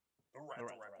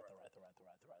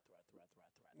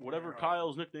 Whatever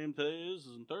Kyle's nickname today is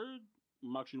in third.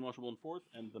 Machine Washable in fourth.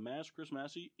 And the Mass, Chris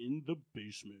Massey, in the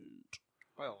basement.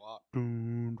 By a lot.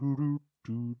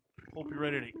 Hope you're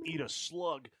ready to eat a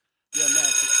slug. Yeah,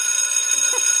 Mass.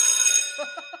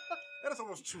 That is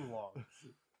almost too long.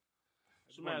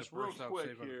 So, Mass, real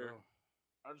quick here.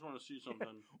 I just want to see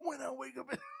something. When I wake up.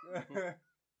 I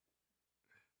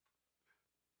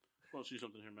want to see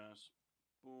something here, Mass.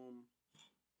 Boom,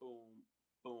 boom,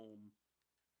 boom.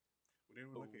 We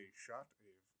didn't like a shot,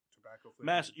 a tobacco flavor.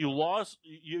 Mass, you lost.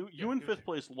 You in fifth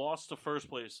place lost to first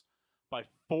place by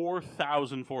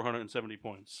 4,470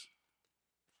 points.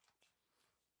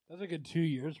 That's like a 2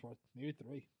 years worth, maybe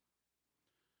 3.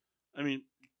 I mean,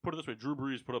 put it this way: Drew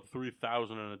Brees put up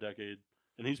 3,000 in a decade,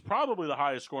 and he's probably the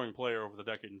highest scoring player over the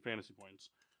decade in fantasy points.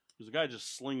 Because the guy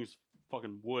just slings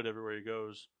fucking wood everywhere he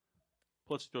goes.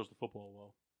 Plus, he throws the football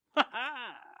well.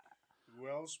 Who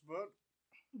else but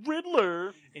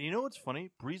Riddler. And you know what's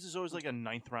funny? Breeze is always like a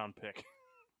 9th round pick.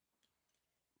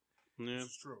 Yeah. this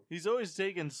is true. He's always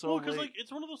taken so Well, because late. like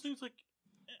it's one of those things. Like,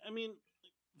 I mean,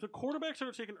 the quarterbacks that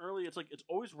are taken early, it's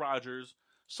always Rodgers.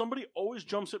 Somebody always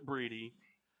jumps at Brady,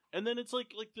 and then it's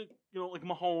like the like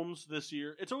Mahomes this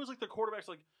year. It's always like the quarterbacks.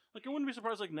 Like I wouldn't be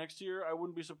surprised like next year. I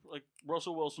wouldn't be like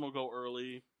Russell Wilson will go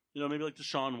early. Maybe like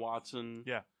Deshaun Watson.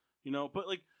 Yeah. But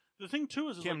like the thing too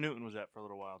is Cam like, Newton was that for a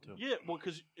little while too. Yeah, well,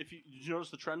 because did you notice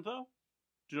the trend though?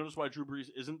 Do you notice why Drew Brees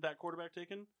isn't that quarterback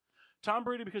taken? Tom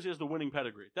Brady because he has the winning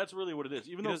pedigree. That's really what it is.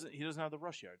 Even though He doesn't have the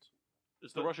rush yards.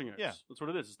 it's the rushing yards. Yeah. That's what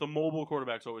it is. It's the mobile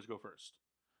quarterbacks always go first.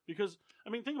 Because I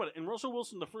mean, think about it. In Russell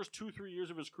Wilson, the first 2-3 years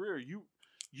of his career,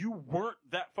 you weren't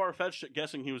that far fetched at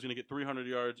guessing he was going to get 300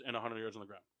 yards and 100 yards on the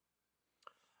ground.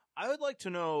 I would like to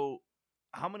know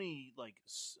how many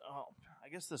I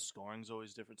guess the scoring's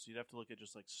always different, so you'd have to look at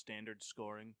just like standard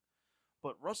scoring.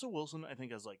 But Russell Wilson, I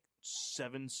think, has like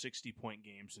 7 60-point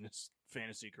games in his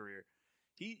fantasy career.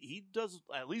 He does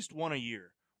at least one a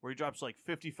year where he drops like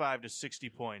 55 to 60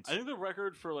 points. I think the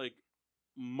record for like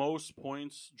most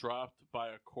points dropped by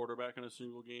a quarterback in a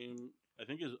single game,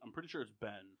 I'm pretty sure it's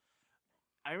Ben.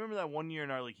 I remember that one year in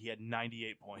our league, he had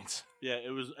 98 points. Yeah,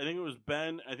 I think it was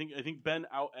Ben. I think Ben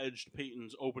out-edged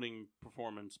Peyton's opening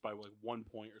performance by like 1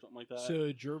 point or something like that.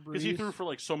 So Drew Brees. Because he threw for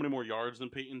like so many more yards than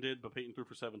Peyton did, but Peyton threw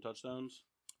for 7 touchdowns.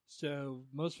 So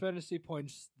most fantasy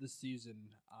points this season,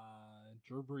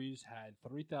 Drew Brees had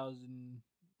 3,000.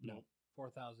 No,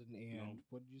 4,000 and No.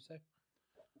 what did you say?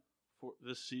 For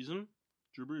this season,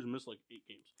 Drew Brees missed like 8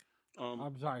 games.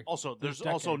 I'm sorry. Also, there's This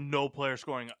also decade. no player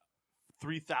scoring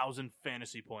 3,000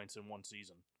 fantasy points in one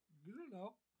season. You don't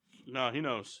know. No, he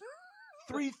knows.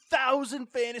 3,000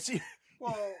 fantasy.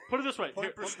 Well, Put it this way. point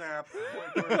Here, per snap.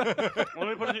 let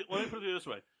me put it this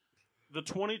way. The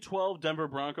 2012 Denver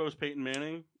Broncos Peyton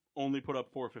Manning only put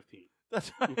up 415. That's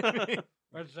what I mean.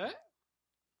 What's that?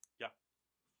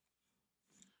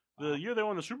 The year they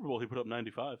won the Super Bowl, he put up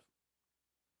 95.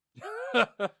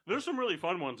 There's some really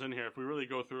fun ones in here if we really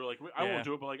go through. Like, I Yeah. won't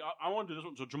do it, but like I want to do this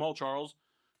one. So Jamal Charles,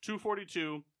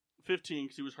 242, 15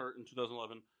 because he was hurt in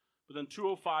 2011. But then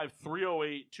 205,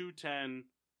 308, 210,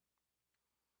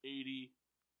 80,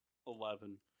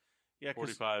 11, Yeah,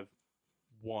 45,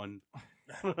 1.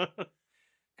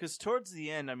 because towards the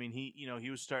end, I mean, he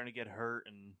was starting to get hurt,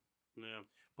 Yeah.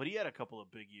 but he had a couple of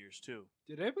big years too.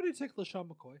 Did anybody take LaShawn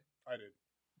McCoy? I did.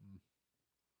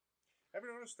 Have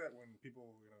you noticed that when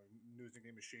people, knew his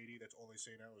nickname is Shady, that's all they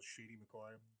say now is Shady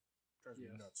McCoy? Drives me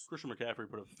Yes. nuts. Christian McCaffrey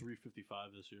put up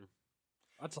 355 this year.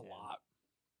 That's a lot.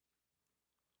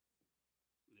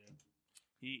 Yeah.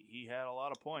 He had a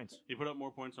lot of points. He put up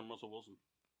more points than Russell Wilson.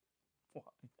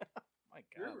 My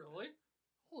God, Really?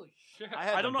 Holy shit!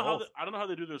 I don't know how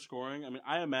they do their scoring. I mean,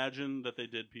 I imagine that they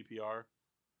did PPR,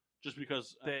 just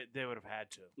because. they would have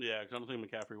had to. Yeah, because I don't think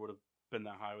McCaffrey would have been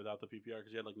that high without the PPR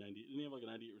because he had like 90. Didn't he have like a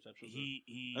 98 receptions?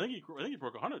 He I think he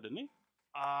broke 100, didn't he?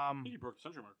 I think he broke the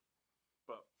century mark.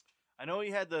 But I know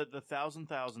he had the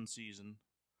 1,000 season.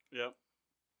 yeah,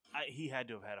 He had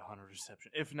to have had 100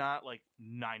 reception, if not like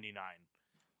 99.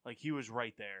 Like he was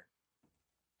right there.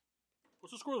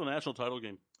 what's the score of the national title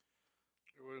game?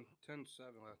 It was 10-7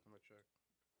 last time I checked.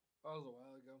 That was a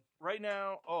while ago. Right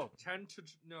now,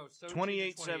 28-17.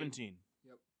 28-17.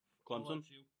 Clemson,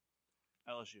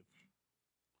 LSU.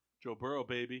 Joe Burrow,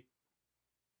 baby.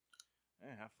 Hey,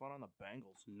 have fun on the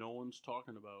Bengals. No one's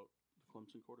talking about the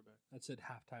Clemson quarterback. That's at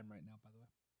halftime right now, by the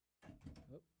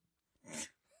way.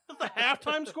 That's the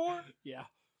halftime score. Yeah.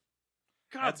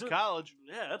 God, That's college.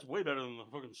 Yeah, that's way better than the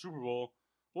fucking Super Bowl.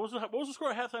 What was the score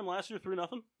at halftime last year?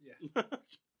 3-0. Yeah.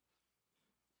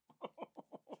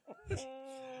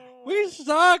 We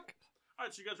suck. All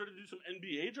right, so you guys ready to do some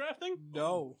NBA drafting?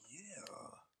 No. Yeah.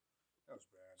 That was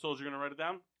bad. Soldier, gonna write it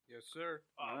down. Yes, sir.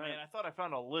 Oh, All right. man, I thought I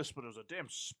found a list, but it was a damn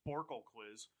Sporkle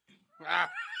quiz.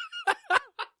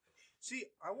 See,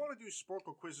 I want to do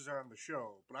Sporkle quizzes on the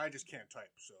show, but I just can't type,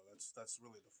 so that's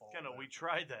really the fault. Kind of, of we that.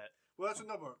 tried that. Well, that's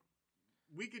another.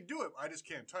 We could do it. I just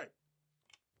can't type.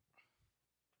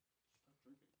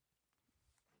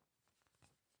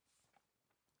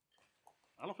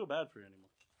 I don't feel bad for you anymore.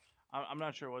 I'm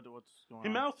not sure what's going He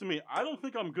on. mouthed to me, "I don't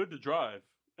think I'm good to drive,"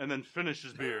 and then finished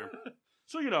his beer.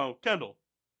 So, Kendall.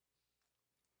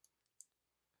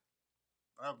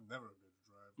 I'm never good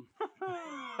to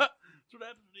drive. That's what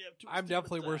happens when you have two I'm stupid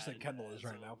definitely worse than sides. Kendall is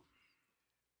right now.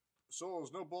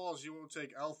 Souls, no balls. You won't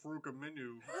take Al Farouk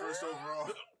Aminu first overall.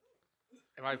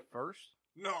 Am I first?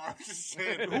 No, I'm just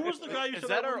saying. Who was the guy you Is said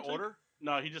that I our wouldn't take? order?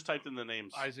 No, he just typed in the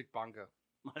names. Isaac Bonga.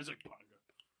 Isaac Bonga.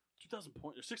 2,000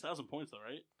 points, or 6,000 points, though,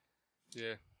 right?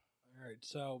 Yeah. All right,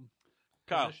 so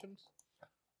Kyle. positions?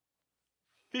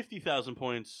 50,000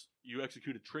 points. You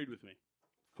execute a trade with me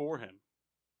for him,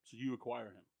 so you acquire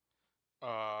him.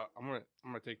 I'm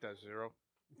gonna take that 0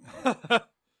 No,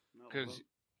 because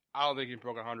I don't think he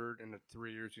broke 100 in the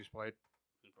 3 years he's played.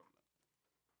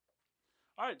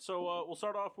 All right, so we'll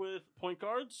start off with point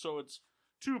guards. So it's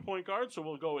 2 point guards. So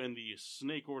we'll go in the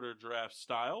snake order draft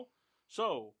style.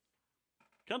 So,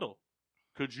 Kendall,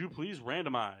 could you please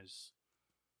randomize?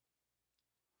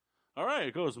 All right,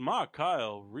 it goes Mock,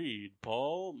 Kyle, Reed,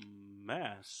 Paul,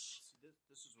 Mass.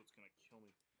 This is what's gonna kill me.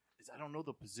 Is I don't know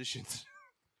the positions.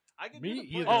 I can Me do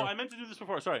the either. Oh, I meant to do this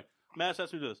before. Sorry. Mass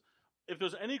asked me to do this. If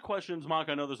there's any questions, Mock,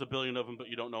 I know there's a billion of them, but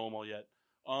you don't know them all yet.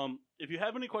 If you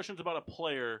have any questions about a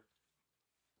player,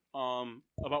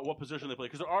 about what position they play,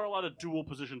 because there are a lot of dual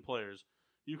position players,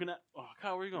 you can.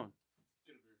 Kyle, where are you going?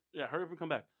 Yeah, hurry up and come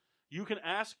back. You can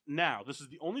ask now. This is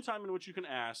the only time in which you can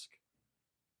ask.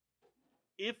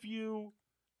 If you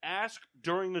ask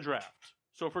during the draft,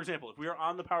 so for example, if we are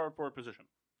on the power forward position,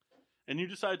 and you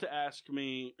decide to ask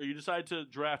me, or you decide to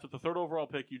draft with the 3rd overall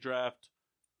pick, you draft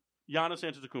Giannis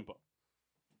Antetokounmpo.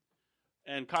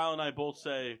 And Kyle and I both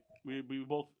say, we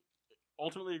both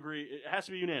ultimately agree, it has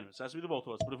to be unanimous, it has to be the both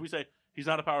of us, but if we say he's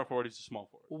not a power forward, he's a small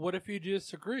forward. Well, what if you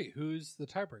disagree? Who's the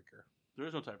tiebreaker? There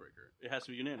is no tiebreaker. It has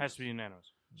to be unanimous. Has to be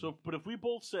unanimous. So, but if we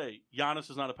both say Giannis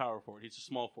is not a power forward, he's a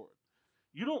small forward,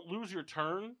 you don't lose your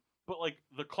turn, but like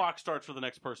the clock starts for the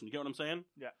next person. You get what I'm saying?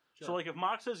 Yeah. So like if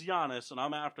Mock says Giannis and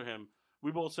I'm after him,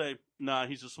 we both say, nah,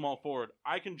 he's a small forward.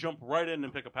 I can jump right in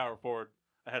and pick a power forward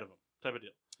ahead of him, type of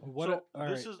deal. What? So all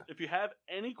this right. is, if you have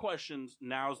any questions,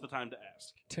 now's the time to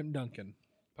ask. Tim Duncan.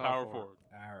 Power forward.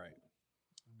 All right.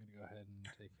 I'm gonna go ahead and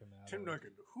take him out. Tim of- Duncan.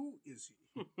 Who is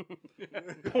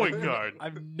he? Point guard.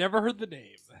 I've never heard the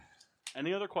name.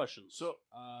 Any other questions? So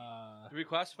Do we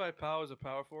classify Powell as a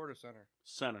power forward or center?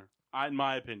 Center. In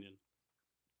my opinion.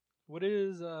 what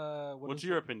is What's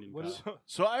your opinion? what Kyle? is-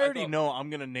 So I already thought- know I'm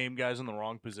gonna name guys in the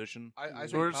wrong position. I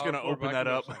So we're just gonna open that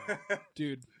up.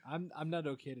 Dude, I'm not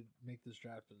okay to make this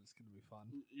draft, but it's gonna be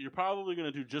fun. You're probably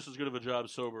going to do just as good of a job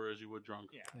sober as you would drunk.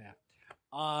 Yeah.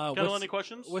 Kendall, what's, any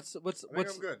questions? what's I think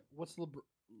I'm good. what's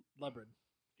Lebron?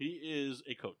 He is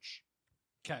a coach.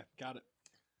 Okay, got it.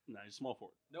 No, he's a small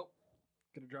forward. Nope.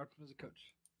 Gonna draft him as a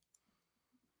coach.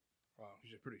 Wow,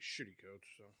 he's a pretty shitty coach.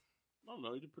 So I don't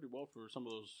know. He did pretty well for some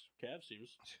of those Cavs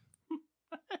teams.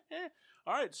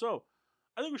 All right, so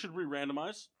I think we should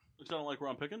re-randomize because I don't like where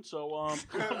I'm picking. So, all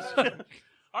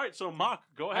right, so Mock,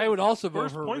 go ahead. I would also vote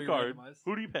First for point guard. re-randomize.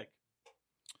 Who do you pick?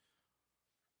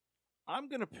 I'm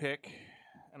gonna pick,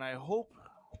 and I hope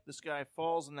this guy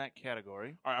falls in that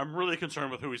category. All right, I'm really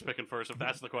concerned with who he's picking first. If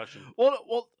that's the question,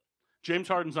 Well, James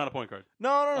Harden's not a point guard.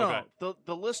 no. Okay.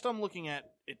 The list I'm looking at,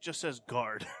 it just says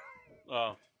guard.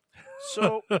 So,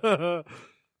 So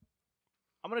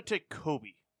I'm gonna take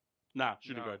Kobe. nah,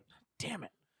 shooting No. guard. Damn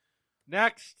it,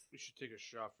 Next. we should take a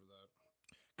shot for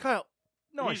that. Kyle.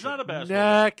 No, he's not a basketball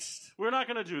guy. Next. We're not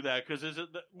going to do that because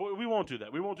we won't do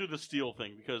that. We won't do the steal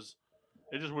thing because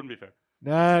it just wouldn't be fair.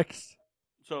 Next.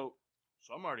 So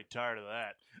So I'm already tired of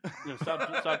that.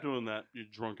 stop doing that, you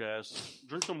drunk ass.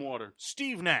 Drink some water.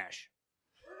 Steve Nash.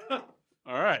 All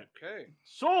right, Okay.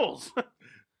 Souls.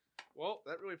 Well,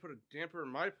 that really put a damper in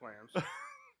my plans.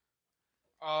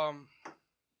 How?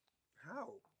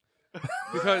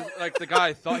 Because like the guy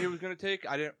I thought he was gonna take,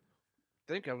 I didn't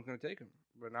think I was gonna take him,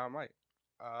 but now I might.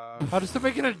 How does that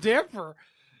make it a damper?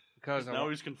 Because Now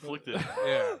he's conflicted.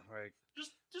 yeah, like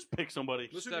Just pick somebody.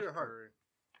 Listen Steph to your heart. Curry.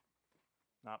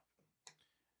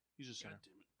 He's a center. God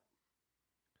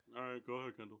damn it. All right, go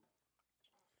ahead, Kendall.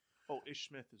 Oh, Ish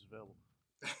Smith is available.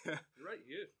 You're right,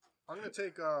 he is. I'm going to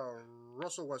take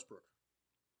Russell Westbrook.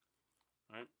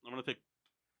 All right, I'm gonna take.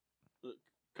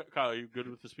 Kyle, are you good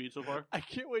with the speed so far? I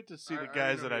can't wait to see I the already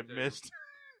guys know that who I've to take. missed.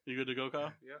 You good to go,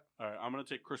 Kyle? Yeah. All right, I'm gonna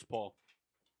take Chris Paul.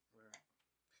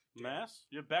 Mass,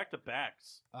 you have back to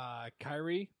backs.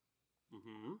 Kyrie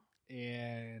Mm-hmm.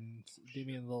 and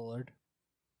Damian Lillard.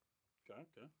 Okay.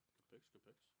 Good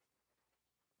picks.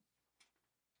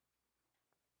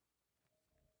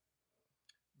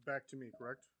 Back to me,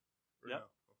 correct? Or Yep.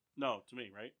 No, to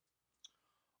me, right?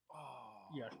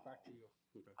 Oh, Yes, back to you.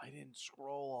 Okay. I didn't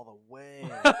scroll all the way.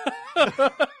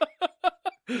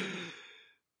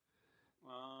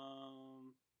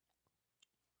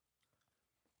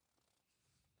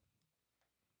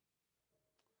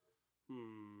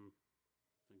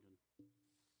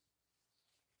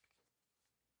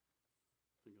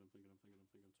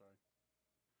 thinking.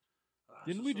 Sorry.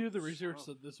 Didn't we do the research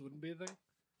that this wouldn't be a thing?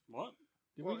 What?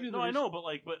 Did we do the No, I know, but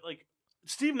like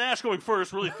Steve Nash going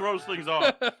first really throws things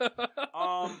off.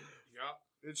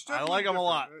 It's I like him a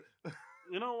lot.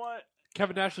 You know what?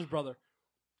 Kevin Nash's brother.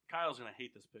 Kyle's gonna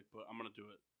hate this pick, but I'm gonna do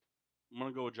it. I'm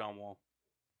gonna go with John Wall.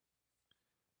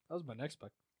 That was my next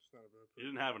pick. It's not a bad He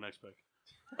didn't have a next pick.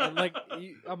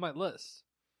 On my list.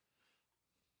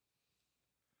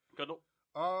 Kendall?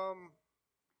 I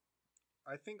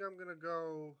think I'm gonna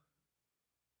go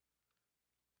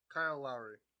Kyle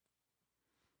Lowry.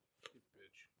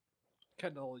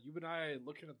 Kendall, you and I are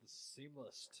looking at the same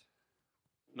list.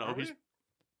 No, Are we? he's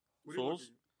What are you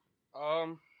Souls?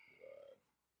 looking-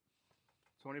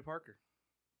 Tony Parker.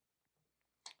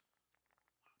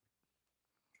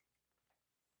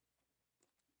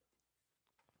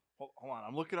 Hold on,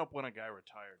 I'm looking up when a guy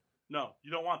retired. No,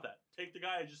 you don't want that. Take the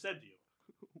guy I just said to you.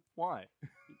 Why?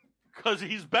 Because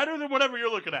he's better than whatever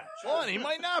you're looking at. Hold on, he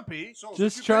might not be. Souls,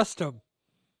 Just who'd you trust him. pick?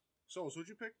 Souls, who'd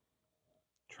you pick?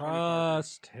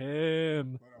 Trust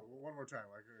him. No, one more time.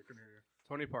 I couldn't hear you.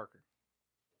 Tony Parker.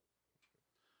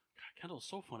 God, Kendall's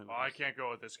so funny. Oh, I can't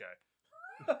go with this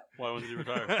guy. Why wasn't he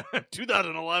retired?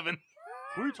 2011.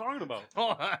 Who are you talking about?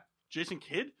 Hold on. Jason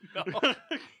Kidd? No.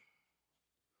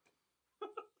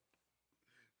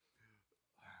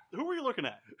 Who were you looking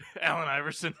at? Allen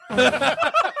Iverson.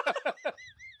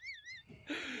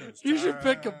 You should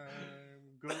pick him.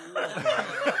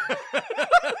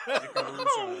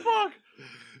 Oh, fuck.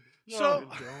 So,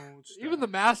 Even the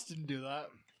Mask didn't do that.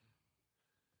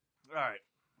 all right.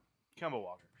 Kemba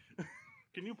Walker.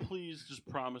 Can you please just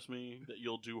promise me that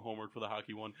you'll do homework for the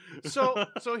hockey one? So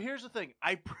here's the thing.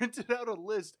 I printed out a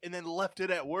list and then left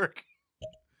it at work.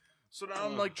 So now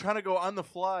I'm like trying to go on the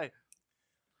fly.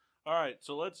 All right,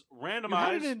 so let's You had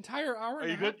randomize. an entire hour. Are and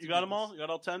you a good? half to You got do them all? this. You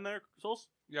got all 10 there, Souls?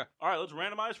 Yeah. All right, let's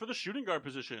randomize for the shooting guard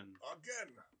position.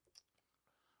 Again.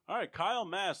 All right, Kyle,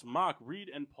 Mass, Mock, Reed,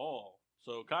 and Paul.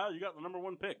 So, Kyle, you got the number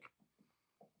one pick.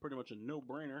 Pretty much a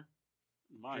no-brainer.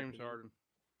 in my James opinion. Harden.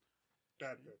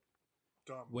 Bad pick.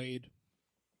 Dumb. Wade.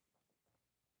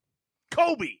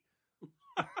 Kobe.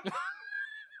 All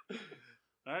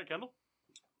right, Kendall.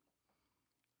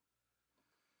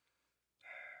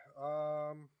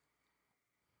 Damn.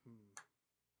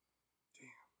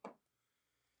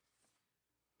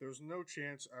 There's no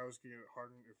chance I was going to get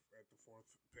Harden at the fourth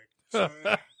pick. So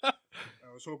I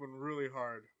was hoping really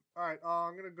hard. All right,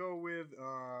 I'm going to go with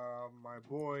my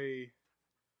boy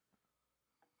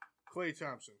Klay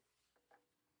Thompson.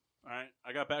 All right,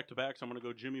 I got back-to-back, so I'm going to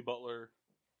go Jimmy Butler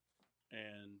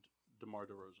and DeMar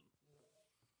DeRozan.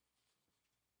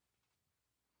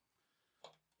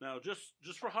 Now, just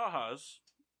for ha-has,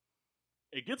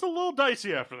 it gets a little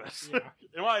dicey after this,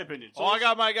 in my opinion. Oh, I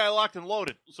got my guy locked and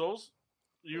loaded. Souls,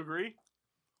 you agree?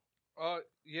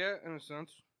 Yeah, in a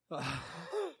sense.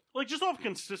 Like, just off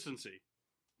consistency.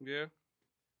 Yeah.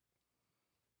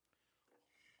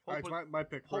 All right, Hoping, my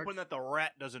pick. Correct? hoping that the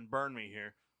rat doesn't burn me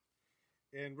here.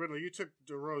 And Ridley, you took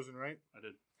DeRozan, right? I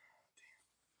did.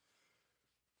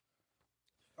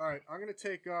 All right, I'm going to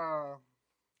take... God,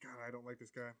 I don't like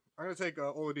this guy. I'm going to take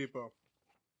Oladipo.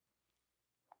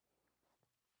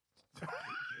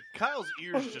 Kyle's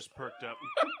ears just perked up.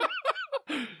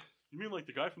 You mean like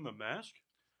the guy from The Mask?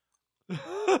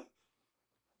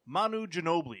 Manu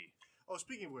Ginobili. Oh,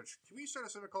 speaking of which, can we start a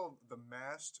segment called The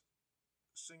Masked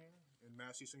Singer? And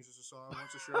Massey sings us a song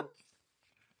once a show.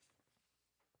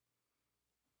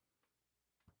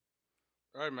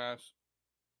 All right, Mass.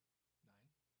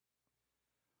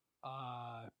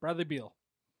 Bradley Beal.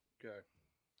 Okay.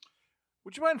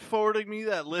 Would you mind forwarding me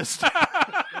that list?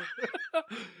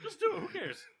 Just do it. Who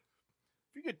cares?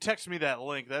 If you could text me that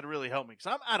link, that'd really help me, because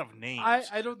I'm out of names.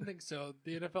 I don't think so.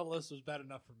 The NFL list was bad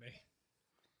enough for me.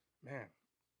 Man.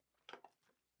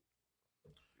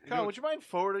 Kyle, would you mind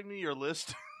forwarding me your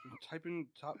list? Type in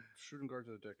top shooting guards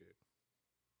of the decade.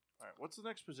 All right, what's the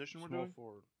next position we're Small doing?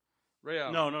 forward. Ray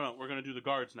Allen. No. We're going to do the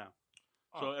guards now.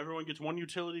 So Oh. everyone gets one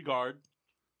utility guard.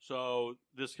 So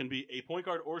this can be a point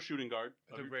guard or shooting guard.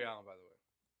 I took Ray Allen, by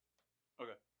the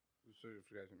way. Okay. So if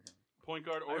you guys didn't hear me. Point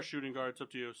guard or shooting guard. It's up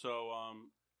to you. So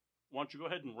why don't you go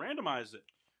ahead and randomize it?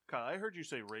 Kyle, I heard you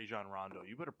say Rajon Rondo.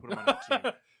 You better put him on your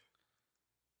team.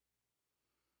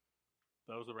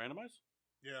 That was the randomize?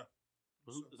 Yeah.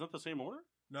 Isn't that the same order?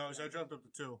 No, so I jumped up to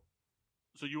 2.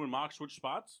 So you and Mock switch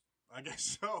spots? I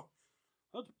guess so.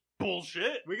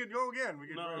 Bullshit. We could go again. We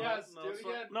could. No, Yes, no, do it it's not,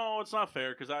 again. no, it's not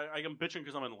fair because I'm bitching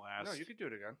because I'm in last. No, you could do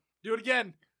it again. Do it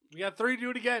again. We got 3.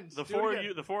 Do it again. The Do it four again.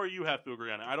 of you have to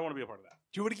agree on it. I don't want to be a part of that.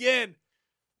 Do it again.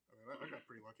 I got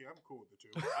pretty lucky. I'm cool with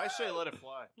the 2. I say let it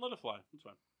fly. Let it fly. It's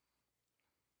fine.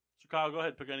 So Kyle, go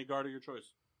ahead. Pick any guard of your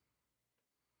choice.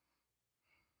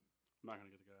 I'm not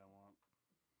going to get the guy I want.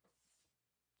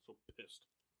 So pissed.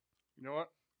 You know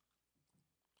what?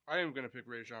 I am going to pick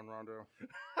Rajon Rondo.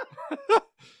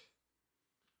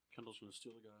 Kendall's going to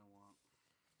steal the guy I want.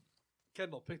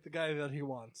 Kendall, pick the guy that he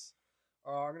wants.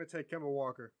 I'm going to take Kemba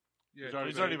Walker. Yeah,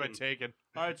 He's already been taken.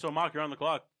 All right, so Mock, you're on the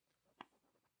clock.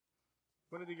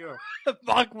 When did he go?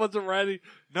 Bach wasn't ready.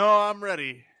 No, I'm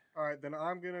ready. All right, then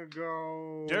I'm going to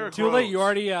go... Derrick Too late. You Rose.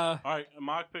 already. All right,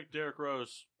 Mock picked Derrick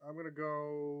Rose. I'm going to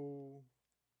go...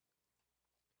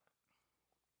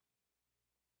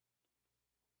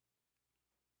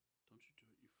 Don't you do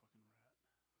it, you fucking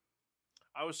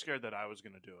rat. I was scared that I was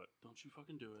going to do it. Don't you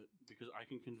fucking do it, because I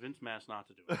can convince Mass not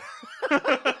to do it.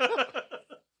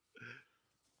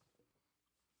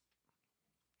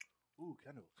 Ooh,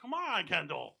 Kendall. Come on,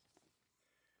 Kendall.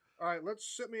 All right, let's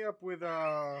set me up with... No,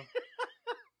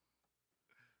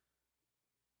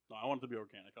 I want it to be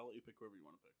organic. I'll let you pick whoever you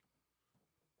want to pick.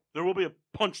 There will be a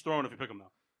punch thrown if you pick him,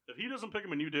 though. If he doesn't pick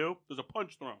him and you do, there's a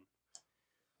punch thrown.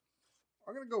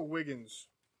 I'm going to go Wiggins.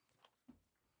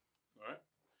 All right?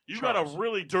 You got a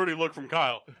really dirty look from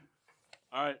Kyle.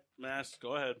 All right, Mass,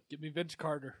 go ahead. Give me Vince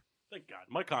Carter. Thank God.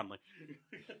 Mike Conley.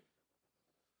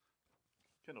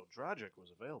 Kendall Dragic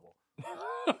was available.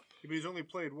 He's only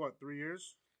played, what, 3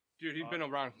 years? Dude, he's been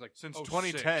around Since 06.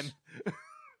 2010.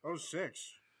 Oh,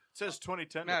 6. It says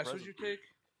 2010. Mass, who'd you take?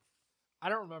 I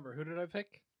don't remember. Who did I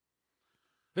pick?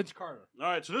 Vince Carter. All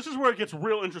right, so this is where it gets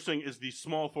real interesting is the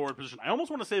small forward position. I almost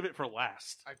want to save it for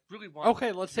last. I really want.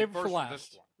 Okay, let's save it for first last.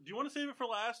 this one. Do you want to save it for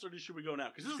last, or should we go now?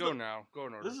 Because this Go is now. Go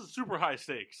in order. This is super high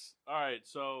stakes. All right,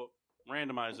 so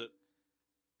randomize it.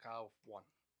 Kyle won.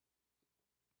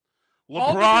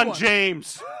 All but LeBron one.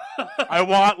 James. I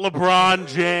want LeBron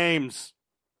James.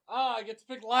 Ah, I get to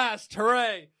pick last.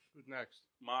 Hooray! Who's next?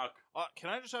 Mock. Can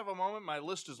I just have a moment? My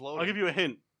list is loaded. I'll give you a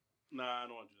hint. Nah, I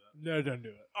don't want to do that. No, don't do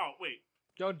it. Oh, wait.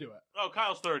 Don't do it. Oh,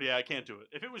 Kyle's third. Yeah, I can't do it.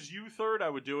 If it was you third, I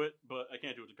would do it, but I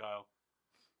can't do it to Kyle.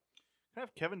 Can I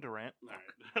have Kevin Durant?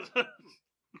 All right.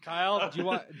 Kyle, do you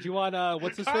want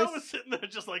what's his Kyle face? was sitting there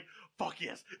just like, fuck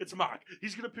yes, it's Mock.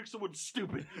 He's going to pick someone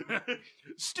stupid.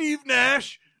 Steve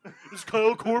Nash. Is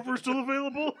Kyle Korver still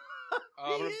available?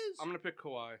 I'm gonna pick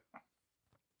Kawhi.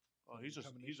 Oh, he's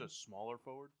a smaller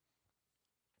forward.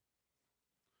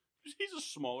 He's a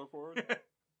smaller forward.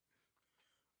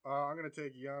 I'm going to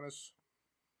take Giannis.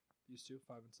 These two,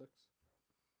 5 and 6.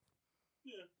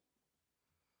 Yeah.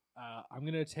 I'm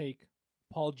gonna take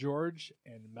Paul George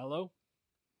and Melo.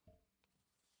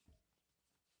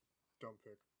 Dumb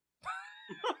pick.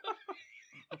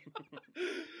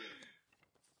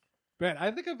 Man,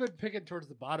 I think I've been picking towards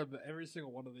the bottom of every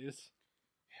single one of these.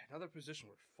 Another position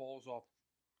where it falls off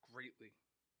greatly.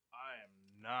 I am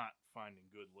not finding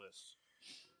good lists.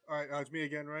 All right, it's me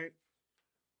again, right?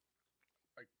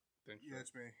 Think Yeah, so.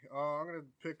 it's me. I'm going to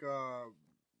pick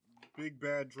big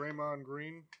bad Draymond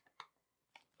Green.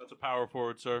 That's a power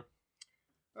forward, sir.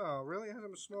 Oh, really? I had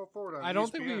him a small forward on I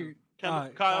don't think ESPN.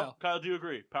 we. Kyle, do you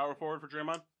agree? Power forward for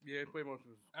Draymond? Yeah, he played most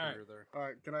of his All right. career there. All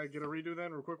right, can I get a redo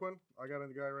then, real quick one? I got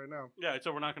the guy right now. Yeah,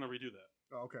 so we're not going to redo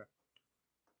that. Oh, okay.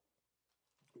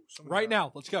 Ooh, so many Right op-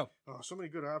 now, let's go. Oh, so many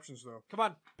good options though. Come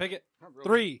on, pick it. Not really.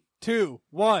 3, 2,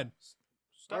 1.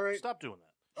 Stop, All right. stop doing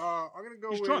that. I'm gonna go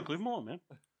He's with drunk. Leave him alone, man.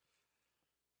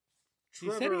 He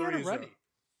said Trevor he had it Ariza. ready.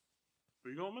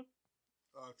 Where you going, man?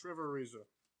 Trevor Ariza.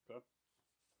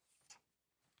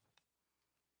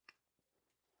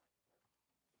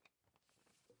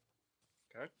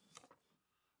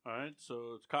 All right,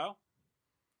 so it's Kyle.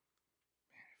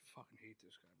 I fucking hate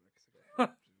this guy, but I think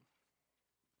I have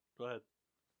to. Go ahead.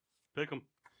 Pick him.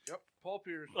 Yep, Paul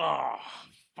Pierce. Oh,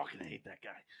 fucking hate that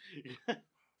guy.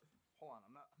 Hold on,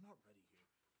 I'm not ready here.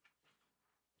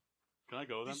 Can I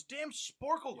go then? These damn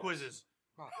Sporkle quizzes.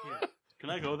 Oh, here.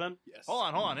 Can I go then? Yes.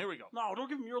 Hold on, here we go. No, don't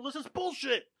give him your list. It's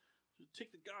bullshit. Just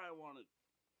take the guy I wanted.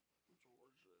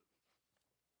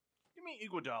 Give me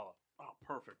Iguodala. Oh,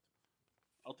 perfect.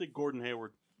 I'll take Gordon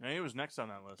Hayward. Yeah, he was next on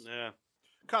that list. Yeah.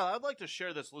 Kyle, I'd like to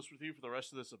share this list with you for the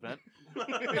rest of this event.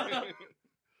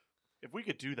 If we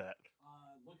could do that.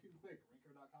 Looking quick,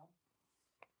 ranker.com.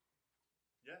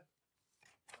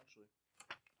 Actually.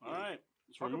 All right.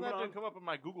 So How we're come moving that on. didn't come up in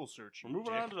my Google search? We're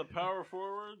moving on to the power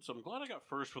forwards. I'm glad I got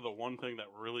first for the one thing that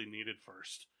really needed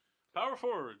first. Power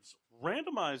forwards.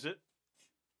 Randomize it.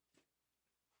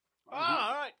 All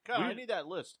right. Kyle, I We- need that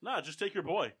list. Nah, just take your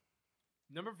boy.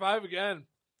 Number 5 again.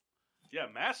 Yeah,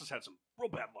 Mass has had some real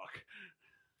bad luck.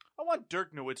 I want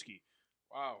Dirk Nowitzki.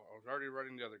 Wow, I was already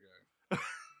writing the other guy.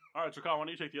 All right, so Kyle, why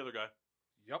don't you take the other guy?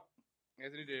 Yep,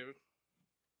 Anthony Davis,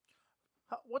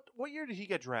 What year did he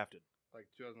get drafted? like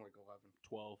 2011.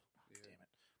 12.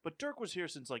 But Dirk was here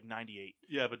since like '98.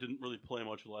 Yeah, but didn't really play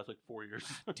much for the last like 4 years.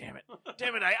 Damn it!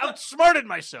 I outsmarted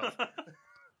myself.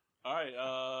 All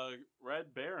right,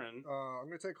 Red Baron. I'm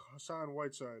gonna take Hassan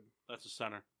Whiteside. That's a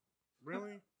center.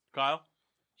 Really? Kyle.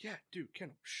 Yeah, dude,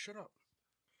 Kendall, shut up.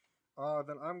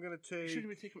 Then I'm gonna You take. shouldn't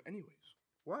even take him anyways.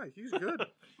 Why? He's good.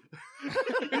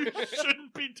 You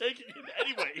shouldn't be taking him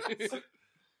anyway. Because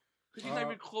he's not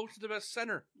even close to the best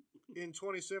center. In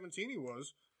 2017, he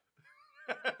was.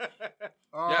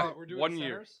 Yeah. We're doing 1 year.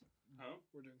 centers? Huh?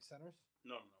 We're doing centers?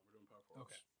 No, we're doing power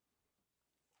forwards. Okay.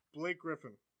 Blake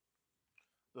Griffin.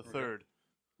 The third.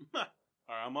 All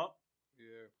right, I'm up.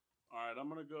 Yeah. All right, I'm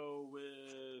gonna go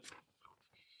with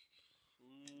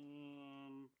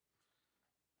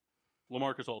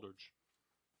LaMarcus Aldridge.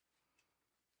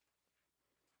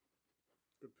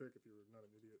 Good pick if you were not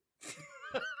an idiot.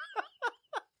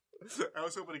 I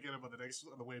was hoping to get him on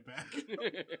the way back. 5 and 6.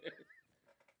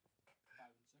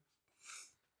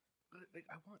 Like,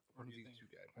 I want one of these two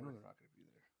guys. I know they're not going to be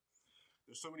there.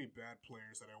 There's so many bad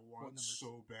players that I want numbers?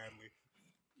 so badly.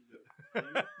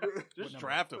 Just number?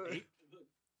 draft him. Him?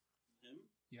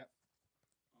 Yep.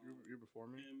 You're before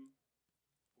me? Him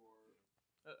or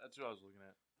That's what I was looking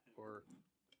at. Or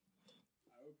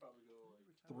I would probably go like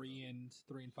 3 and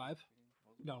 5.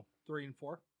 No, 3 and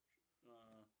 4.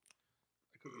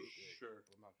 I could be Sure.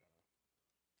 I'm not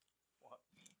gonna.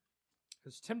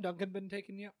 Has Tim Duncan been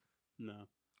taken yet? No.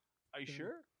 Are you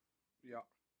sure? Yeah.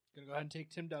 Gonna go ahead and take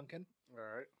Tim Duncan. All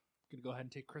right. Gonna go ahead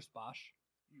and take Chris Bosh.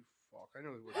 You fuck. I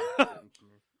know he wasn't to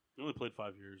me. He only played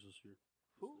 5 years this year.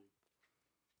 Who?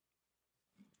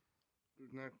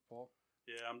 Who's next, Paul?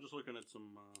 Yeah, I'm just looking at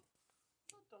some.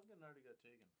 Duncan already got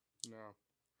taken. No.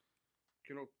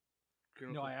 Kendall.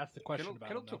 No, I asked the question about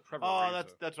Kendall him. took though. Trevor Oh,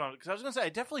 Ariza. that's what because I was gonna say I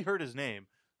definitely heard his name.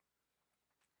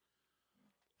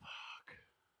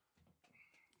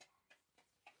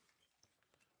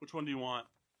 Which one do you want?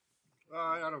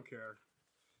 I don't care.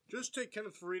 Just take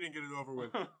Kenneth Faried and get it over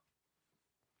with.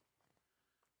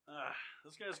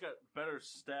 This guy's got better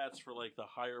stats for like the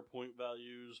higher point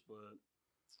values, but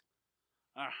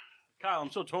Kyle, I'm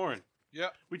so torn. Yeah.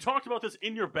 We talked about this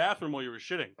in your bathroom while you were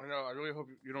shitting. I know. I really hope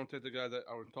you don't take the guy that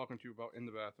I was talking to you about in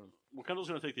the bathroom. Well, Kendall's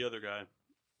gonna take the other guy.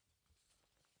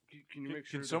 Can you make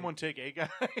sure? Can someone take a guy?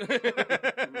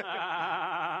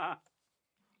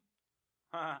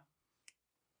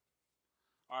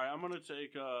 All right, I'm gonna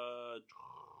take.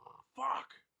 Fuck.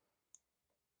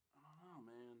 I don't know,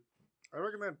 man. I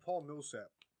recommend Paul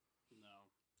Millsap. No.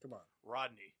 Come on.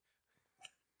 Rodney.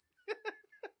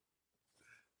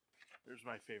 There's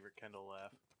my favorite Kendall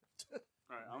laugh.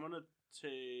 All right, I'm gonna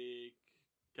take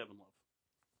Kevin Love.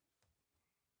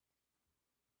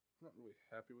 I'm not really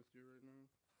happy with you right now.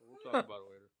 But we'll talk about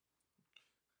it later.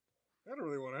 I don't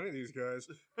really want any of these guys.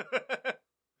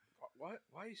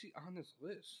 Why is he on this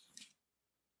list?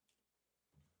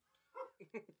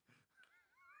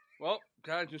 Well,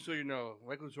 guys, just so you know,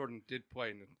 Michael Jordan did play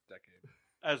in this decade.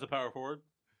 As the power forward,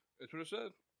 That's what it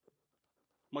said.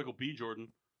 Michael B.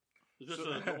 Jordan. Is this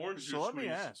So- an orange so juice let me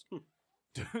squeeze? ask.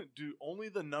 Do only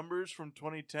the numbers from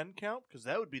 2010 count? Because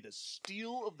that would be the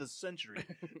steal of the century.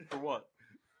 For what?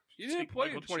 He didn't Take play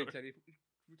in Michael 2010. He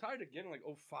retired again in like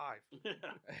 05.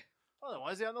 Oh, then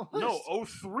why is he on the list? No,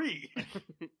 03.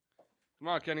 Come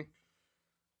on, Kenny.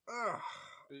 Ugh.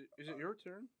 Is it your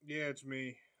turn? Yeah, it's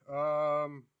me. I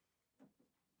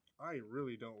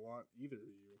really don't want either of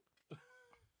you.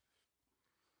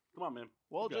 Come on, man.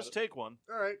 Well, You got just it. take one.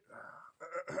 All right.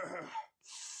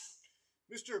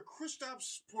 Mr.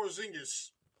 Kristaps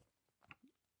Porzingis.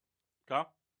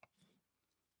 Kyle?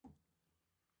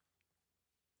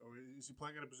 Oh, is he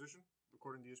playing at a position,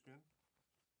 according to ESPN?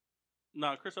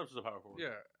 No, Chris Phillips is a power forward.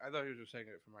 Yeah, I thought he was just saying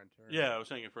it for my turn. Yeah, I was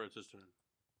saying it for it's his turn.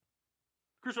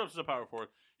 Chris Phillips is a power forward.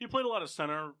 He played a lot of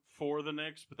center for the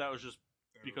Knicks, but that was just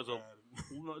because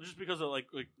of like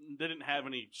they didn't have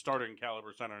any starting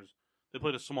caliber centers. They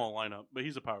played a small lineup, but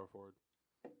he's a power forward.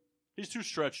 He's too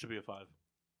stretched to be a 5.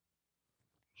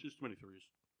 Shoots too many threes.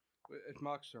 Wait, it's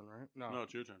Mock's turn, right? No,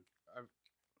 it's your turn.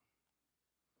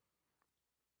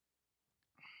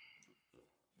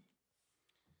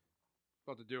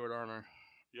 About to do it, aren't I?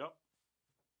 Yep.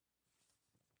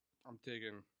 I'm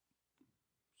taking.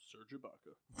 Serge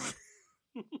Ibaka.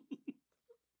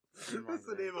 That's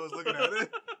the name I was looking at. Who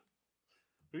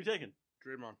are you taking?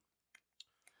 Draymond.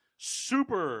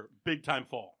 Super big time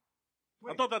fall. I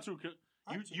Wait, thought that's who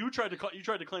I- you tried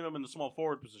to claim him in the small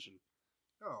forward position.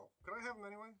 Oh, can I have him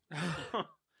anyway?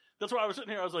 That's why I was sitting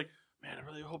here. I was like, man, I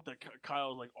really hope that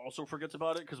Kyle like also forgets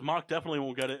about it because Mock definitely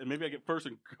won't get it, and maybe I get first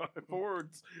and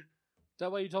forwards. Is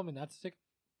that why you told me not to take?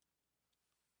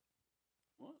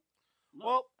 What? No.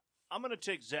 Well, I'm going to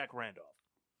take Zach Randolph.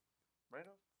 Right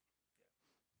on.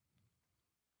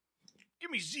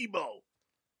 Give me Zebo.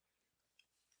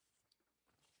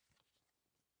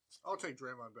 I'll take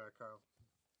Draymond back, Kyle.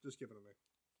 Just give it to me.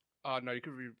 No, you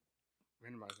could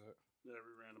randomize it. Yeah,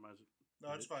 we randomize it.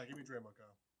 No, it's fine. Give me Draymond,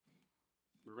 Kyle.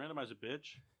 We randomize it,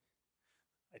 bitch.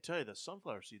 I tell you, the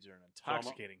sunflower seeds are an So I'm up-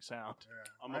 intoxicating sound. Yeah.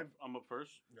 I'm up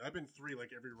first. I've been 3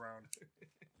 like every round.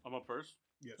 I'm up first.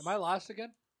 Yes. Am I last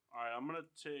again? All right, I'm gonna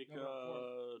take.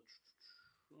 No,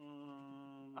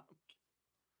 we're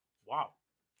Wow.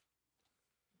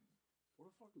 What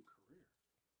a fucking career!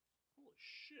 Holy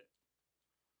shit!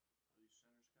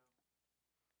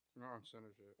 You're not on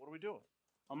centers yet. What are we doing?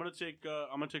 I'm gonna take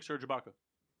Serge Ibaka.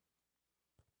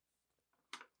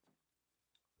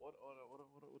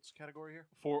 What's the category here?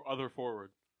 For other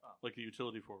forward, Oh. like a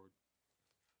utility forward.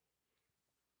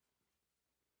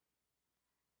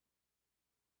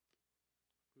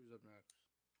 Who's up next?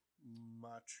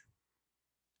 Much.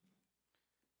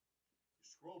 You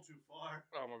scroll too far.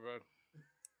 Oh, my bad.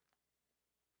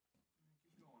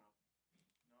 Keep going up.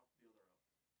 No, the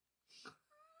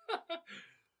other up.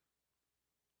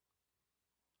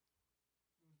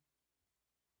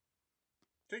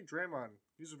 Take Draymond.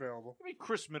 He's available. Give me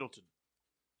Chris Middleton.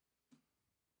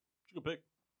 It's a good pick.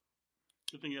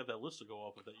 Good thing you have that list to go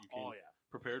off with that you came Oh, yeah.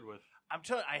 prepared with. I'm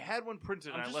telling you, I had one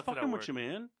printed and I'm I just left it fucking at with work. you,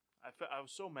 man. I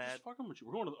was so mad. Just fucking with you.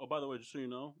 We're going to. Oh, by the way, just so you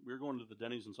know, we're going to the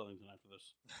Denny's in Southington after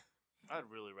this. I'd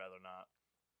really rather not.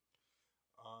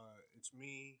 It's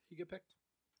me. You get picked.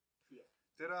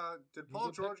 Did He Paul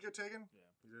get George get taken? Yeah.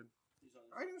 He did.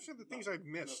 I didn't see the things I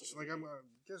missed. Like I'm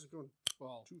guess I'm going.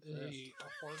 Well, Too a fast.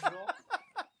 forward goal.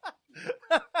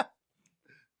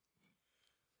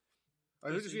 I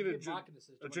just need a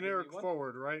generic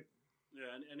forward, right?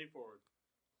 Yeah, any forward.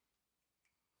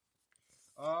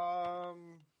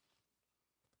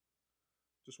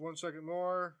 Just 1 second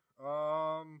more.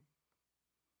 One.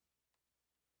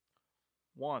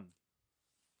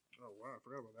 Oh wow, I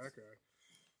forgot about that guy.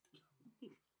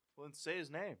 Well, then say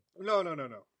his name. No.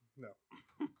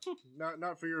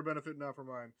 not for your benefit, not for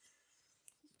mine.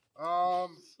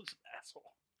 Such an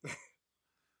asshole.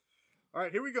 All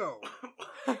right, here we go.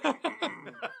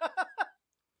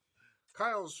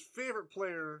 Kyle's favorite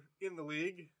player in the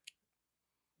league,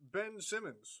 Ben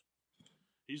Simmons.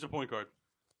 He's a point guard.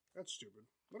 That's stupid.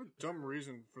 What a dumb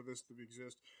reason for this to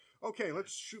exist. Okay,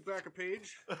 let's shoot back a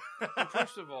page.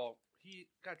 First of all, he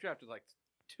got drafted like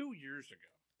 2 years ago.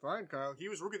 Fine, Kyle. He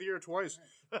was Rookie of the Year twice.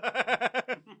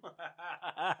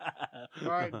 All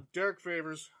right, Derek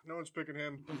Favors. No one's picking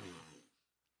him.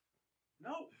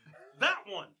 No, that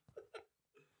one.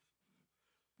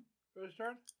 Whose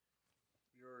turn?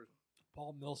 Yours.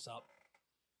 Paul Millsap.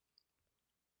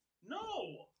 No.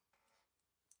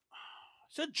 I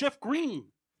said Jeff Green.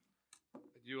 I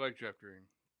do like Jeff Green,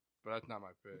 but that's not my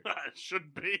pick. It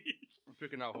should be. I'm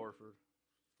picking Al Horford.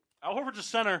 Al Horford's a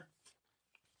center.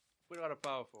 We got a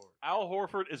power forward. Al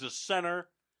Horford is a center.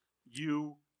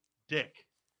 You dick.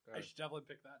 I should definitely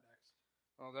pick that next.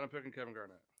 Oh, then I'm picking Kevin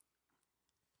Garnett.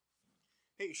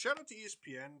 Hey, shout out to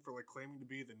ESPN for like claiming to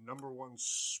be the #1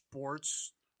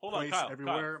 sports Hold on, place Kyle.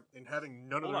 everywhere and having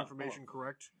none of Hold the on, information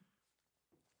correct.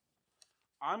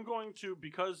 I'm going to,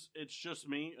 because it's just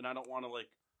me, and I don't want to like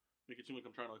make it seem like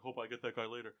I'm trying to like hope I get that guy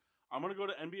later. I'm going to go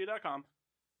to NBA.com,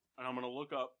 and I'm going to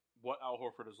look up what Al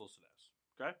Horford is listed as.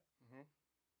 Okay?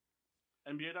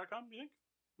 NBA.com, you think?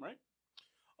 Right?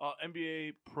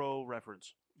 NBA Pro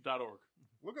Reference. .org.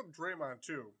 Look up Draymond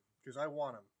too, because I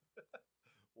want him.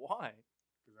 Why?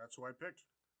 Because that's who I picked,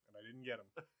 and I didn't get him.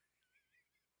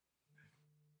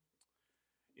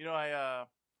 You know, I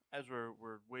as we're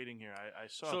waiting here, I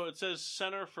saw. So it says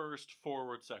center first,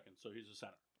 forward second. So he's a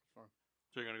center. Fine.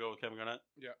 So you're going to go with Kevin Garnett?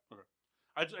 Yeah. Okay.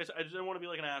 I just didn't want to be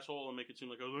like an asshole and make it seem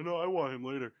like, oh, no, I want him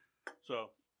later.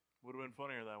 So. Would have been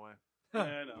funnier that way.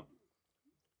 Yeah, no.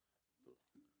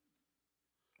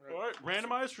 All right,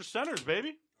 randomized for centers,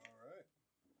 baby. All right.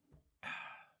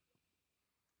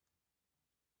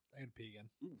 I gotta pee again.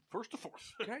 Ooh, first to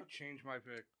fourth. Can I change my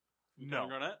pick? No. Kevin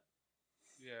Garnett?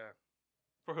 Yeah,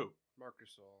 For who? Marcus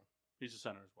Gasol. He's a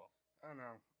center as well. I don't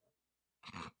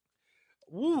know.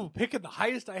 Woo! Picking the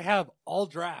highest I have all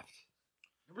draft.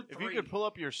 Number If you could pull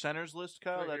up your centers list,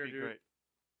 Kyle, Right that'd here, be dude. great.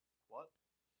 What?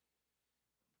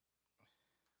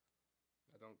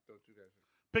 I don't you guys.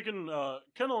 Picking,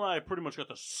 Kendall and I pretty much got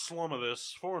the slum of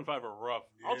this. 4 and 5 are rough.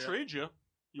 I'll Yeah. trade you.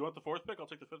 You want the 4th pick? I'll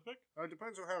take the 5th pick. It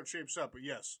depends on how it shapes up, but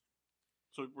yes.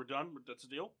 So we're done? That's a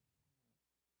deal?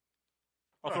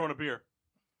 I'll throw in a beer.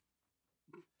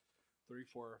 3,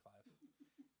 4, or 5.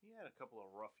 He had a couple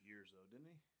of rough years, though, didn't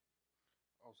he?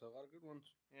 Also, a lot of good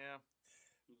ones. Yeah.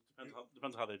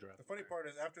 Depends how they draft. The funny part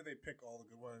is, after they pick all the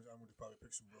good ones, I'm going to probably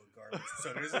pick some real garbage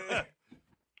centers. Well,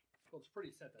 it's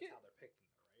pretty set. That's how they're picking,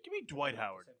 right? Give me Dwight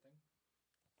Howard. Same thing.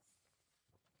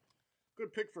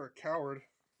 Good pick for a coward.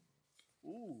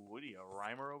 Ooh, what are you, a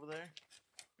rhymer over there?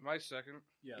 Am I second?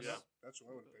 Yes. Yeah. That's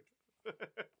what I would have picked.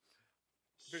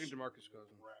 Picking DeMarcus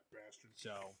Cousins. Rat bastard.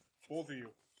 So, Both of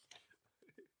you.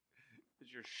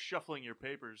 As you're shuffling your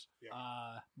papers.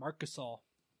 Marc Gasol.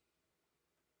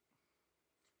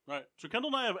 Right. So Kendall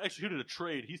and I have executed a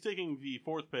trade. He's taking the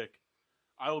 4th pick.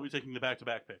 I will be taking the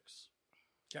back-to-back picks.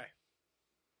 Okay.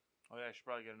 Oh, yeah, I should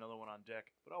probably get another one on deck,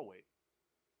 but I'll wait.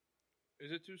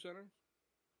 Is it 2 centers?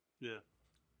 Yeah.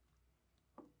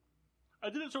 I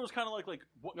did it so it was kind of like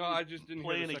what No, you I just didn't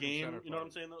play hear in the a second game. center You know what part.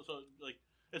 I'm saying though? So like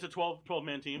it's a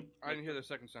 12-man team. I didn't hear the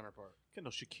second center part.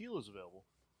 Kendall, Shaquille is available.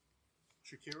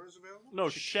 Shakira's available? No,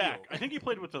 Shaquille. Shaq. I think he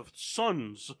played with the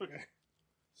Suns.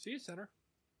 See a center.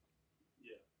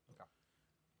 Yeah.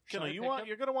 Kendall, I pick him?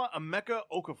 you're gonna want Emeka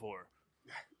Okafor.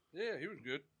 Yeah, he was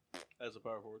good. As a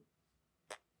power forward.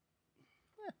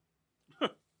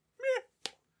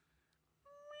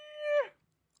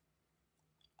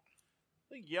 I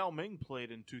think Yao Ming played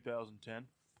in 2010.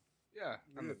 Yeah,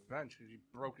 on the bench because he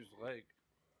broke his leg.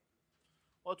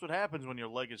 Well, that's what happens when your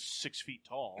leg is 6 feet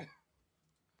tall.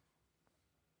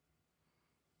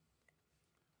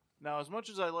 Now, as much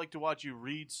as I like to watch you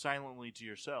read silently to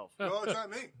yourself, No, it's not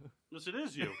me. Yes, it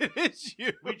is you. it is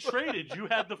you. We traded. You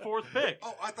had the 4th pick.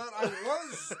 Oh, I thought I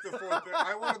was the 4th pick.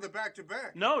 I wanted the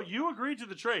back-to-back. No, you agreed to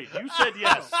the trade. You said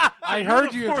yes. I You're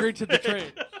heard the you 4th agreed to the pick.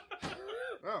 trade.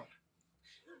 Oh.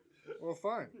 Well,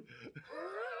 fine.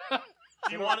 Do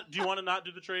you want to not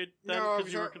do the trade then No,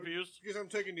 because you were sorry. confused? Because I'm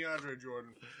taking DeAndre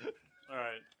Jordan. All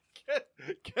right.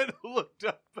 Kendall looked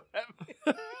up at me.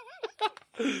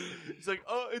 He's like,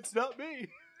 "Oh, it's not me."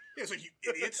 Yeah, it's like, you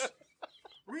idiots.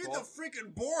 Read the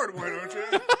freaking board, why don't you?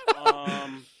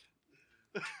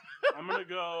 I'm going to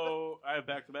go... I have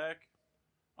back-to-back.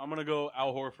 I'm going to go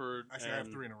Al Horford Actually, I and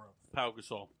have 3 in a row. Pau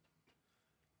Gasol.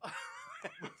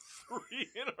 3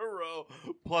 in a row,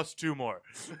 plus 2 more.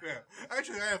 Yeah.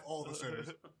 Actually, I have all the centers.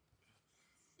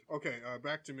 Okay,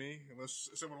 back to me, unless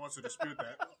someone wants to dispute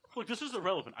that. Look, this is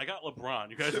irrelevant. I got LeBron.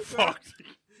 You guys are fucked.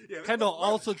 Yeah, Kendall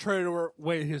also traded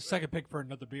away his second pick for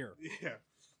another beer. Yeah.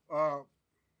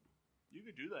 You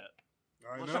could do that.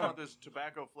 I Unless know. you want this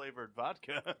tobacco-flavored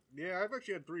vodka. Yeah, I've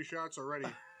actually had 3 shots already.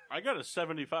 I got a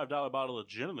 $75 bottle of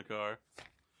gin in the car.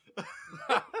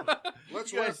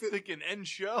 Let's You wrap guys it. thinking end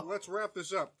show? Let's wrap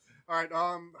this up. All right.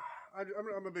 I'm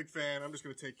a big fan. I'm just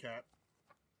gonna take Cat.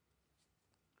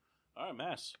 All right,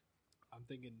 Mass. I'm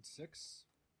thinking 6.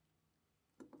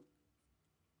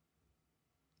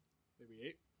 Maybe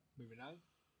 8. Maybe 9.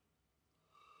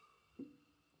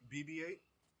 BB-8.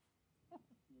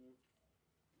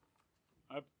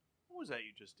 What was that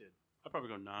you just did? I'd probably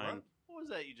go 9. What was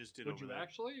that you just did Would over you there?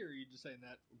 actually, or are you just saying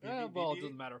that? BB-8? Well, it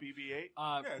doesn't matter. BB-8?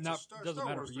 Yeah, it's no, a Star doesn't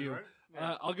matter Wars for thing, you.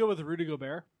 right? I'll go with Rudy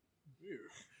Gobert. Ew.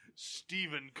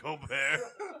 Stephen Colbert.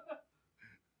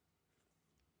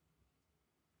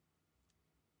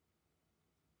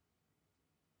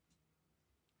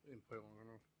 Didn't play long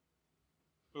enough.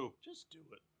 Who? Just do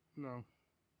it. No.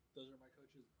 Those are my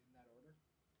coaches in that order.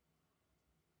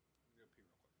 I'm gonna pee real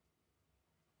quick.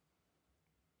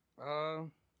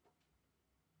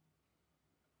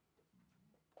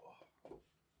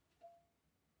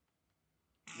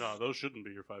 No, those shouldn't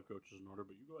be your 5 coaches in order,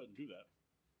 but you go ahead and do that.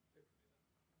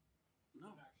 No.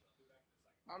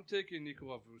 I'm taking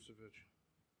Nikola Vucevic.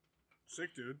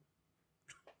 Sick, dude.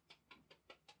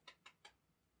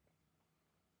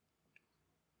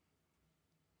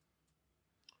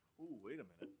 Ooh, wait a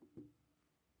minute.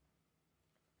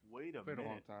 Wait a Played a long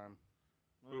minute. time.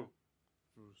 Who?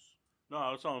 Bruce. No,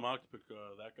 I was telling Mark to pick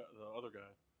that guy, the other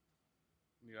guy.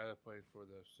 The guy that played for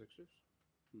the Sixers.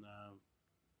 No.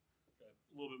 Okay.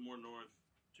 A little bit more north.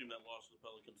 Team that lost to the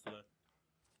Pelicans today.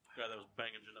 Guy that was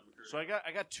banging Jeanette McCurry. So I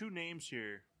got 2 names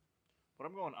here, but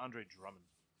I'm going Andre Drummond.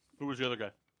 Who was the other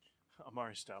guy?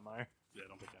 Amari Stoudemire. Yeah,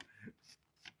 don't pick him.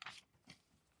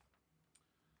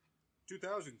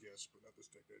 2000, yes, but not this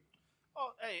decade.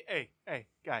 Oh, hey,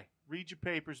 guy. Read your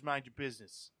papers, mind your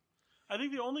business. I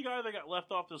think the only guy that got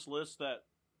left off this list that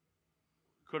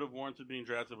could have warranted being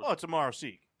drafted was... Oh, it's Amaro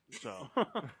Seek. So,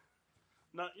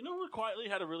 Now, you know who quietly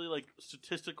had a really,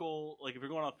 statistical... if you're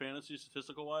going on fantasy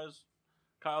statistical-wise,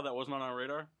 Kyle, that wasn't on our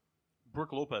radar?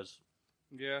 Brooke Lopez.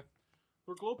 Yeah.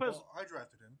 Brooke Lopez... Well, I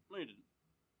drafted him. No, you didn't.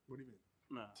 What do you mean?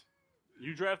 No.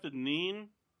 You drafted Neen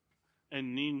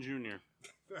and Neen Jr.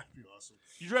 That'd be awesome.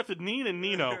 You drafted Neen and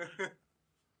Nino.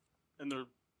 And their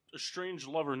estranged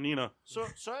lover, Nina. so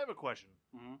I have a question.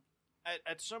 Mm-hmm.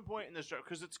 at some point in this draft,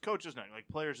 because it's coaches night, like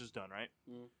players is done, right?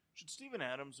 Mm. Should Steven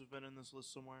Adams have been in this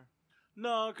list somewhere?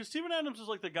 No, because Steven Adams is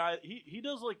like the guy. He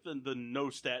does like the no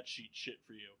stat sheet shit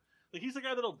for you. Like he's the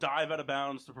guy that'll dive out of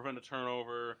bounds to prevent a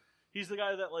turnover. He's the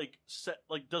guy that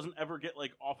doesn't ever get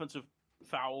like offensive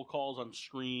foul calls on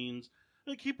screens.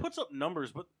 Like he puts up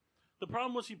numbers, but the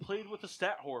problem was he played with a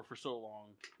stat whore for so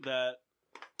long that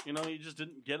he just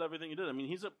didn't get everything he did. I mean,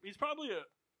 he's probably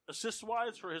assist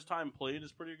wise for his time played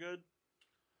is pretty good,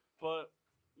 but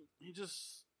he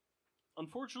just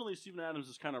unfortunately Steven Adams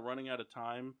is kind of running out of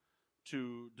time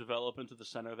to develop into the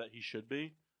center that he should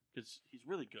be because he's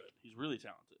really good. He's really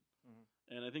talented,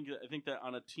 and I think that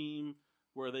on a team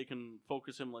where they can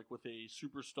focus him like with a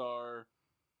superstar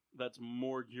that's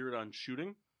more geared on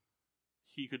shooting,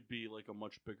 he could be like a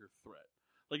much bigger threat.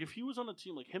 Like if he was on a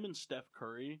team like him and Steph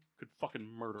Curry could fucking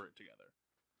murder it together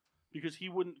because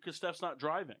Steph's not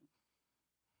driving,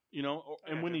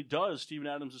 and when he does, Steven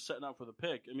Adams is setting out for the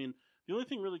pick. I mean, the only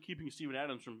thing really keeping Steven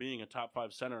Adams from being a top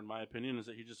 5 center, in my opinion, is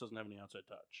that he just doesn't have any outside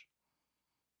touch.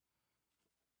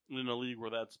 In a league where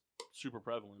that's super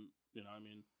prevalent, I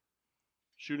mean,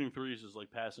 shooting threes is like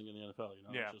passing in the NFL,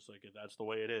 Yeah. It's just like that's the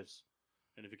way it is.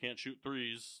 And if you can't shoot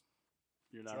threes,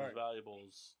 you're not as valuable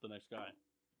as the next guy.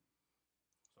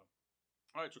 So,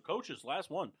 all right, so coaches, last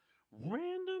one. Randomize.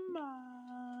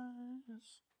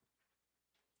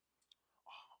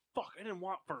 Oh, fuck, I didn't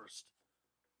want first.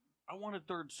 I wanted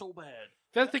third so bad.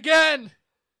 Fifth again.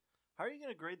 How are you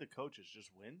going to grade the coaches? Just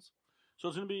wins? So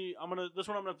it's gonna be this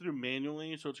one I'm gonna have to do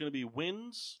manually. So it's gonna be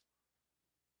wins,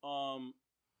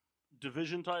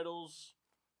 division titles,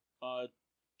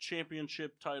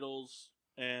 championship titles,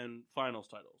 and finals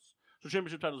titles. So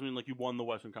championship titles mean like you won the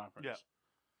Western Conference. Yeah.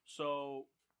 So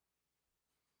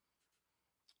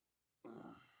let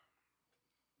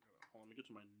me get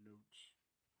to my notes.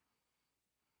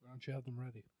 Why don't you have them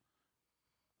ready?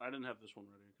 I didn't have this one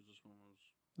ready because this one was.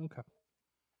 Okay.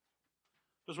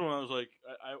 This one I was like,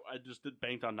 I just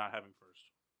banked on not having first.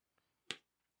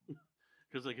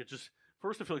 Because like it just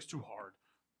first I feel like it's too hard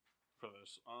for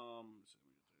this. Let's see,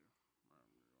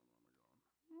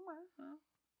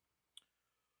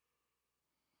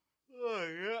 Oh,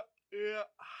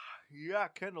 yeah,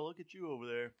 Kendall, look at you over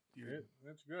there. Yeah,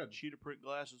 that's good. Cheetah print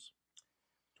glasses.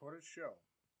 Tortoise shell.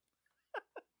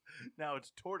 Now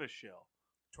it's tortoise shell.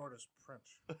 Tortoise print.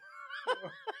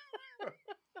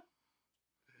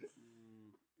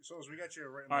 So as we got you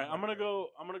right. All right, I'm gonna go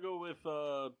with.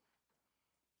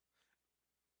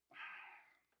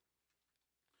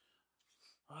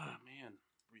 Man,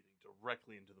 Breathing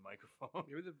directly into the microphone.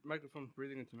 Maybe the microphone's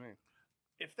breathing into me.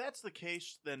 If that's the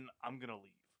case, then I'm going to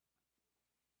leave.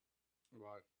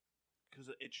 Why? Because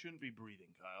it shouldn't be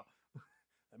breathing, Kyle.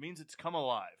 That means it's come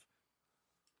alive.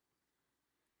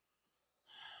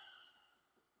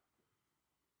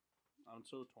 I'm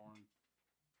so torn.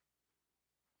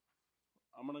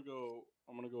 I'm gonna go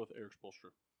with Eric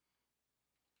Spoelstra.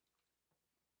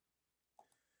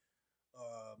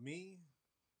 Me,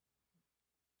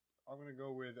 I'm gonna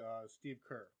go with Steve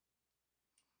Kerr.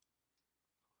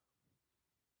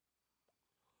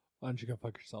 Why don't you go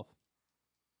fuck yourself?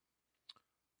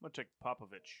 I'm going to take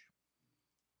Popovich.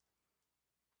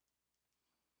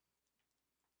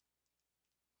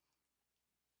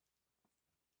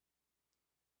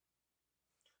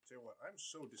 Tell you what, I'm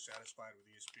so dissatisfied with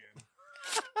ESPN.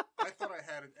 I thought I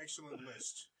had an excellent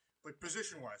list. Like,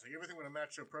 position-wise, like everything would have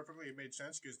matched up perfectly. It made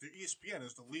sense because the ESPN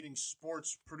is the leading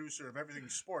sports producer of everything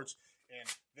sports, and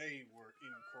they were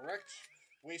incorrect,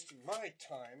 wasting my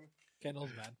time. Kendall's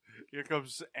mad. Here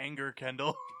comes anger,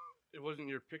 Kendall. It wasn't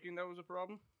your picking that was a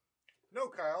problem? No,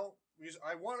 Kyle, because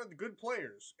I wanted good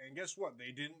players, and guess what?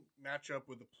 They didn't match up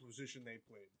with the position they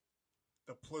played.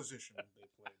 The position they played.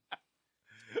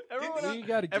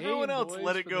 Everyone else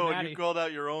let it go, and you called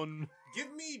out your own.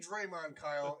 Give me Draymond,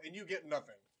 Kyle, and you get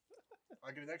nothing.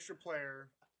 I get an extra player.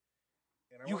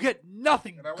 And You get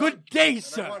nothing. Good day,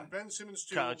 sir. I want Ben Simmons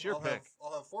too. Kyle, it's your pick.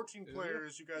 I'll have 14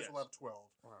 players. You guys Yes. will have 12.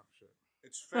 Wow, shit.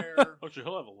 It's fair. Actually,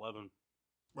 he'll have 11.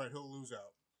 Right, he'll lose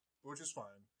out, which is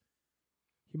fine.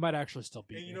 He might actually still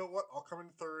beat And you me. know what? I'll come in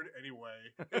third anyway,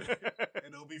 and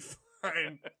it'll be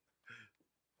fine.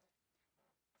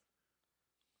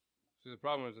 See, the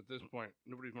problem is at this point,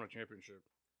 nobody's won a championship.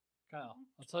 Kyle,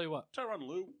 I'll tell you what. Tyronn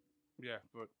Lue. Yeah,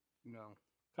 but no.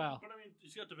 Kyle, But I mean,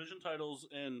 he's got division titles,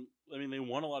 and I mean, they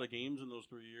won a lot of games in those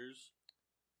 3 years.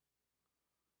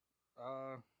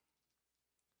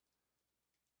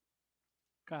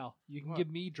 Kyle, you can What? give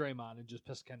me Draymond and just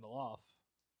piss Kendall off.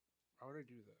 How would I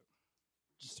do that?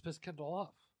 Just piss Kendall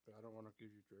off. But I don't want to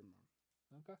give you Draymond.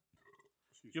 Okay.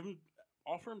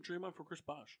 Offer him Draymond for Chris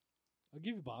Bosh. I'll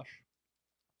give you Bosch.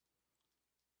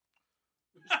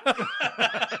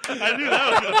 I knew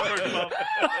that was going to first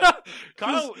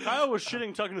off. Kyle was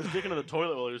tucking his dick into the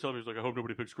toilet while he was telling me. He's like, I hope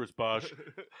nobody picks Chris Bosh.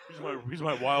 He's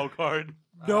my wild card.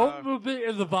 No movement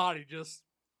in the body, just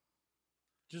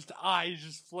eyes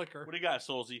just flicker. What do you got,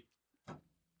 Solzy?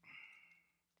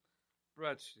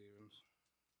 Brad Stevens.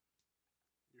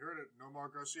 You heard it. No more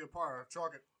Garcia Parra.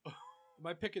 Chalk it. Am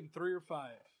I picking 3 or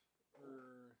 5?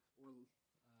 Or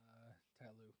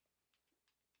Tyloo?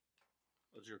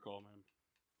 That's your call, man.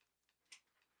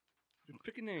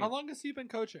 Pick a name. How long has he been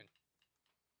coaching?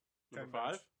 Number 10 5?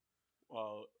 minutes.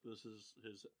 Well, this is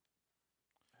his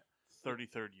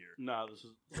 33rd year. No, so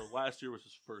last year was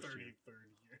his first year. 33rd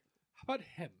year. How about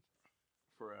him?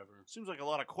 Forever. Seems like a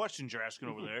lot of questions you're asking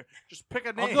over there. Just pick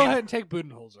a name. I'll go ahead and take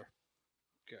Budenholzer.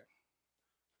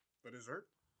 The dessert?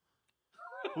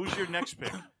 Who's your next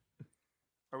pick?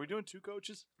 Are we doing 2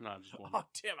 coaches? No, just one. Oh,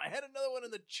 damn. I had another one in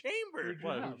the chamber.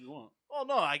 Why? Who do you want? Oh,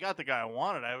 no. I got the guy I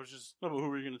wanted. I was just... No, but who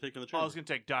were you going to take in the I chamber? was going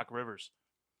to take Doc Rivers.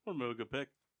 Well, maybe a good pick.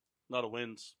 A lot of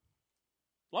wins.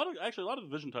 A lot of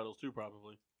division titles, too,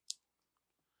 probably.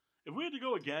 If we had to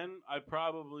go again, I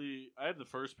had the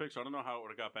first pick, so I don't know how it would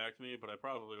have got back to me, but I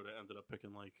probably would have ended up picking,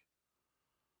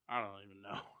 I don't even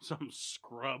know, some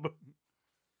scrub.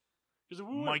 Because if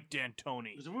we Mike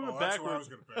D'Antoni. Because if we went That's what I backwards, was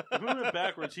going to pick. if we went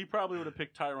backwards, he probably would have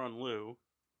picked Tyronn Lue.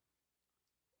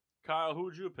 Kyle, who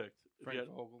would you have picked? Frank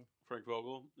Vogel. Frank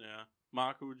Vogel, yeah.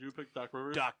 Mock, who would you pick? Doc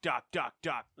Rivers? Doc.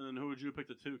 And then who would you pick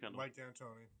the 2, Kendall? Mike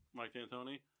D'Antoni. Mike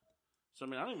D'Antoni? So, I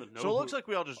mean, I don't even know. So it looks like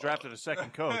we all just drafted a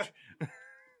second coach.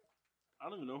 I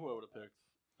don't even know who I would have picked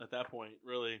at that point,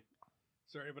 really.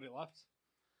 Is there anybody left?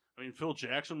 I mean, Phil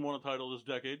Jackson won a title this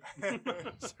decade. Is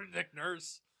there Nick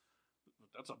Nurse?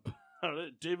 That's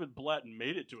David Blatt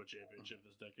made it to a championship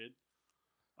this decade.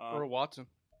 Or Watson.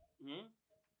 Hmm?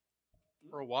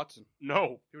 Or Watson.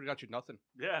 No. He would have got you nothing.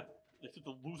 Yeah. It's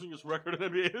the losingest record in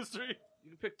NBA history. You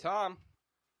can pick Tom.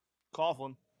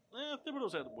 Coughlin.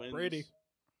 Thibodeau's had wins. Brady.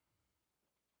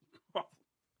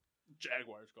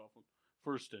 Jaguars Coughlin.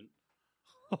 First stint.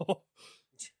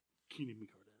 Keenan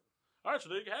McCardell. All right, so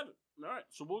there you have it. All right,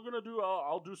 so we're gonna do.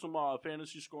 I'll do some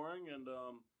fantasy scoring, and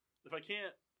if I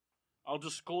can't, I'll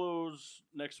disclose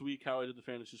next week how I did the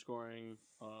fantasy scoring.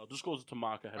 I'll disclose it to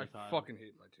Mock ahead of time. I fucking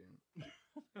hate my team.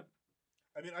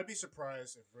 I mean, I'd be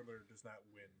surprised if Riddler does not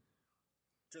win.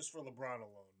 Just for LeBron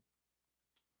alone.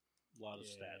 A lot of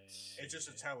stats.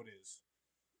 It's how it is.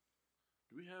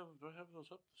 Do I have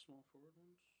those up? The small forward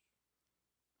ones?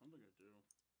 I don't think I do.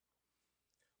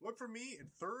 Look for me in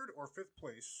 3rd or 5th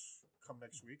place come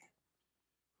next week.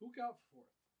 Who got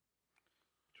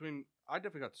 4th? I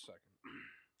definitely got the second.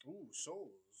 Ooh,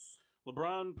 souls.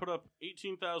 LeBron put up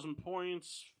 18,000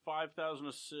 points, 5,000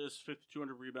 assists,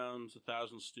 5,200 rebounds,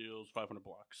 1,000 steals, 500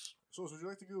 blocks. Souls, would you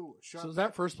like to go shot? So is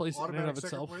that first place in and automatic of second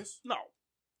itself? place? No.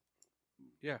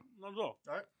 Yeah. Not at all.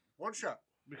 All right, one shot.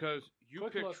 Because you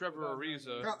Quick picked look Trevor without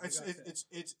Ariza. No,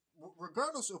 it's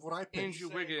regardless of what I pick. Andrew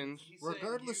Wiggins.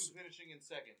 Regardless, you finishing in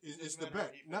second. is Doesn't the matter how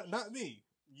bet, he not finishes. me.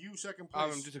 You second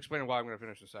place. I'm just explaining why I'm going to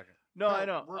finish the second. No, No, I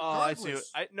know. Oh, I see.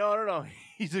 regardless. No.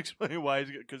 He's explaining why.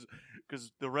 Because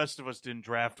the rest of us didn't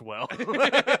draft well.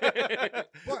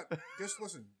 But just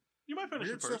listen. You might finish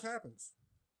Weird it first. stuff happens,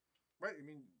 right? I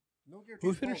mean, no guarantee.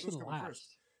 Who finished in coming last?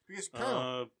 first. Because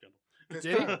Kyle, because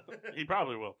Did he? Kyle, He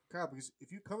probably will. Kyle, because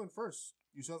if you come in first,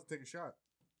 you still have to take a shot.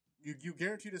 You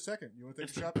guaranteed a second. You want to take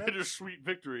It's a a shot, man? bittersweet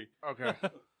victory. Okay.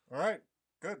 All right,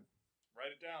 good.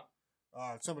 Write it down.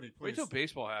 Somebody please. Wait till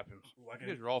baseball happens. Ooh, I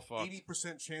You guys are all fucked.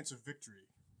 80% chance of victory.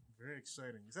 Very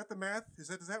exciting. Is that the math? Does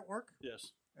that work?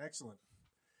 Yes. Excellent.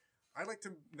 I'd like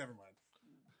to. Never mind.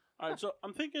 All right, so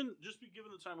I'm thinking, just be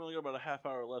given the time, we only got about a half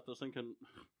hour left. I was thinking,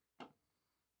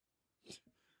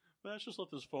 let's just let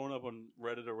this phone up on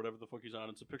Reddit or whatever the fuck he's on.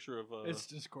 It's a picture of It's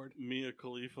Discord. Mia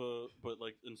Khalifa, but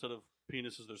like instead of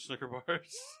penises, they're Snicker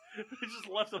bars. He just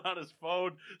left it on his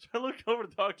phone. So I looked over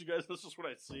to talk to you guys. That's just what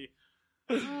I see.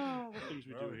 The things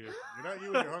we Well, do here. You're not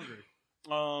you when you're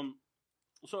hungry.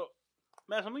 So,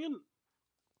 Matt, I'm thinking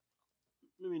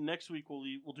maybe next week we'll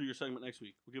do your segment next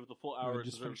week. We'll give it the full hour.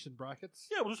 Just finish in brackets?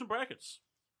 Yeah, we'll do some brackets.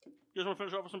 You guys want to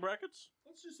finish off with some brackets?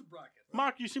 Let's do some brackets.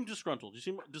 Mark, you seem disgruntled. You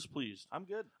seem displeased. I'm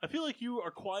good. I feel like you are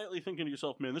quietly thinking to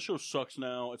yourself, man, this show sucks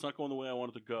now. It's not going the way I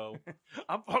want it to go.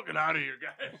 I'm fucking out of here,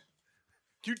 guys.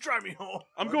 You drive me home.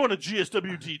 I'm going to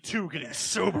GSWD 2 getting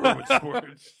sober with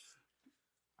sports.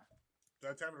 Do I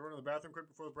have time to run to the bathroom quick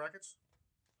before the brackets?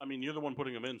 I mean, you're the one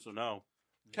putting them in, so no.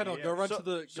 Kendall, Yeah. go run So- to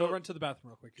the so- run to the bathroom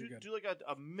real quick. You're good. Do like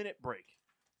a minute break.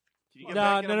 Can you get No,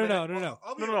 back in a minute? no.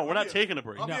 I'll be- No, I'll we're not be- taking a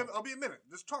break. I'll be a minute.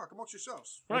 Just talk amongst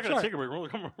yourselves. We're not That's going to right.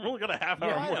 take a break. We're only got a half hour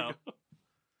Yeah, I more. know. to go.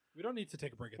 We don't need to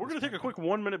take a break. We're going to take a quick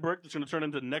 1-minute break that's going to turn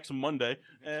into next Monday.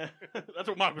 And that's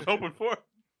what Mark was hoping for.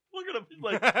 Look at him. He's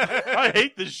like, I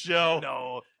hate this show.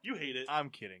 No. You hate it. I'm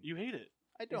kidding. You hate it.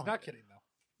 I He's don't. not kidding, though.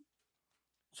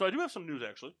 So I do have some news,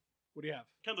 actually. What do you have?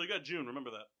 Kendall, you got June. Remember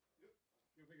that.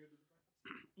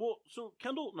 Well, so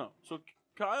Kendall, no. So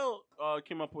Kyle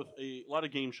came up with a lot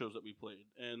of game shows that we played,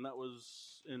 and that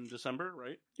was in December,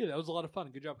 right? Yeah, that was a lot of fun.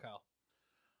 Good job, Kyle.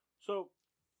 So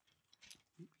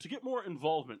to get more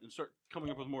involvement and start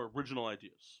coming up with more original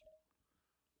ideas,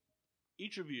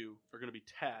 each of you are going to be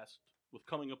tasked with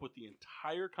coming up with the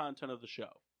entire content of the show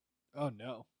Oh,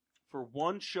 no. for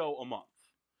one show a month.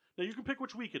 Now, you can pick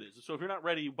which week it is. So if you're not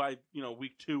ready by,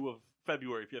 week 2 of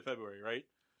February, if you have February, right?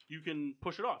 You can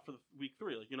push it off for the week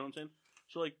 3, you know what I'm saying?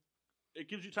 So, it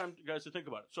gives you time, guys, to think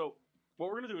about it. So, what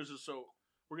we're going to do is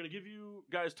we're going to give you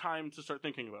guys time to start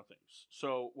thinking about things.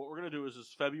 So, what we're going to do is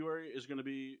February is going to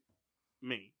be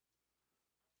me.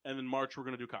 And then March, we're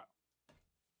going to do Kyle.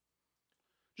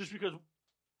 Just because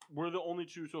we're the only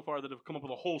two so far that have come up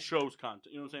with a whole show's content.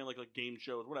 You know what I'm saying? Like game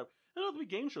shows, whatever. It doesn't have to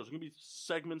be game shows. It can be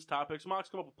segments, topics. Mock's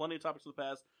come up with plenty of topics in the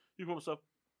past. You come up with stuff.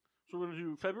 So we're going to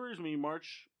do February is me.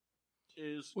 March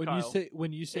is When Kyle.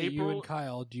 you say you April- and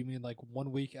Kyle, do you mean like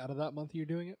 1 week out of that month you're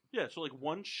doing it? Yeah, so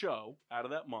one show out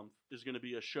of that month is going to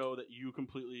be a show that you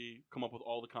completely come up with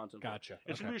all the content for. Gotcha.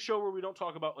 It's Okay. going to be a show where we don't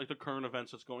talk about the current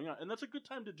events that's going on. And that's a good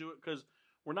time to do it because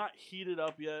we're not heated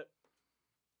up yet.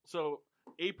 So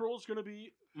April is going to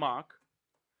be Mock.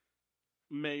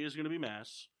 May is going to be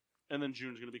Mass. And then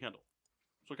June is going to be Kendall.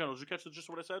 So Kendall, did you catch the gist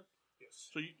of what I said? Yes.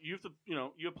 So you have to,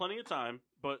 you have plenty of time,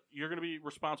 but you're going to be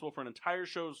responsible for an entire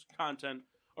show's content,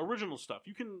 original stuff.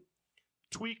 You can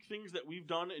tweak things that we've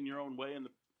done in your own way, and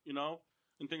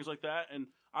and things like that. And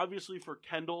obviously for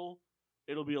Kendall,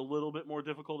 it'll be a little bit more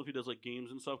difficult if he does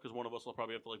games and stuff because one of us will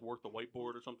probably have to work the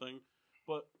whiteboard or something.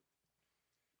 But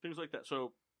things like that.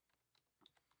 So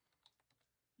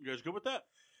you guys good with that?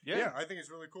 Yeah, I think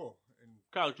it's really cool. And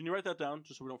Kyle, can you write that down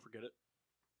just so we don't forget it?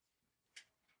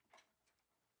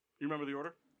 You remember the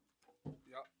order?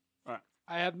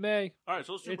 I have May. All right,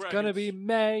 so let's do It's brackets. going to be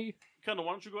May. Kendall,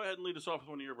 why don't you go ahead and lead us off with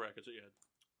one of your brackets that you had?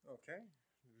 okay,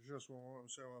 just one.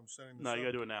 So I'm setting this. No, you up.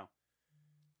 got to do it now.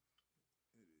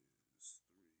 It is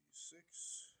 3,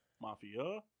 6.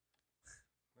 Mafia.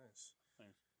 Nice.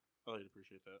 I really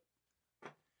appreciate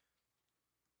that.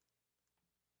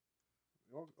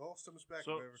 All stems back.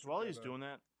 So, if I ever so while took he's that, doing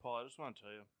that, Paul, I just want to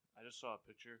tell you, I just saw a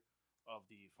picture of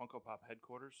the Funko Pop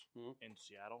headquarters Mhm. in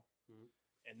Seattle, Mhm.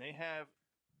 and they have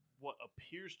what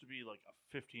appears to be like a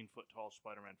 15-foot tall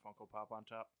Spider-Man Funko Pop on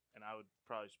top, and I would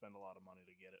probably spend a lot of money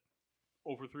to get it.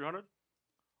 Over 300?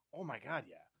 Oh my god,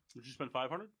 yeah. Would you spend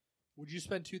 500? Would you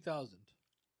spend 2,000?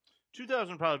 2,000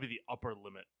 would probably be the upper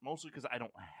limit, mostly because I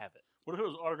don't have it. What if it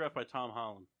was autographed by Tom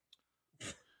Holland?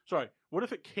 Sorry, what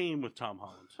if it came with Tom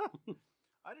Holland?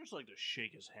 I just like to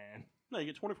shake his hand. No, you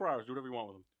get 24 hours. Do whatever you want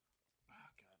with him. Oh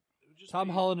god, it would just Tom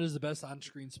be- Holland is the best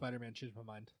on-screen Spider-Man. Change my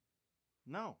mind.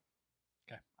 No.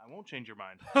 Okay. I won't change your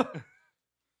mind. I'm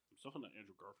stuffing that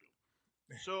Andrew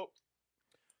Garfield.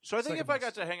 So I think Second if I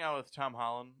best. got to hang out with Tom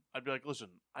Holland, I'd be like, listen,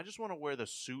 I just want to wear the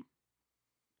suit,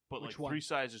 but Which like one? 3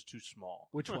 sizes too small.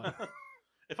 Which one?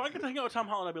 If I could hang out with Tom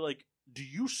Holland, I'd be like, do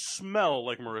you smell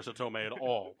like Marissa Tomei at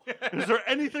all? Is there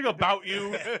anything about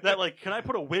you that, can I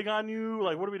put a wig on you?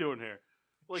 What are we doing here?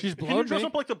 She's can you blown dress me.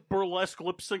 up like the burlesque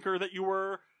lip syncer that you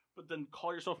were, but then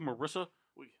call yourself Marissa?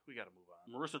 We got to move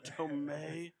on. Marissa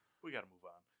Tomei? We got to move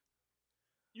on.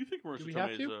 You think Marissa we have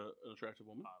Tomei is to? an attractive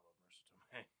woman? I love Marissa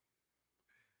Tomei.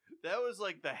 That was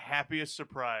like the happiest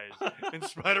surprise in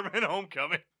Spider-Man: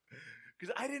 Homecoming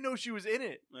because I didn't know she was in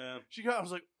it. Yeah. I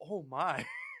was like, oh my.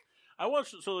 I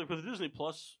watched, with the Disney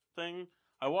Plus thing,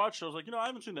 I was like, I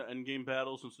haven't seen the Endgame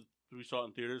battle since we saw it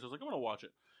in theaters. I was like, I'm going to watch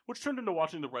it. Which turned into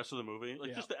watching the rest of the movie.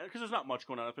 Yeah. Just because there's not much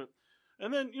going on with it.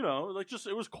 And then,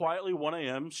 it was quietly 1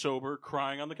 a.m., sober,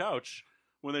 crying on the couch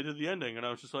when they did the ending. And I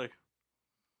was just like,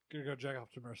 Gonna go jack off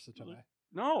to Marissa Tomei.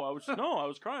 no, I was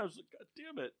crying. I was like, God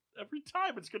damn it. Every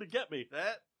time it's going to get me.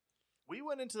 We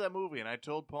went into that movie and I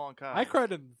told Paul and Kyle. I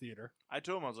cried in the theater. I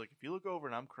told him, I was like, if you look over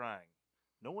and I'm crying,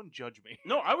 no one judge me.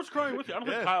 No, I was crying with you. I don't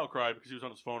Yeah. think Kyle cried because he was on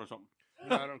his phone or something.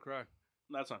 No, I don't cry.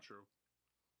 That's not true.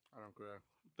 I don't cry.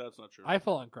 That's not true. I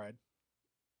full on cried.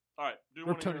 All right. Do Or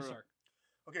one of Tony your, Stark.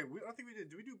 Okay, I don't think we did.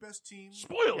 Do we do best team?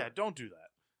 Spoiler! Yeah, don't do that.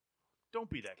 Don't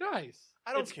be that guy. Guys.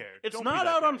 I don't care. It's Don't be not that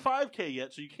out guy. on 5K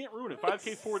yet, so you can't ruin it.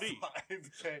 5K 4D.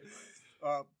 5K.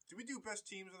 Did we do best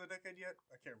teams of the decade yet?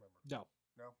 I can't remember. No.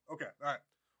 No. Okay. All right.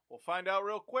 We'll find out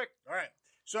real quick. All right.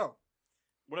 So,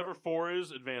 Whatever 4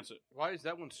 is, advance it. Why is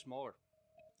that one smaller?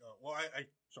 well, I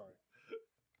sorry.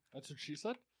 That's what she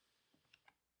said?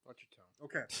 Watch your tone.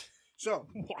 Okay. So,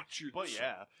 Watch your. But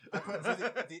yeah, for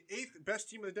the 8th best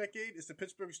team of the decade is the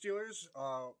Pittsburgh Steelers.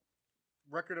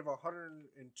 Record of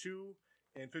 102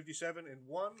 and 57 and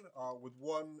 1, with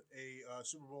one a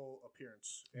Super Bowl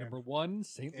appearance. And, Number 1,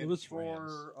 St. and Louis 4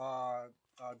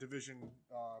 Rams. division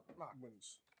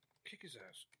wins. Kick his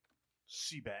ass.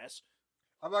 Seabass.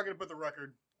 I'm not going to put the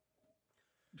record.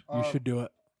 You should do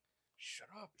it. Shut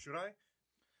up. Should I?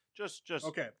 Just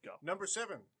Okay. go. Number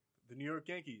 7, the New York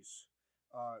Yankees.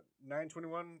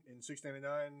 921 and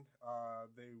 699.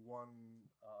 They won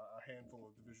a handful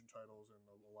of division titles and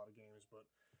a lot of games, but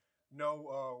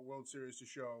no World Series to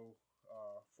show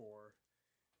for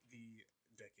the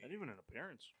decade. Not even an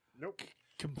appearance. Nope.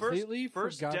 Completely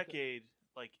First forgot decade,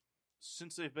 like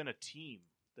since they've been a team,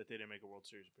 that they didn't make a World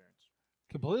Series appearance.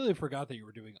 Completely forgot that you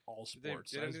were doing all they-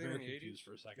 sports. did I was anything very in the confused 80s?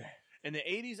 for a second. In the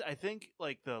 80s, I think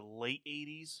like the late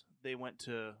 80s, they went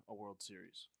to a World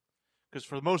Series. Because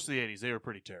for most of the 80s, they were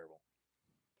pretty terrible.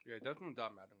 Yeah, Desmond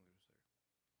Dot Mattingly was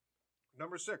there.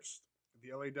 Number 6,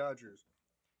 the LA Dodgers.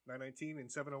 919 and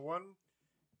 701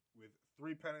 with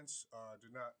 3 pennants.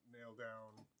 Did not nail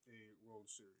down a World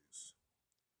Series,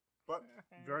 but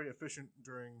very efficient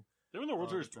during. They won the World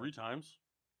Series the 3 times.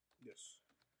 Yes.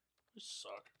 They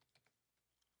suck.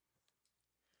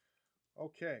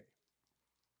 Okay.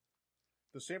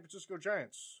 The San Francisco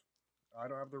Giants. I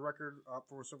don't have the record up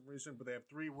for some reason, but they have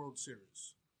 3 World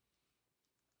Series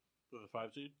They're the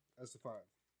 5 seed. as the 5.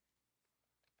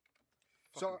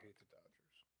 Fucking So- hate the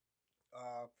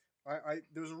Dodgers.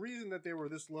 There's a reason that they were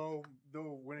this low,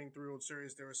 though winning 3 World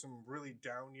Series. There were some really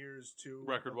down years too,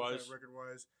 Record-wise.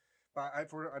 Record-wise, but I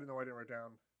didn't know. I didn't write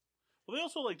down. Well, they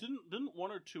also didn't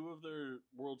 1 or 2 of their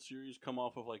World Series come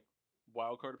off of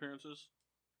wild card appearances?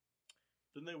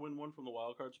 Didn't they win one from the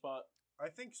wild card spot? I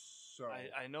think so.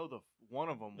 I know one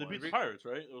of them They was. beat the Pirates,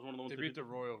 right? It was one of the ones They beat the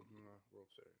Royals in the World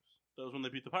Series. That was when they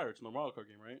beat the Pirates in the wild card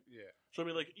game, right? Yeah. So I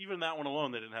mean, even that one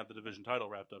alone, they didn't have the division title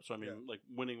wrapped up. So I mean, Yeah.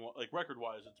 winning, record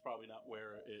wise, it's probably not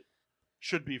where it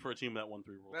should be for a team that won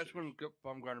 3 World That's Series. when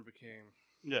Baumgartner became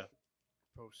Yeah.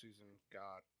 postseason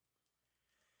god.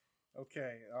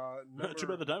 Okay. Too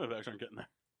bad the Diamondbacks aren't getting there.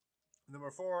 Number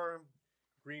 4,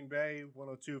 Green Bay,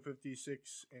 102,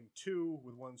 56, and 2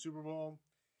 with 1 Super Bowl.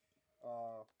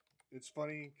 It's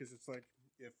funny because it's like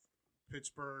if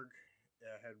Pittsburgh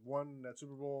had won that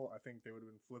Super Bowl, I think they would have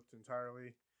been flipped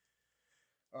entirely.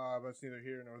 But it's neither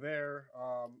here nor there.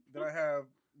 Then I have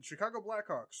Chicago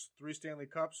Blackhawks, 3 Stanley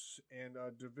Cups, and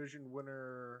a division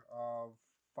winner of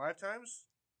 5 times.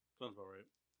 Sounds about right.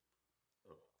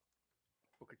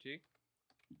 Booker T.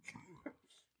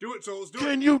 Do it, Souls. Do it.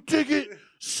 Can you dig it,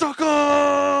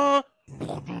 sucker?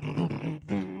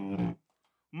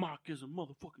 Mark is a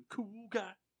motherfucking cool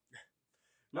guy.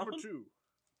 Number Nothing? 2.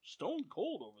 Stone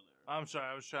cold over there. I'm sorry,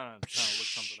 I was trying to look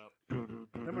something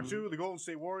up. Number 2, the Golden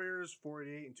State Warriors,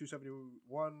 488 and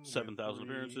 271. 7,000 with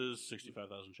appearances,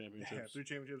 65,000 Yeah, championships. 3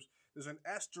 championships. There's an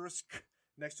asterisk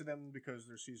next to them because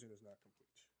their season is not complete.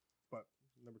 But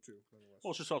number 2, nonetheless.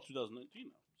 Well, it's just all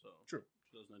 2019 now. So True.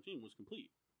 2019 was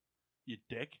complete. You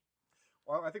dick.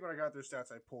 Well, I think when I got their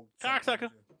stats, I pulled. Cocksucker.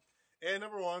 And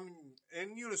number 1,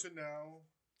 in unison now,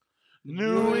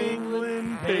 New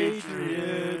England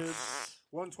Patriots.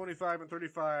 125 and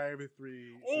 35,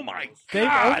 3. Oh my Super Bowls. They've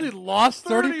God, only lost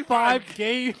 35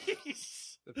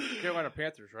 games. The Carolina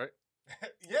Panthers, right?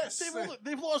 Yes.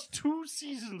 They've lost 2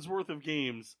 seasons worth of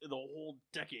games in the whole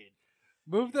decade.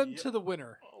 Move them Yep. to the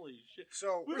winner. Holy shit.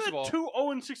 So, We've First had of all- 2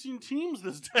 0-16 teams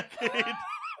this decade.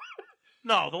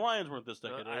 No, the Lions weren't this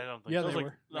decade. I right? don't think Yeah, so. That was they like,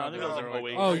 were. No, I think that was No, like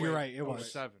wait. 08. Oh, wait. you're right. It Oh,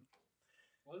 was. 7.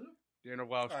 Was it? Dan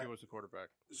Orlowski Alright. was the quarterback.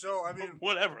 so I mean,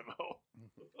 Whatever, though.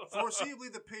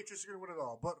 foreseeably the Patriots are going to win it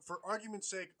all. But for argument's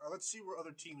sake, let's see where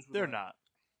other teams would They're rank. not.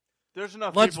 There's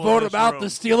enough. Let's people in vote this about room. the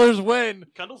Steelers win.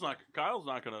 Kyle's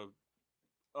not going to.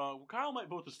 Kyle might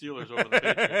vote the Steelers over the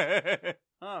Patriots.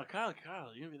 Oh, Kyle,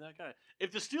 you're going to be that guy.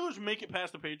 If the Steelers make it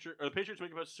past the Patriots, or the Patriots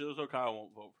make it past the Steelers, though, Kyle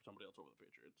won't vote for somebody else over the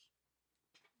Patriots.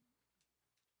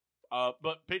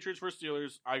 But Patriots versus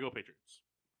Steelers, I go Patriots.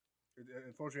 It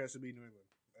unfortunately has to be New England.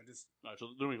 All right, so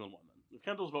New England won then. If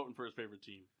Kendall's voting for his favorite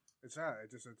team, It's not.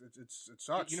 It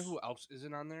sucks. You know who else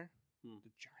isn't on there? Hmm.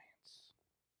 The Giants.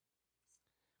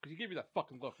 Because you gave me that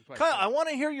fucking look. Kyle, I want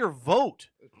to hear your vote.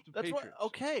 The That's Patriots. what.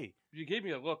 Okay, You gave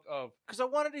me a look of because I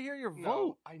wanted to hear your no,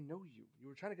 vote. I know you. You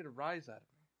were trying to get a rise out of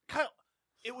me. Kyle,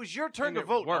 it was your turn And to it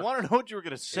vote. worked. I want to know what you were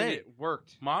going to And say. it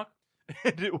worked. Mock,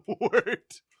 And it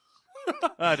worked.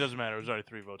 It doesn't matter. It was already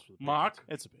 3 votes for the Patriots. Mock?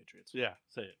 It's the Patriots. yeah,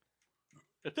 say it.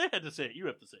 If they had to say it, you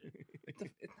have to say it.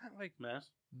 It's not like Mass.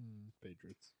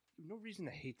 Patriots. you have no reason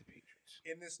to hate the Patriots.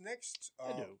 In this next,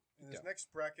 I do. in this Yeah.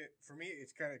 next bracket, for me,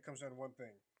 it kind of comes down to one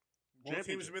thing: Both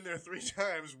teams have been there 3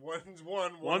 times. One's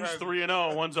won. One's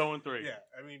 3-0. One's 0-3. Yeah,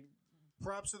 I mean,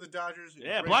 props to the Dodgers.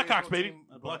 Yeah, Great Blackhawks, baseball baby. team,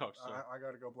 Blackhawks. I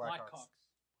got to go Blackhawks.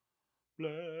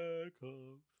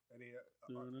 Blackhawks. Any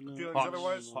feelings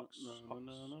otherwise?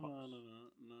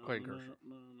 Clayton Kershaw.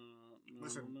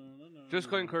 Listen. Just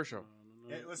Clayton Kershaw.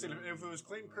 Yeah, listen, if it was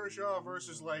Clayton Kershaw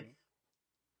versus, like,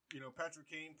 Patrick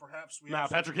Kane, perhaps we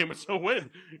Patrick Kane would still win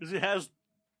because he has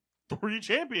 3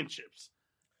 championships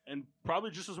and probably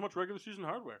just as much regular season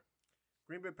hardware.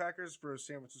 Green Bay Packers versus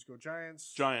San Francisco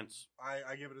Giants. Giants.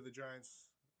 I give it to the Giants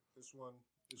this one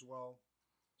as well.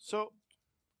 So,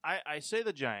 I say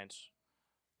the Giants,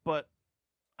 but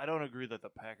I don't agree that the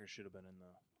Packers should have been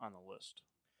on the list.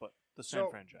 But the San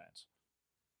Fran Giants.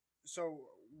 So,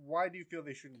 why do you feel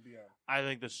they shouldn't be on? I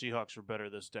think the Seahawks are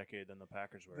better this decade than the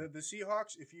Packers were. The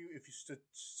Seahawks, if you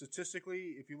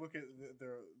statistically, if you look at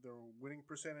their winning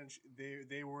percentage,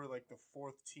 they were like the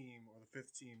 4th team or the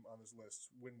 5th team on this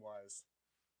list win wise.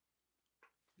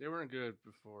 They weren't good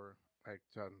before like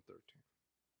 2013,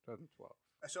 2012.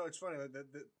 So it's funny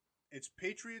that it's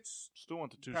Patriots, still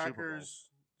went to 2 Packers,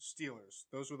 Super Bowls. Steelers.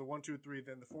 Those were the 1, 2, 3.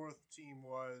 Then the 4th team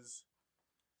was.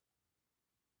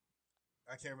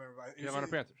 I can't remember. Carolina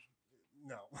Panthers.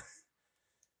 No.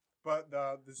 But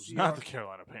the Seahawks. Not the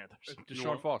Carolina Panthers.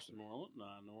 Deshaun Foster. New Orleans?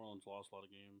 Nah, New Orleans lost a lot of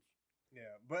games. Yeah,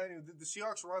 but anyway, the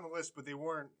Seahawks were on the list, but they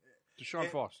weren't. Deshaun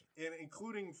Foster. And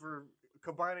including for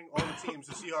combining all the teams,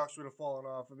 the Seahawks would have fallen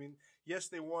off. I mean, yes,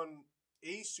 they won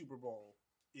a Super Bowl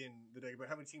in the decade, but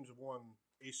how many teams have won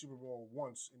a Super Bowl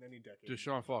once in any decade?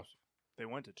 Deshaun Foster. They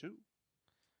went to 2.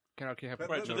 Can't have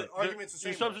right, so the argument's the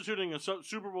same. You're substituting a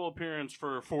Super Bowl appearance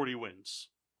for 40 wins.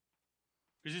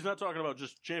 Because he's not talking about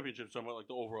just championships, talking about like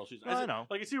the overall season. I know.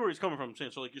 Like, I see where he's coming from. I'm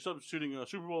saying, so like you're substituting a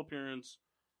Super Bowl appearance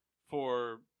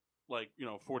for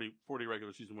 40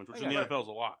 regular season wins, which in the NFL is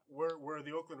a lot. Were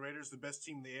the Oakland Raiders the best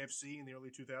team in the AFC in the early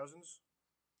 2000s?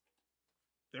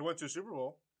 They went to a Super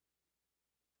Bowl.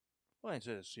 Well, I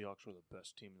didn't say the Seahawks were the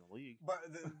best team in the league. But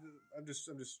I'm just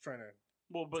trying to.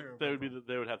 Well, but they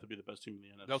would have to be the best team in the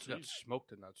NFC. They also got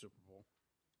smoked in that Super Bowl.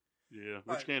 Yeah,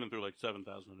 Rich Gannon threw like 7,000.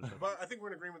 But I think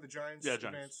we're in agreement with the Giants. Yeah,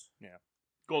 Giants. Yeah,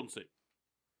 Golden State.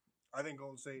 I think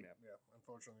Golden State. Yeah,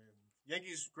 unfortunately,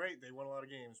 Yankees great. They won a lot of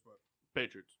games, but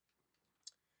Patriots.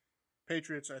 I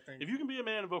think if you can be a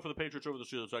man and vote for the Patriots over the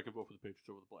Steelers, I can vote for the Patriots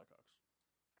over the Blackhawks.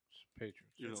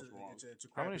 Patriots. It's a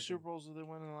How many Super Bowls did they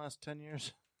win in the last 10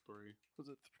 years? 3. Was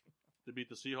it 3? They beat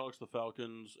the Seahawks, the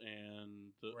Falcons,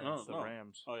 and the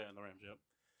Rams. Oh yeah, and the Rams. Yep.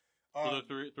 So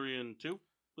they're 3-2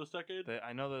 this decade.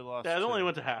 I know they lost. Yeah, they only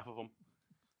went to half of them.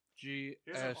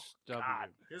 GSW.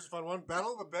 Here's a fun one: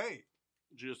 Battle of the Bay.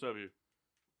 GSW.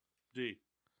 D.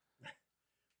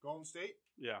 Golden State.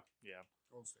 Yeah.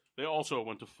 Golden State. They also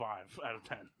went to 5 out of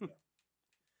 10. Yeah.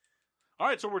 All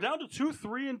right, so we're down to 2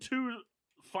 3-2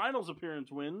 finals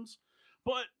appearance wins,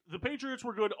 but the Patriots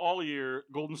were good all year.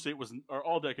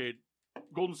 All decade.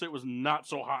 Golden State was not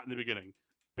so hot in the beginning.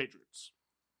 Patriots.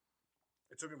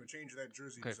 It took him to change that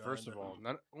jersey. Okay, design, first of all,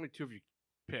 not only 2 of you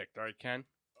picked. All right, Ken.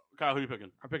 Kyle, who are you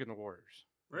picking? I'm picking the Warriors.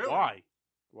 Really?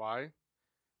 Why?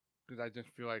 Because I just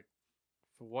feel like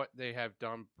for what they have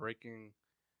done, breaking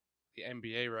the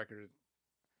NBA record.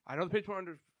 I know the Patriots were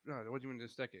under. No, they wasn't even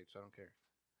this decade, so I don't care.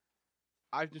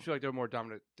 I just feel like they're more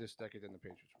dominant this decade than the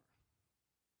Patriots were.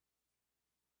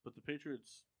 But the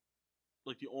Patriots,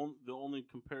 like the only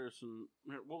comparison.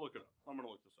 Here, we'll look it up. I'm gonna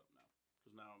look this up now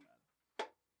because now I'm mad.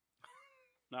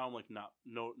 Now I'm like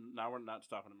now we're not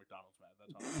stopping at McDonald's, mad.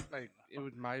 That's how. It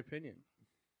was my opinion,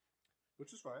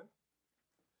 which is fine.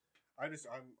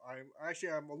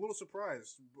 I'm a little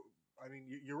surprised. I mean,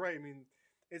 you're right. I mean,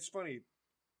 it's funny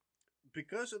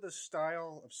because of the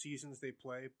style of seasons they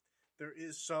play. There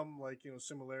is some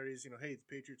similarities. Hey,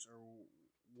 the Patriots are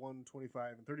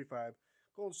 125 and 35.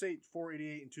 Golden State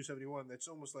 488 and 271. That's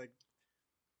almost like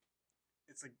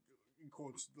it's like in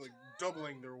quotes like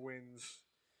doubling their wins.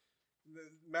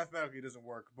 Mathematically, it doesn't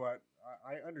work, but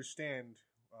I understand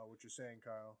what you're saying,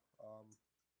 Kyle.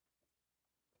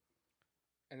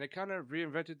 And they kind of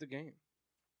reinvented the game.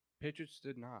 Patriots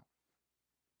did not.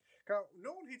 Kyle,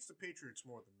 no one hates the Patriots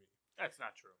more than me. That's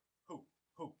not true.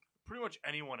 Who? Pretty much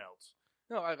anyone else.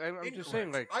 No, I'm just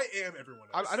saying, like... I am everyone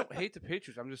else. I don't hate the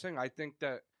Patriots. I'm just saying I think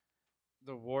that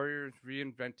the Warriors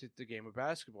reinvented the game of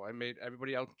basketball and made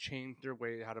everybody else change their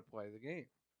way how to play the game.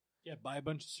 Yeah, buy a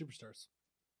bunch of superstars.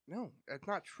 No, that's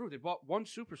not true. They bought one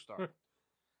superstar.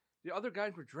 The other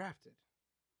guys were drafted.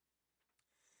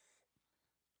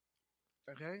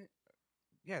 Okay?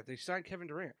 Yeah, they signed Kevin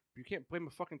Durant. You can't blame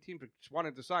a fucking team for just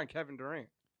wanting to sign Kevin Durant.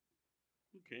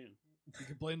 You can. You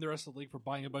can blame the rest of the league for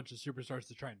buying a bunch of superstars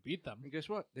to try and beat them. And guess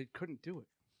what? They couldn't do it.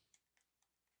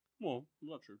 Well,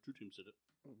 not true. 2 teams did it.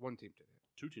 One team did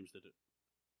it. 2 teams did it.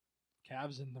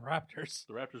 Cavs and the Raptors.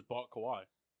 The Raptors bought Kawhi.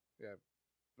 Yeah,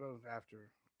 both after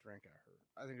Durant got hurt.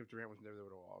 I think if Durant wasn't there, they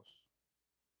would have lost.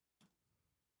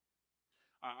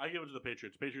 I give it to the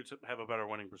Patriots. Patriots have a better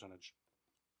winning percentage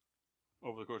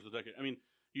over the course of the decade. I mean,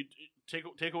 you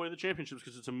take away the championships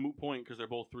because it's a moot point because they're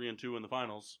both 3-2 in the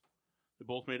finals. They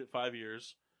both made it 5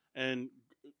 years, and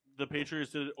the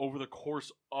Patriots did it over the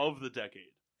course of the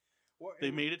decade. Well,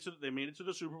 They made it to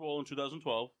the Super Bowl in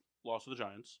 2012, lost to the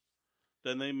Giants.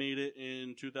 Then they made it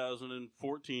in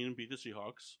 2014, beat the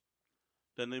Seahawks.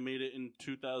 Then they made it in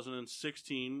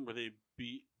 2016, where they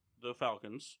beat the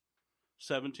Falcons.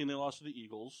 17, they lost to the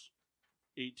Eagles.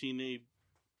 18, they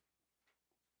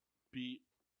beat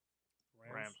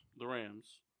the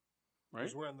Rams. Right?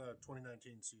 Because we're in the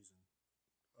 2019 season.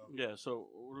 Yeah. So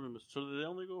what do we miss? So did they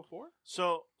only go 4?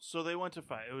 So they went to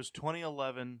 5. It was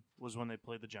 2011 was when they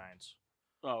played the Giants.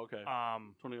 Oh, okay.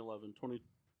 2011,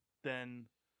 Then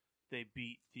they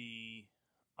beat the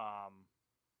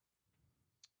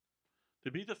They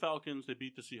beat the Falcons, they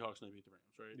beat the Seahawks, and they beat the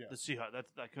Rams, right? Yeah. the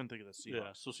Seahawks. I couldn't think of the Seahawks.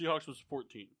 Yeah. So Seahawks was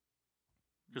 14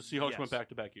 because Seahawks Yes. went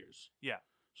back-to-back years. Yeah.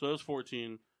 So that was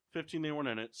 14. 15, they weren't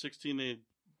in it. 16, they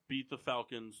beat the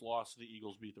Falcons, lost to the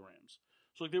Eagles, beat the Rams.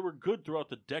 So like they were good throughout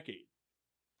the decade.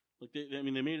 Like they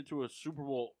made it to a Super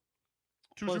Bowl,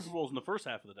 two Plus- Super Bowls in the first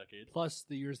half of the decade. Plus,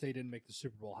 the years they didn't make the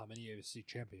Super Bowl, how many AFC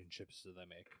championships did they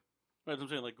make? That's what I'm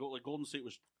saying. Like Golden State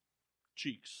was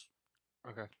cheeks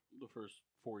Okay. the first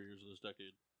 4 years of this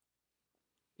decade.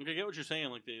 Like I get what you're saying.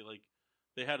 Like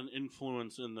they had an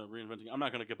influence in the reinventing. I'm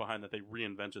not going to get behind that they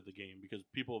reinvented the game because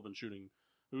people have been shooting.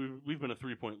 We've been a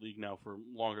 3-point league now for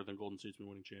longer than Golden State's been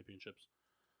winning championships,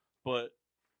 but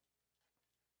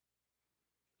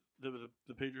the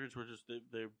Patriots were just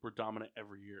they were dominant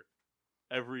every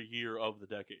year of the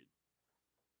decade.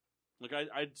 Like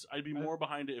I'd be more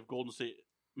behind it if Golden State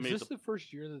Is made this the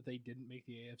first year that they didn't make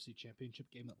the AFC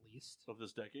Championship game at least? of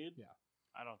this decade. Yeah.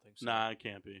 I don't think so. Nah, it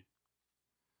can't be.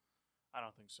 I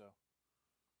don't think so.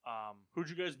 Who'd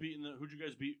you guys beat in the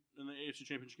AFC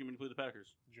Championship game when you played the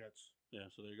Packers? Jets. Yeah,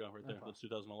 so there you go, right there. Okay. That's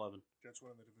 2011. Jets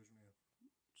won the division. Yeah.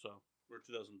 So we're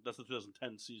 2000. That's the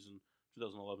 2010 season,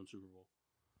 2011 Super Bowl.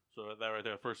 So that right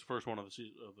there, first one of the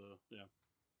season of the yeah.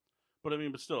 But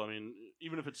still,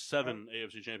 even if it's 7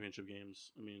 AFC Championship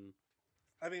games, I mean,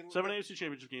 7 AFC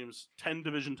Championship games, 10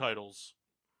 division titles,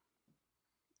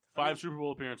 5 Super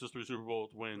Bowl appearances, 3 Super Bowl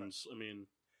wins. Right.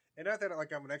 And not that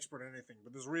I'm an expert in anything,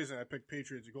 but there's a reason I picked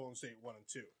Patriots and Golden State 1 and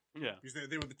 2. Yeah, because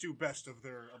they were the two best of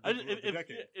the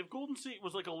decade. If Golden State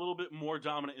was like a little bit more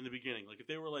dominant in the beginning, like if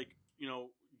they were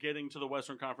getting to the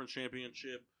Western Conference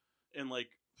Championship in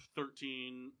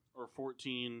 13 or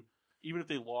 14, even if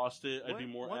they lost it, I'd be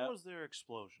more. When was their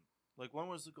explosion? When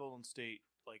was the Golden State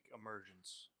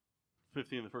emergence?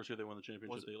 15, the first year they won the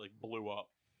championship, they blew up.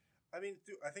 I think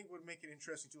what would make it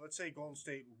interesting too. Let's say Golden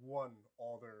State won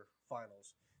all their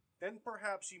finals, then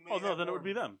perhaps you may. Then it would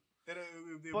be them. Then it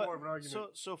would be more of an argument.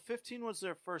 So 15 was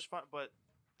their first final, but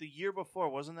the year before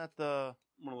wasn't that the?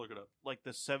 I'm gonna look it up.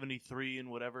 The 73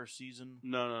 and whatever season.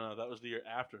 No, that was the year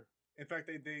after. In fact,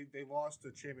 they lost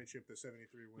the championship the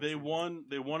 73. They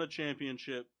won a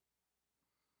championship.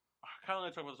 Kyle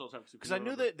and I talk about this all the time because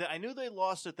I knew they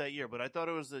lost it that year, but I thought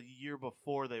it was the year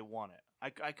before they won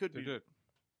it. I could be. They did.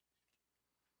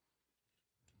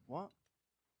 What?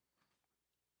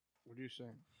 What are you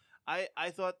saying?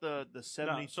 I thought the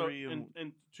 73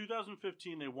 in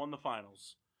 2015 they won the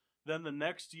finals. Then the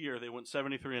next year they went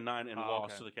 73-9 and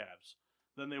lost to the Cavs.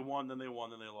 Then they won, then they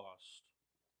lost.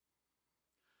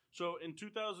 So in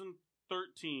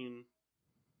 2013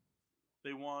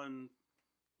 they won.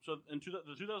 So in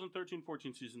the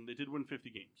 2013-14 season they did win 50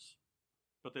 games,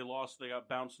 but they lost. They got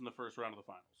bounced in the first round of the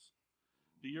finals.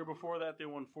 The year before that they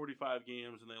won 45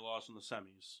 games and they lost in the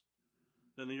semis.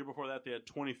 Then the year before that they had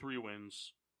 23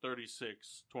 wins. 36-26.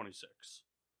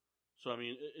 So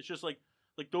it's just like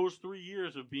those 3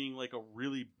 years of being a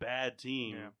really bad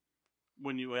team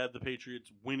when you had the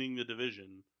Patriots winning the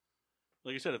division.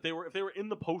 Like I said, if they were in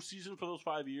the postseason for those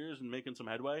 5 years and making some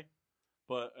headway,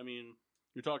 but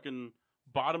you're talking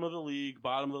bottom of the league,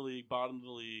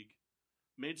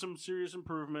 made some serious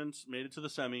improvements, made it to the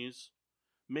semis,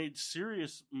 made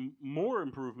serious more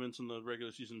improvements in the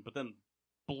regular season, but then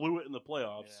blew it in the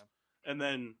playoffs, and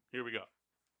then here we go.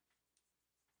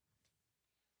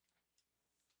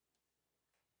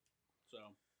 So,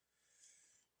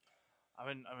 I've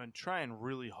been trying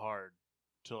really hard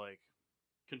to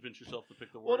convince yourself to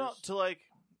pick the Warriors. Well,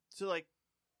 no, to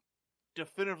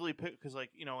definitively pick because when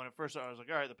it first started, I was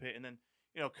all right, the pit, and then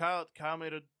Kyle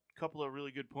made a couple of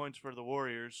really good points for the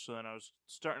Warriors, so then I was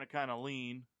starting to kind of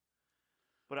lean,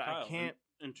 But Kyle, I can't.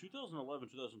 In 2011,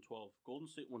 2012, Golden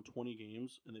State won 20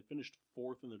 games, and they finished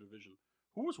 4th in their division.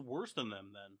 Who was worse than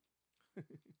them then?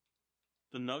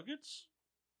 The Nuggets?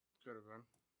 Could have been.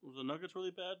 Was the Nuggets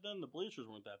really bad then? The Blazers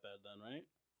weren't that bad then, right?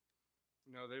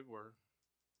 No, they were.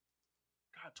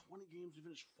 God, 20 games, they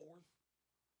finished 4th?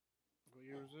 What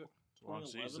year was it? Long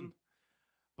 2011? season.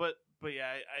 But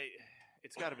yeah, I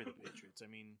it's got to be the Patriots. I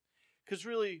mean, because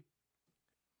really,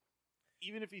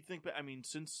 even if you think back, I mean,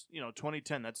 since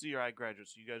 2010, that's the year I graduated.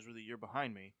 So you guys were the year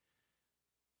behind me.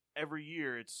 Every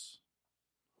year, it's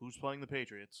who's playing the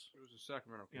Patriots. It was the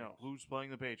Sacramento Kings. Who's playing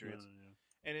the Patriots.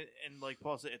 Yeah. And like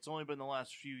Paul said, it's only been the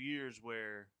last few years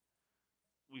where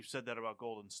we've said that about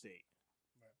Golden State.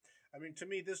 I mean, to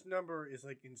me, this number is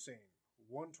like insane.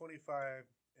 125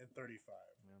 and 35.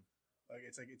 Yeah.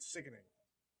 It's sickening.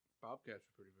 Bobcats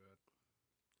are pretty bad.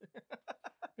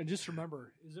 And just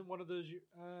remember, isn't one of those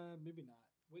maybe not.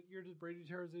 What year did Brady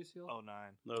tear his ACL? 09.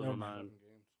 That was 09.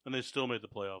 And they still made the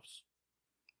playoffs.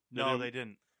 No, they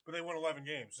didn't. But they won 11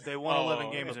 games. They won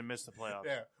 11 games and missed the playoffs.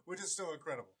 Yeah, which is still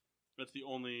incredible. That's the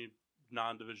only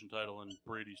non-division title in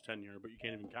Brady's tenure, but you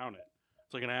can't even count it.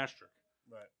 It's like an asterisk.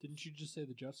 Right. Didn't you just say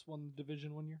the Jets won the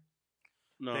division one year?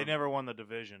 No, They never won the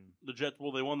division. The Jets.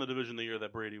 Well, they won the division the year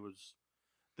that Brady was.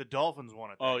 The Dolphins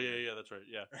won it. Oh yeah, that's right.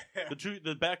 Yeah,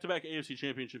 the back-to-back AFC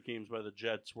Championship games by the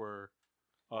Jets were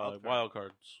wild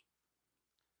cards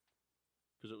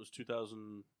because it was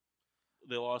 2000.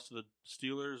 They lost to the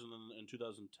Steelers, and then in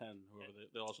 2010, whoever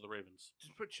they lost to the Ravens.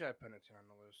 Just put Chad Pennington on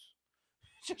the list.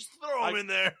 Just throw him in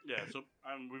there. Yeah, so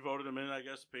we voted him in. I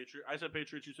guess Patriots. I said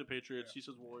Patriots. You said Patriots. Yeah. He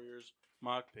says Warriors.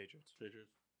 Mock Patriots.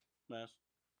 Mass.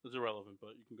 That's irrelevant,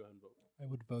 but you can go ahead and vote. I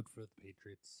would vote for the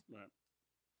Patriots. Right.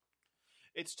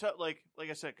 It's tough. Like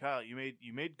I said, Kyle, you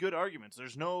made good arguments.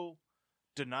 There's no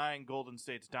denying Golden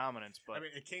State's dominance, but I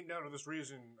mean, it came down to this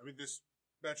reason. I mean, this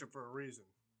matchup for a reason.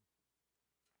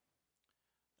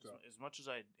 So. As much as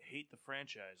I hate the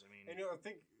franchise, I mean, And I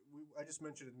think I just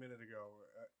mentioned it a minute ago.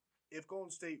 If Golden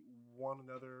State won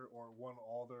another or won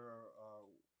all their,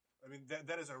 I mean,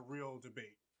 that is a real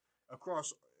debate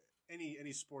across any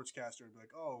sportscaster. Would be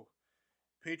like, oh,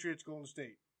 Patriots, Golden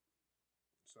State.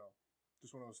 So,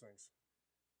 just one of those things.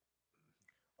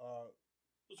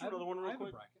 Let's do another one real I have a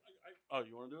quick. bracket. Oh,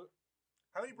 you want to do it?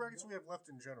 How many brackets do we have left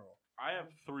in general? I have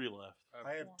 3 left.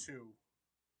 I have 2.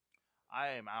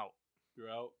 I am out. You're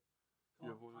out.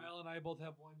 Oh, Kyle and I both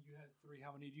have one. You had 3.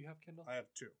 How many do you have, Kendall? I have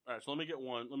 2. All right, so let me get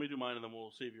one. Let me do mine, and then we'll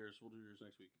save yours. We'll do yours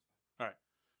next week. All right.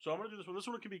 So I'm going to do this one. This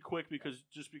one can be quick because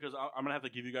I'm going to have to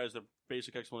give you guys the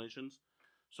basic explanations.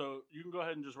 So you can go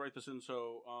ahead and just write this in.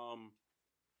 So, oh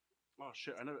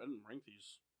shit, I didn't rank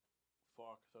these.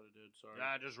 Fuck, I thought I did. Sorry.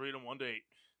 Nah, just read them one date.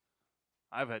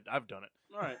 I've done it.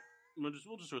 All right, we'll just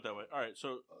do it that way. All right,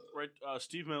 so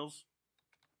Steve Mills,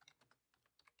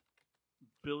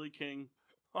 Billy King.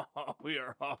 We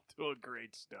are off to a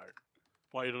great start.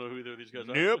 Why, you don't know who either of these guys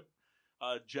are? Nope.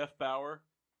 Jeff Bauer,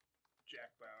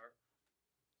 Jack Bauer.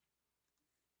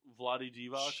 Vlade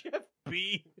Divac, Jeff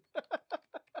B.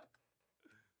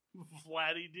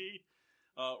 Vladdy D,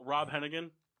 Rob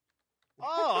Hennigan.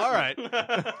 Oh, all right.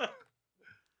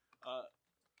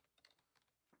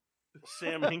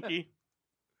 Sam Hinkie,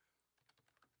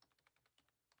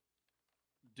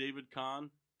 David Kahn,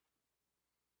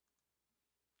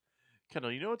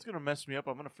 Kendall, you know what's going to mess me up?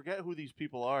 I'm going to forget who these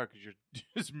people are because you're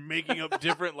just making up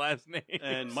different last names.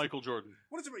 and Michael Jordan.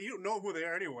 What is it? You don't know who they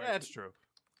are anyway. That's true.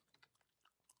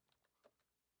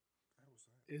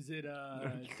 Is it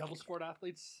double sport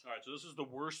athletes? All right, so this is the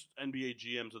worst NBA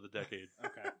GMs of the decade.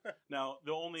 Okay. Now,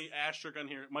 the only asterisk on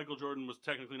here, Michael Jordan was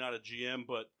technically not a GM,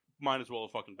 but might as well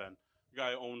have fucking been. The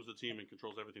guy owns the team and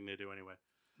controls everything they do anyway.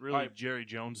 Really, All right. Jerry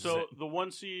Jones. So the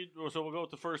 1 seed, so we'll go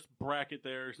with the first bracket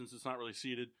there since it's not really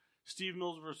seeded. Steve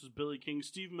Mills versus Billy King.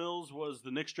 Steve Mills was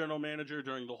the Knicks general manager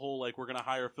during the whole, we're going to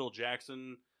hire Phil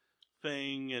Jackson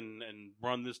thing and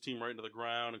run this team right into the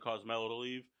ground and cause Melo to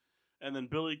leave. And then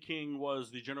Billy King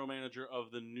was the general manager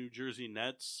of the New Jersey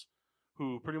Nets,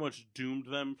 who pretty much doomed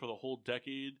them for the whole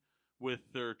decade with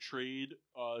their trade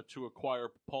to acquire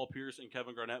Paul Pierce and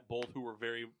Kevin Garnett, both who were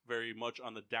very, very much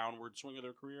on the downward swing of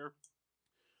their career,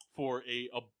 for a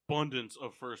abundance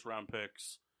of first-round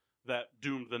picks that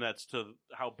doomed the Nets to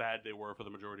how bad they were for the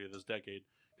majority of this decade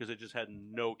because they just had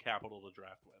no capital to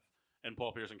draft with. And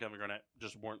Paul Pierce and Kevin Garnett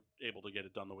just weren't able to get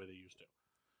it done the way they used to.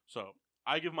 So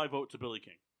I give my vote to Billy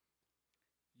King.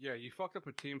 Yeah, you fucked up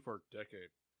a team for a decade,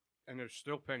 and they're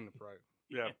still paying the price.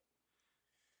 Yeah.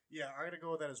 Yeah, I'm going to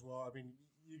go with that as well. I mean,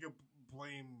 you can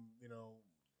blame,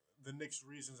 the Knicks'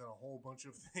 reasons on a whole bunch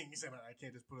of things, and I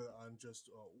can't just put it on just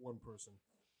one person.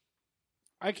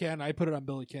 I can. I put it on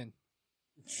Billy King.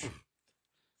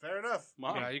 Fair enough.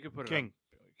 Mom. Yeah, you could put it King. on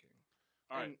Billy King.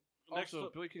 All right. And Next also,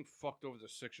 up, Billy King fucked over the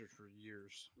Sixers for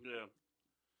years. yeah.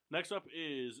 Next up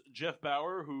is Jeff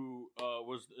Bauer, who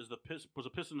was a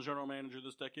Pistons general manager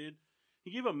this decade.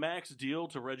 He gave a max deal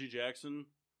to Reggie Jackson,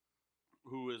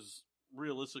 who is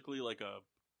realistically like a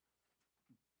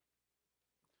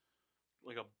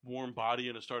warm body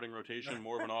in a starting rotation,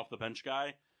 more of an off the bench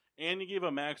guy. And he gave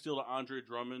a max deal to Andre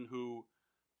Drummond, who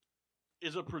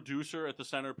is a producer at the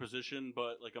center position,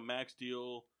 but like a max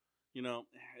deal,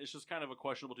 it's just kind of a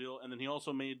questionable deal. And then he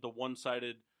also made the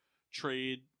one-sided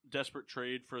desperate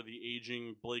trade for the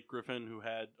aging Blake Griffin, who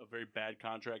had a very bad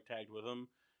contract tagged with him,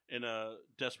 in a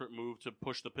desperate move to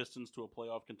push the Pistons to a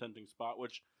playoff contending spot,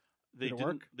 which they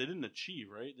didn't achieve,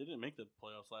 right? They didn't make the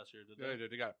playoffs last year, did they? Yeah, they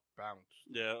did. They got bounced.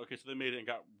 Yeah, okay, so they made it and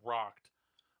got rocked.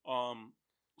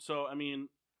 So, I mean,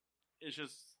 it's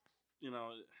just,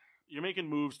 you're making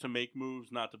moves to make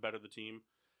moves, not to better the team.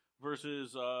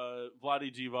 Versus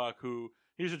Vlade Divac, who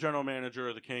he's a general manager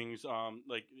of the Kings.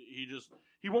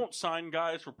 He won't sign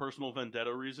guys for personal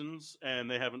vendetta reasons, and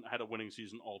they haven't had a winning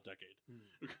season all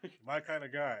decade. My kind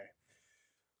of guy.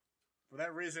 For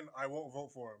that reason, I won't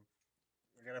vote for him.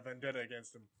 I got a vendetta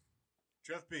against him.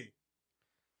 Jeff B.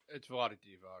 It's Vlade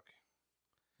Divac.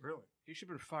 Really? He should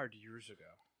have been fired years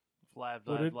ago. What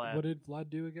did Vlad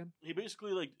do again? He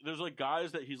basically there's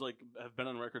guys that he's have been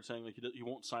on record saying he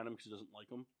won't sign him because he doesn't like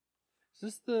them. Is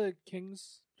this the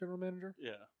Kings general manager?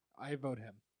 Yeah. I vote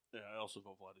him. Yeah, I also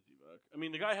vote Vlade Divac. I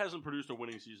mean, the guy hasn't produced a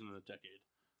winning season in a decade.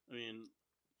 I mean,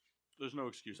 there's no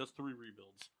excuse. That's 3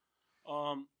 rebuilds.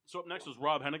 So up next is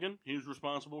Rob Hennigan. He was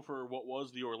responsible for what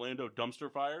was the Orlando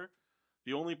dumpster fire.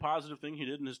 The only positive thing he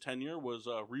did in his tenure was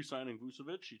re-signing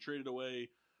Vucevic. He traded away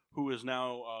who is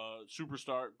now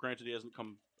superstar. Granted, he hasn't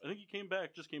come. I think he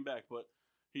just came back, but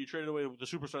he traded away the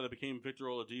superstar that became Victor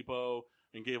Oladipo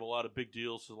and gave a lot of big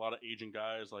deals to a lot of aging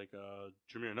guys like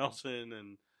Jameer Nelson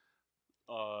and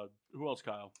who else,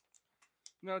 Kyle?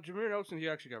 No, Jameer Nelson he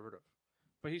actually got rid of.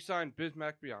 But he signed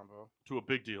Bismack Biyombo. To a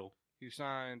big deal. He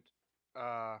signed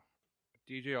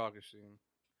DJ Augustine,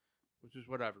 which is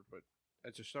whatever, but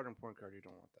as a starting point guard, you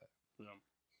don't want that.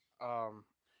 Yeah.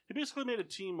 He basically made a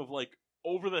team of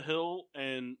over the hill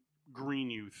and green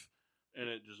youth, and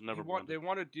it just never blended. They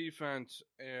wanted defense,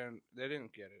 and they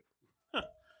didn't get it.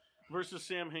 Versus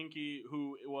Sam Hinkie,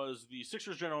 who was the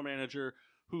Sixers general manager,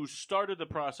 who started the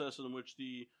process in which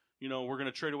we're going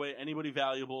to trade away anybody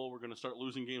valuable. We're going to start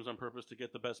losing games on purpose to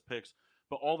get the best picks.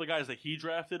 But all the guys that he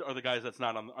drafted are the guys that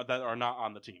are not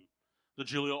on the team. The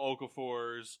Jahlil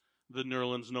Okafors, the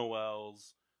Nerlens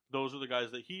Noels. Those are the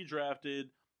guys that he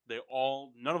drafted.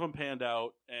 None of them panned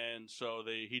out, and so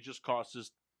he just cost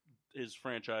his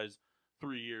franchise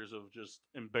 3 years of just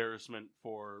embarrassment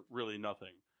for really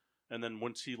nothing. And then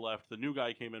once he left, the new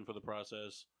guy came in for the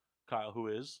process, Kyle, who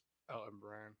is Elton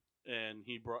Brand. And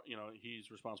he brought,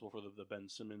 he's responsible for the Ben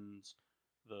Simmons,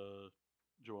 the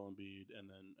Joel Embiid, and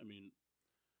then,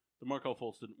 the Markelle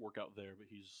Fultz didn't work out there, but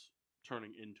he's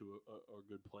turning into a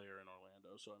good player in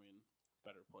Orlando. So,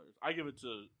 better players. I give it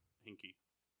to Hinkie.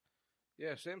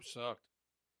 Yeah, Sam sucked.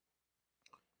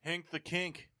 Hank the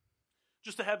Kink.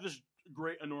 Just to have this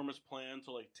great, enormous plan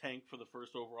to, tank for the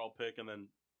first overall pick and then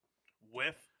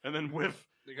whiff.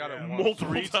 They got it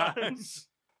multiple times.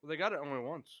 Well, they got it only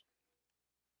once.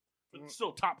 But it's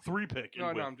still top 3 pick. No,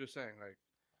 I'm just saying,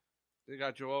 they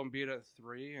got Joel Embiid at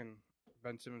 3 and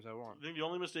Ben Simmons at 1. I think the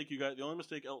only mistake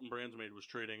Elton Brand's made was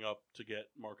trading up to get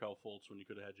Markelle Fultz when you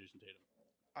could have had Jason Tatum.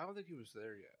 I don't think he was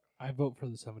there yet. I vote for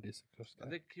the 76ers guy. I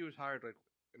think he was hired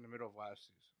in the middle of last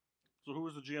season. So who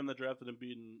was the GM that drafted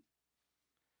Embiid?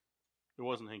 It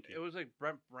wasn't Hinkie. It was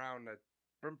Brent Brown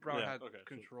had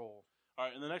control. All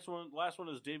right, and the last one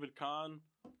is David Kahn,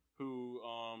 who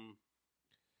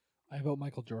I vote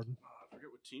Michael Jordan. I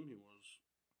forget what team he was.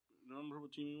 You remember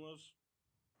what team he was?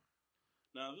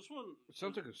 Now this one it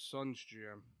sounds like a Suns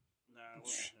GM. Nah, it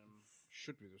wasn't him.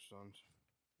 Should be the Suns.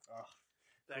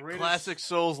 That classic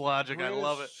Souls logic. I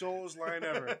love it. Souls line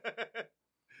ever.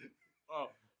 Oh,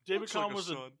 David Kahn was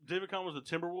the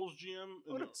Timberwolves GM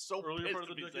in the earlier part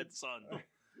of the decade. Son.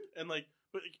 And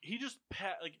but he just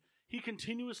he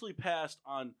continuously passed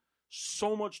on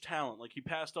so much talent. He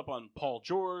passed up on Paul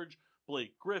George,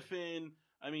 Blake Griffin.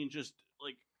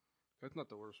 That's not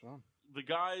the worst one. The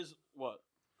guys, what?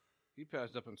 He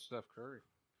passed up on Steph Curry,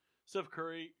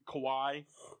 Kawhi.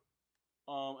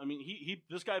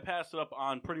 This guy passed it up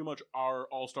on pretty much our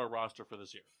all-star roster for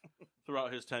this year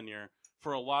throughout his tenure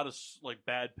for a lot of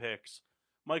bad picks.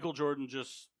 Michael Jordan,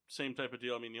 just same type of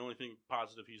deal. The only thing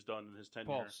positive he's done in his tenure.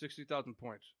 Paul, 60,000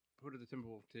 points. Who did the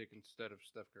Timberwolves take instead of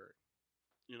Steph Curry?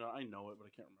 I know it, but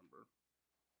I can't remember.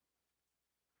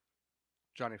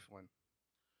 Johnny Flynn.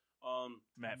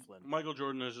 Matt Flynn. Michael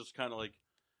Jordan is just kind of like,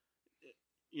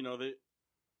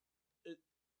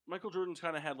 Michael Jordan's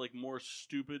kind of had like more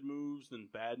stupid moves than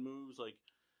bad moves, like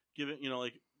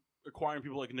like acquiring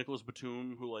people like Nicholas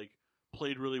Batum, who like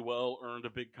played really well, earned a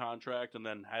big contract, and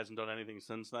then hasn't done anything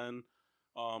since then.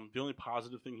 The only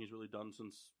positive thing he's really done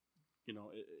since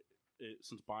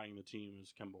since buying the team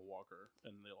is Kemba Walker,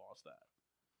 and they lost that.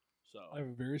 So I have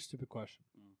a very stupid question.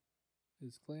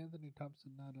 Is Klay Anthony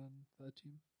Thompson not on that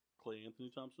team? Klay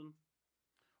Anthony Thompson?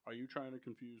 Are you trying to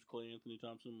confuse Klay Anthony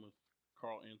Thompson with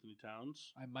Karl Anthony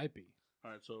Towns? I might be.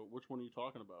 All right, so which one are you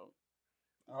talking about?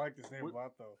 I like this name a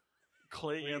lot, though.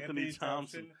 Klay Anthony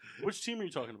Thompson. Which team are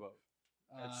you talking about?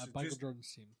 Michael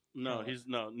Jordan's team. No,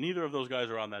 neither of those guys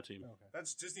are on that team. Okay.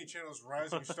 That's Disney Channel's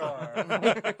rising star.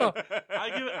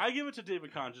 I give it to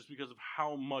David Kahn just because of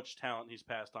how much talent he's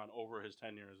passed on over his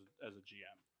tenure as a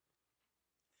GM.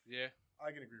 Yeah.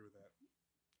 I can agree with that.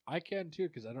 I can too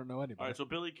because I don't know anybody. All right, so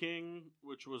Billy King,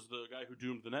 which was the guy who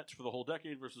doomed the Nets for the whole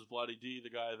decade, versus Vlade D, the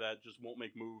guy that just won't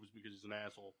make moves because he's an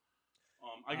asshole.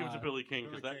 I give it to Billy King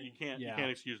because you can't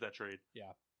excuse that trade.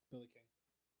 Yeah, Billy King.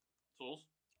 Souls?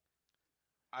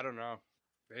 I don't know.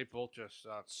 They both just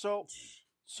suck.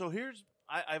 So here's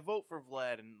I vote for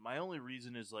Vlad, and my only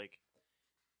reason is like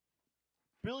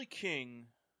Billy King,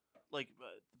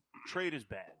 trade is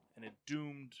bad, and it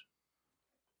doomed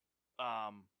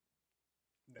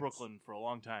Brooklyn for a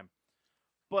long time.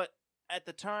 But at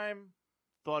the time,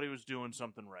 thought he was doing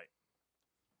something right.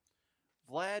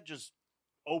 Vlad just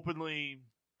openly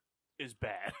is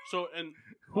bad. So and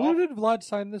who did Vlad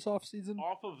sign this offseason?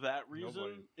 Off of that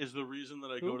reason is the reason that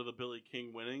I go to the Billy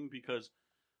King winning, because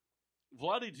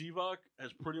Vlade Divac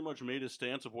has pretty much made his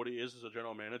stance of what he is as a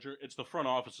general manager. It's the front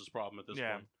office's problem at this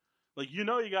point. Like, you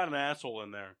got an asshole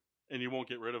in there, and you won't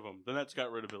get rid of him. Then that's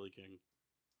got rid of Billy King.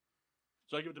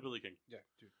 So I give it to Billy King. Yeah,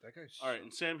 dude, that guy's... All right,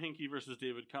 and Sam Hinkie versus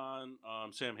David Kahn.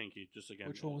 Sam Hinkie, just again.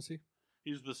 Which one was he?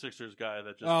 He's the Sixers guy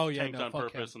that just tanked on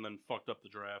purpose and then fucked up the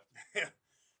draft. Yeah,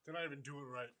 they're not even doing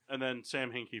it right. And then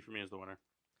Sam Hinkie for me is the winner.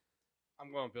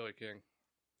 I'm going Billy King.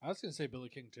 I was going to say Billy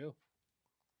King too.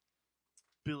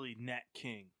 Billy Nat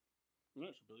King. Yeah,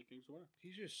 so Billy King's the winner.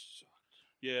 He just sucked.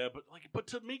 Yeah, but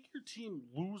to make your team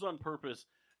lose on purpose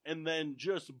and then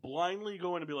just blindly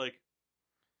go in and be like,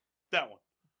 that one.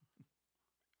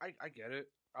 I get it.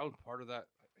 I was part of that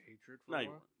hatred for No, a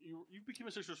while. you became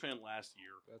a Sixers fan last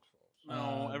year. That's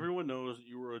false. No, everyone knows that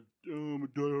you were a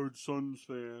diehard Suns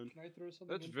fan. Can I throw something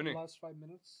That's in Vinny. for the last 5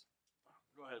 minutes?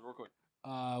 Go ahead, real quick.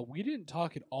 We didn't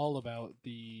talk at all about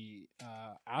the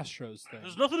Astros thing.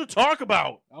 There's nothing to talk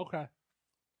about. Okay.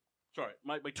 Sorry,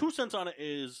 my 2 cents on it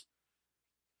is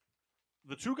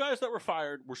the 2 guys that were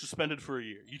fired were suspended for a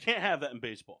year. You can't have that in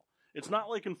baseball. It's not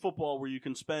like in football where you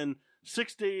can spend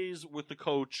 6 days with the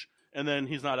coach and then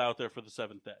he's not out there for the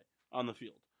 7th day on the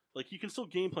field. Like, he can still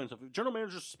game plan stuff. If the general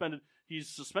manager's suspended, he's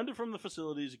suspended from the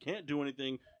facilities. He can't do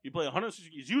anything. You play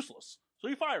 160. He's useless. So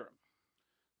you fire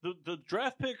him. The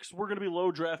draft picks were going to be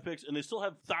low draft picks, and they still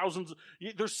have thousands.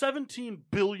 There's 17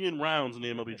 billion rounds in the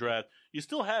MLB draft. You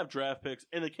still have draft picks,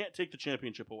 and they can't take the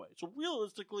championship away. So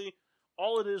realistically,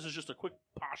 all it is just a quick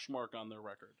posh mark on their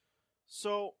record.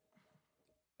 So,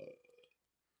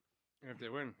 And if they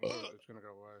win, it's going to go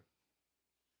away.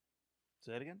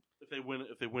 say that again? If they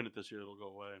win it this year, it'll go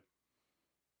away.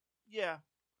 Yeah,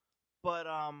 but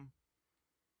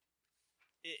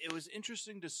it was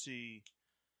interesting to see.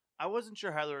 I wasn't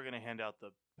sure how they were going to hand out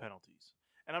the penalties,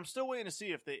 and I'm still waiting to see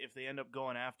if they end up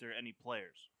going after any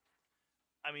players.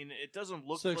 I mean, it doesn't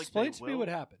look. So like explain they to will. me what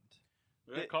happened.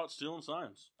 They got caught stealing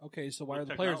signs. Okay, so why With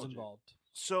are the players technology. involved?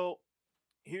 So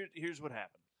here's what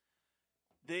happened.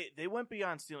 They went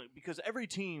beyond stealing because every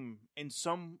team in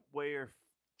some way or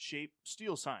shape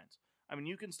steals signs. I mean,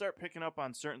 you can start picking up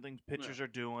on certain things pitchers are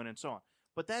doing and so on.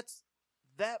 But that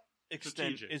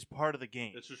extent Strategic. is part of the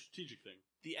game. It's a strategic thing.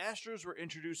 The Astros were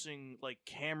introducing like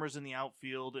cameras in the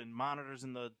outfield and monitors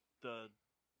in the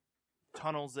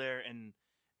tunnels there and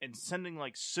sending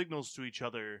like signals to each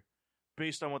other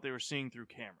based on what they were seeing through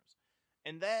cameras.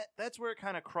 And that's where it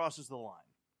kind of crosses the line.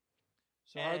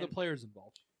 So how are the And- players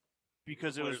involved?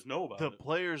 Because The it players was know about the it.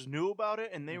 players knew about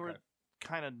it and they were Okay.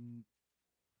 kind of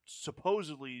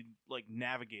supposedly like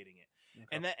navigating it.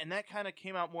 Okay. And that kind of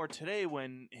came out more today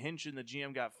when Hinch and the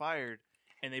GM got fired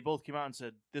and they both came out and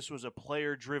said this was a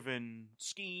player driven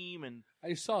scheme and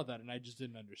I saw that and I just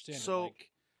didn't understand So, it. Like,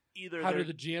 either how did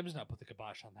the GMs not put the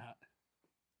kibosh on that?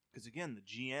 because again the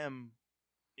GM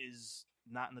is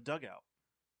not in the dugout.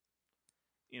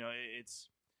 You know, it's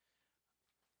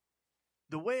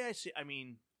the way I see. I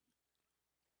mean,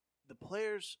 the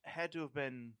players had to have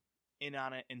been in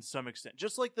on it in some extent,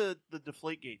 just like the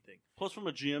Deflategate thing. Plus, from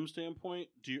a GM standpoint,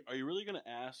 are you really going to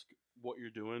ask what you're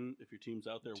doing if your team's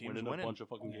out there winning a bunch of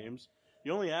fucking games?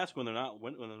 You only ask when they're not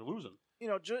when they're losing. You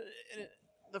know,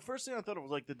 the first thing I thought of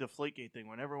was like the Deflategate thing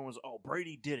when everyone was, "Oh,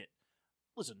 Brady did it."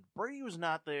 Listen, Brady was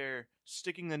not there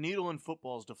sticking the needle in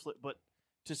footballs but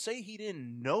to say he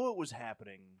didn't know it was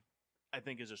happening, I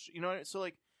think is so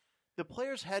like the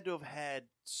players had to have had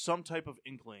some type of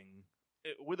inkling,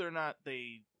 whether or not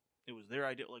it was their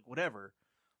idea, like whatever.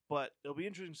 But it'll be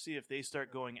interesting to see if they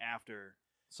start going after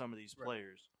some of these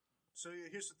players. So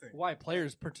here's the thing. Why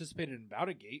players participated in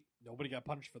Boutagate? Nobody got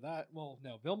punished for that. Well,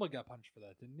 no, Vilma got punished for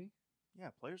that, didn't he? Yeah,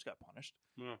 players got punished.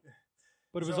 Yeah.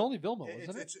 But it was only Vilma,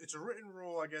 wasn't it? It's a written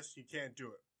rule. I guess you can't do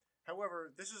it.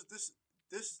 However, this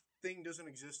thing doesn't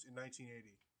exist in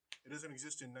 1980. It doesn't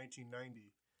exist in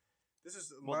 1990. This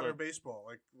is modern baseball.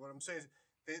 Like what I'm saying is,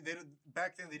 they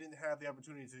back then they didn't have the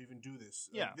opportunity to even do this.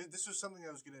 Yeah, this was something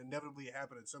that was going to inevitably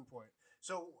happen at some point.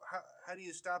 So how do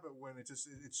you stop it when it's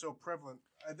so prevalent?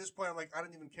 At this point, I'm like, I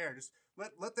don't even care. Just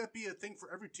let that be a thing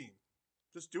for every team.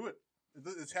 Just do it.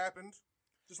 It's happened.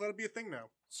 Just let it be a thing now.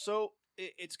 So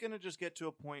it's going to just get to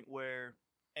a point where,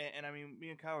 and I mean, me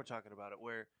and Kyle were talking about it,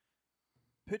 where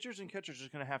pitchers and catchers are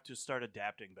just going to have to start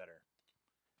adapting better.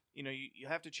 You know, you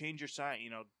have to change your sign. You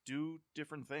know, do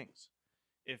different things.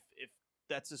 If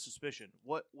that's a suspicion,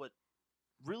 what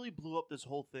really blew up this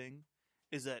whole thing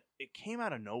is that it came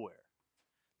out of nowhere.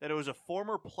 That it was a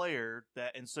former player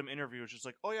that in some interview was just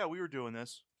like, "Oh yeah, we were doing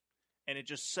this," and it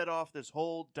just set off this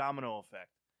whole domino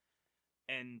effect.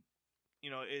 And you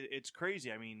know, it's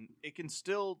crazy. I mean, it can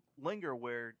still linger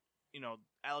where, you know,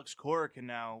 Alex Cora can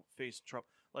now face trouble.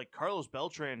 Like Carlos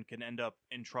Beltran can end up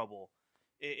in trouble.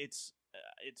 It's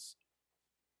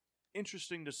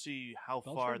interesting to see how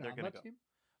far they're going to go. Team?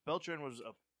 Beltran was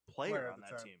a player on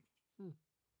that team.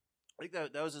 I think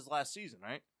that was his last season,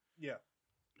 right? Yeah.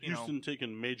 Houston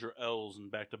taking major L's in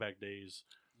back-to-back days.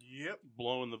 Yep.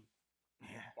 Blowing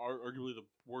arguably the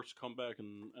worst comeback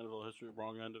in NFL history,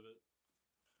 wrong end of it.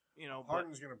 You know,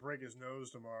 Harden's going to break his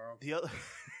nose tomorrow.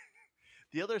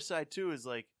 The other side too is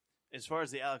like, as far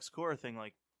as the Alex Cora thing,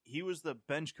 like he was the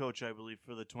bench coach, I believe,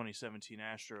 for the 2017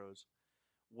 Astros.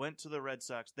 Went to the Red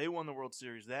Sox. They won the World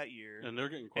Series that year, and they're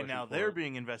getting and now they're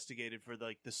being investigated for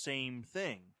like the same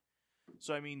thing.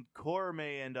 So I mean, Cora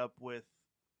may end up with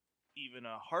even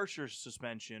a harsher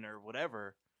suspension or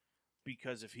whatever,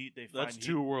 because if that's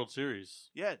 2 World Series.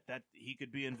 Yeah, that he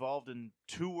could be involved in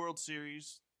 2 World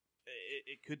Series.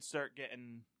 It could start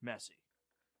getting messy.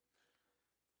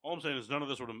 All I'm saying is none of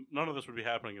this would be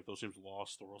happening if those teams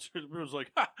lost the World Series. It was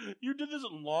like, ha, you did this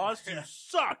and lost. You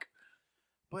suck.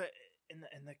 But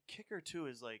and the kicker too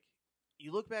is like,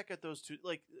 you look back at those two,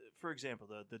 like for example,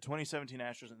 the 2017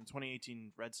 Astros and the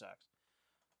 2018 Red Sox.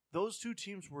 Those 2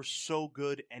 teams were so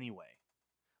good anyway.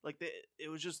 Like it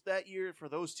was just that year for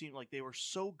those teams. Like they were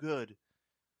so good.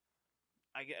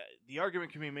 I get the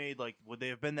argument can be made, like, would they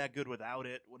have been that good without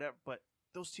it? Whatever, but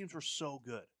those teams were so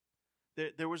good.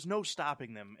 There was no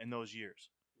stopping them in those years.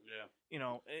 Yeah, you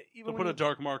know, even to put a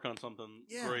dark mark on something,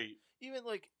 great. Even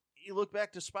like you look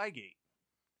back to Spygate,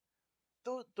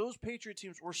 those Patriot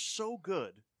teams were so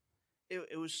good.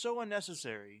 It was so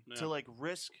unnecessary to like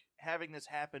risk having this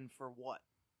happen for what?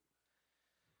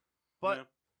 But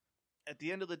at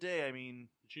the end of the day, I mean,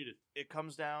 you cheated. It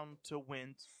comes down to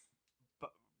wins.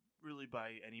 Really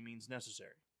by any means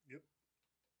necessary. Yep.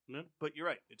 Yeah. But you're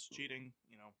right. It's cheating,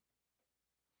 you know.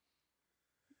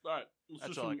 All right.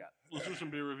 That's all I got. Let's do some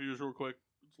beer reviews real quick.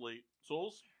 It's late.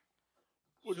 Souls?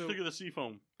 What'd you think of the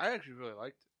Seafoam? I actually really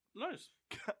liked it. Nice.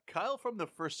 Kyle from the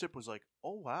first sip was like,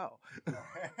 oh, wow.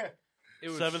 It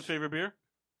was 7th favorite beer?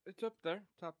 It's up there.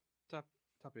 Top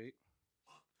 8.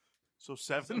 So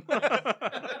 7?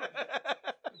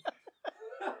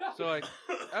 So like,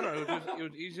 I don't know. It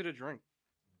was easy to drink.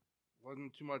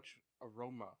 Wasn't too much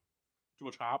aroma. Too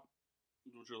much hop?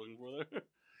 Is what you're looking for there?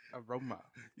 Aroma.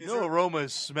 Aroma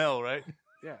is smell, right?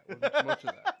 Yeah, wasn't too much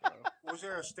of that. Bro. Was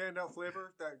there a standout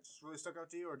flavor that really stuck out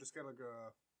to you, or just kind of like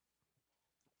a...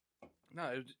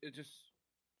 No, it just...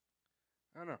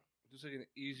 I don't know. Just like an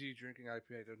easy drinking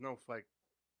IPA. There's no, like,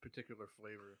 particular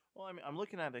flavor. Well, I mean, I'm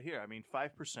looking at it here. I mean,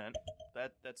 5%.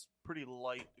 That's pretty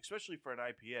light, especially for an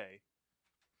IPA.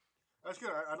 That's good.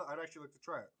 I'd actually like to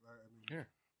try it. Here.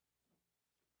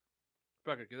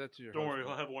 Becker, give that to your Don't host, worry,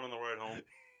 he'll have one on the ride home.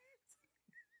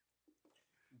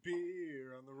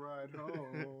 Beer on the ride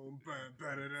home.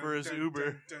 For his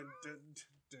Uber.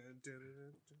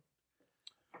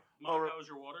 Mike, how was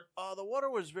your water? The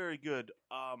water was very good.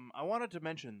 I wanted to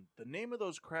mention the name of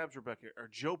those crabs, Rebecca, are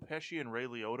Joe Pesci and Ray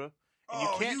Liotta. And you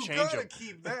can't change them.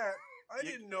 Keep that. I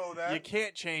didn't know that. You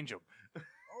can't change them.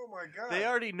 Oh my god! They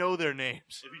already know their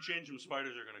names. If you change them,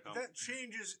 spiders are gonna come. That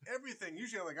changes everything.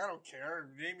 Usually, I'm like, I don't care.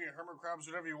 Name your hermit crabs,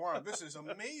 whatever you want. This is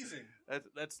amazing.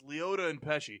 That's Leota and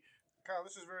Pesci. Kyle,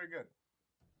 this is very good.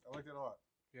 I liked it a lot.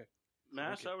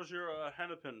 Mass, how was your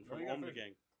Hennepin from you got Omega fish.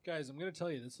 Gang? Guys, I'm gonna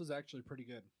tell you, this was actually pretty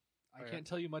good. I Okay. can't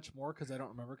tell you much more because I don't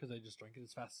remember because I just drank it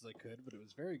as fast as I could, but it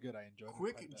was very good. I enjoyed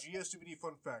Quick it. quite a bit. GSWD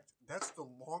fun fact. That's the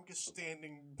longest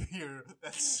standing beer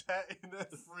that sat in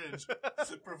that fridge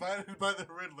provided by the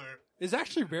Riddler. It's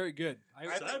actually very good. I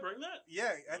Did I bring that?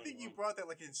 Yeah, I think you brought that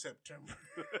like in September.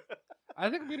 I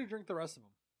think I'm gonna drink the rest of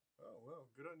them. Oh, well,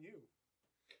 good on you.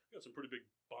 Got some pretty big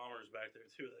bombers back there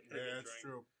too. That Yeah, that's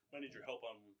true. I need your help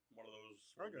on one of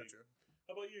those. I got you.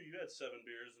 How about you? You had 7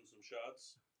 beers and some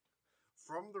shots.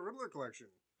 From the Riddler collection,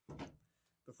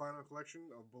 the final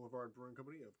collection of Boulevard Brewing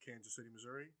Company of Kansas City,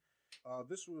 Missouri.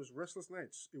 This was Restless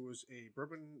Nights. It was a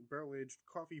bourbon barrel-aged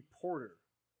coffee porter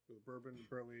with bourbon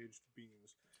barrel-aged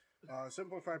beans.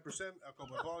 7.5% alcohol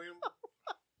by volume.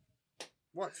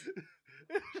 What?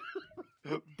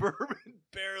 Bourbon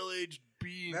barrel-aged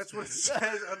beans. That's what it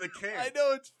says on the can. I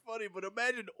know it's funny, but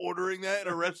imagine ordering that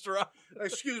in a restaurant.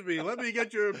 Excuse me, let me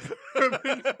get your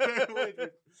bourbon barrel-aged.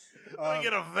 Let me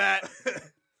get a vat.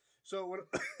 So what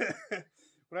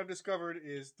I've discovered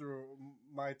is through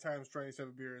my times trying these type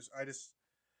of beers, I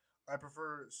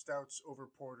prefer stouts over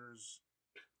porters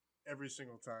every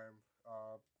single time.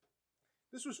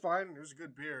 This was fine. It was a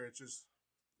good beer. It's just,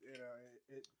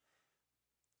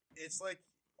 it's like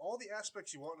all the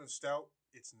aspects you want in a stout,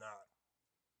 it's not.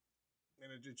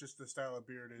 And it's just the style of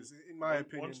beer it is, in my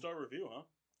opinion. 1-star review, huh?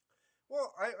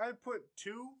 Well, I put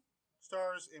 2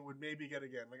 stars. It would maybe get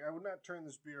again. Like, I would not turn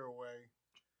this beer away.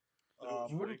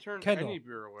 You wouldn't turn Kendall. any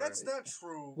beer away. That's not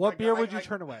true. What Like, beer would I you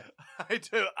turn away? I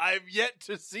do. I've yet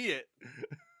to see it.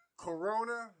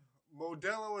 Corona,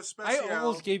 Modelo I Especial.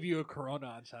 almost gave you a Corona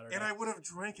on Saturday. and I would have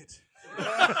drank it.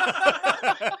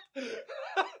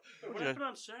 What happened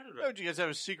on Saturday? Oh, did you guys have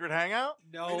a secret hangout?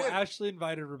 No, We did. Ashley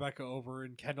invited Rebecca over,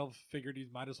 and Kendall figured he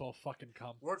might as well fucking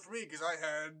come. Worked for me because I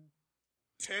had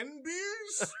 10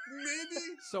 beers, maybe.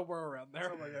 Somewhere around there.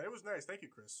 Something like that. It was nice. Thank you,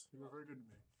 Chris. You were very good to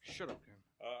me. Shut up, Ken.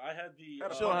 I had the. Had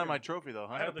a Still don't have pumpkin. my trophy though,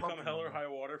 I huh? had the Come pumpkin Hell or one. High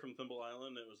Water from Thimble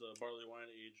Island. It was a barley wine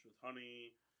aged with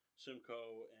honey,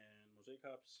 Simcoe, and mosaic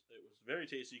hops. It was very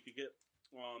tasty. You could get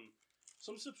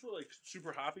some sips were like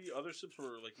super hoppy. Other sips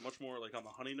were like much more like on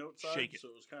the honey note side. Shake it. So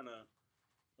it was kind of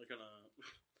like it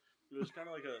was kind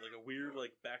of like a weird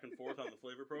like back and forth on the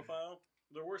flavor profile.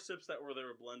 There were sips that were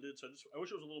blended. So I wish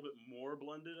it was a little bit more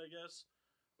blended. I guess,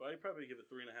 but I'd probably give it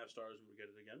 3.5 stars and would get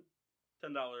it again.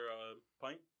 $10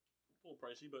 pint, a little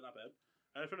pricey, but not bad.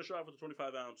 And I finished off with a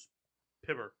 25-ounce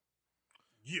Pibber.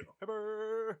 Yeah.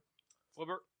 Pepper.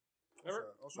 Flipper.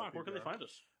 Mark, where can they find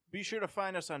us? Be sure to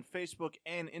find us on Facebook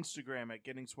and Instagram at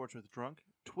Getting Sports with Drunk.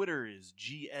 Twitter is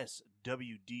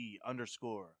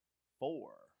GSWD_4.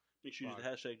 Make sure you use the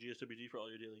hashtag GSWD for all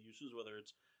your daily uses, whether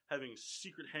it's having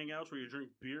secret hangouts where you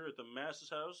drink beer at the Mass's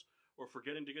house, or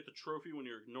forgetting to get the trophy when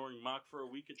you're ignoring Mock for a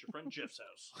week at your friend Jeff's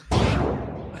house.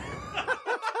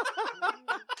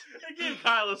 I gave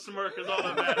Kyle a smirk is all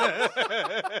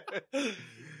that matters.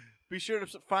 Be sure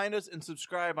to find us and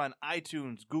subscribe on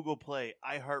iTunes, Google Play,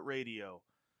 iHeartRadio,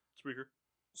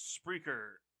 Spreaker,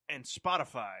 and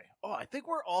Spotify. Oh, I think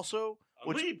we're also,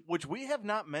 which we have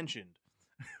not mentioned.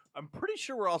 I'm pretty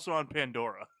sure we're also on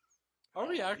Pandora. Are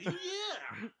we actually?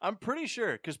 Yeah. I'm pretty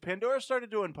sure, because Pandora started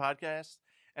doing podcasts,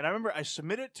 and I remember I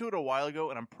submitted to it a while ago,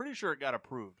 and I'm pretty sure it got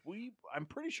approved. I'm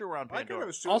pretty sure we're on I kind Pandora. of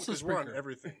assume Also because we're on Spreaker.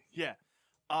 everything. Yeah.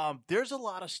 There's a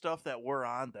lot of stuff that we're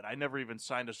on that I never even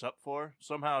signed us up for.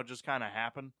 Somehow it just kind of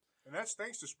happened. And that's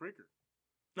thanks to Spreaker.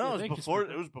 No, Yeah, it was thank you, before.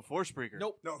 Spreaker. It was before Spreaker.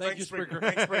 Nope. No, Thank you, thanks, Spreaker.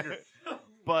 Thanks, Spreaker.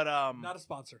 But Not a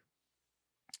sponsor.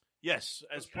 yes,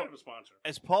 As kind of a sponsor.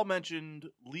 as Paul mentioned,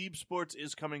 Lieb Sports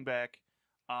is coming back.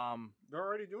 They're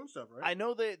already doing stuff, right? I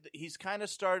know that he's kind of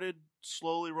started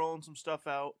slowly rolling some stuff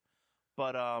out,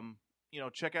 but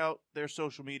check out their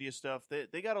social media stuff.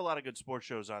 They got a lot of good sports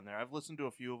shows on there. I've listened to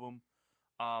a few of them.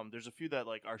 There's a few that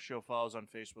like our show follows on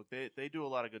Facebook. They do a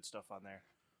lot of good stuff on there.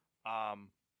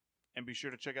 And be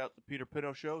sure to check out the Peter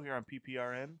Pino Show here on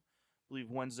PPRN. I believe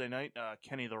Wednesday night,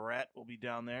 Kenny the Rat will be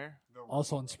down there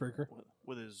Also on Spreaker.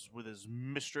 with his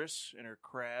mistress and her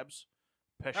crabs,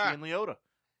 Pesci Ah. and Leota.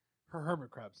 Her hermit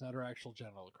crabs, not her actual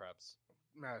genital crabs.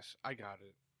 Mass, I got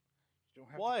it. You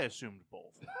don't have Well, I assumed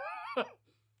both.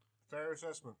 Fair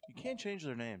assessment. You can't change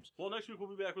their names. Well, next week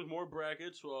we'll be back with more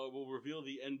brackets. We'll reveal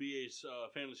the NBA's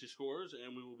fantasy scores,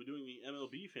 and we will be doing the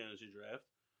MLB fantasy draft.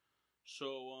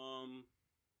 So, I'm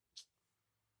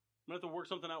going to have to work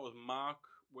something out with Mock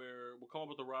where we'll come up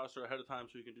with a roster ahead of time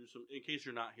so you can do some in case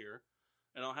you're not here,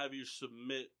 and I'll have you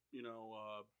submit.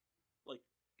 Like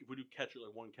if we do catcher,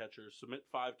 like one catcher, submit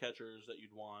 5 catchers that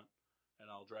you'd want, and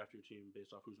I'll draft your team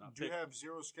based off who's not. Do you picked. have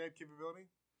zero Skype capability?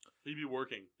 He'd be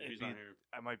working if he's not here.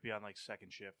 I might be on like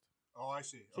second shift. Oh, I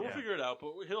see. So we'll figure it out,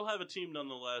 but he'll have a team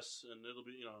nonetheless, and it'll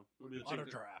be it'll be the Auto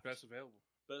team. draft. Best available.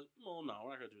 Well, no, we're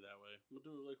not gonna do it that way. We'll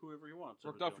do it like whoever he wants.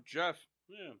 Worked out for Jeff.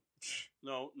 Yeah.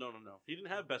 No. He didn't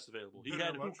have best available. He Didn't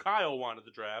had have who much? Kyle wanted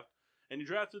to draft, and he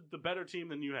drafted the better team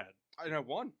than you had. And I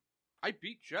won. I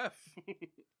beat Jeff.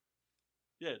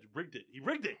 Yeah, rigged it. He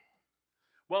rigged it.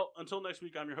 Well, until next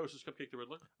week, I'm your hostess, Cupcake the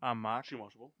Riddler. I'm Mock. Machine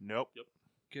Washable. Nope. Yep.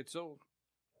 Kid Soul.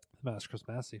 The Master Chris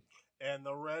Massey. And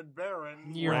the Red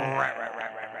Baron. Yeah.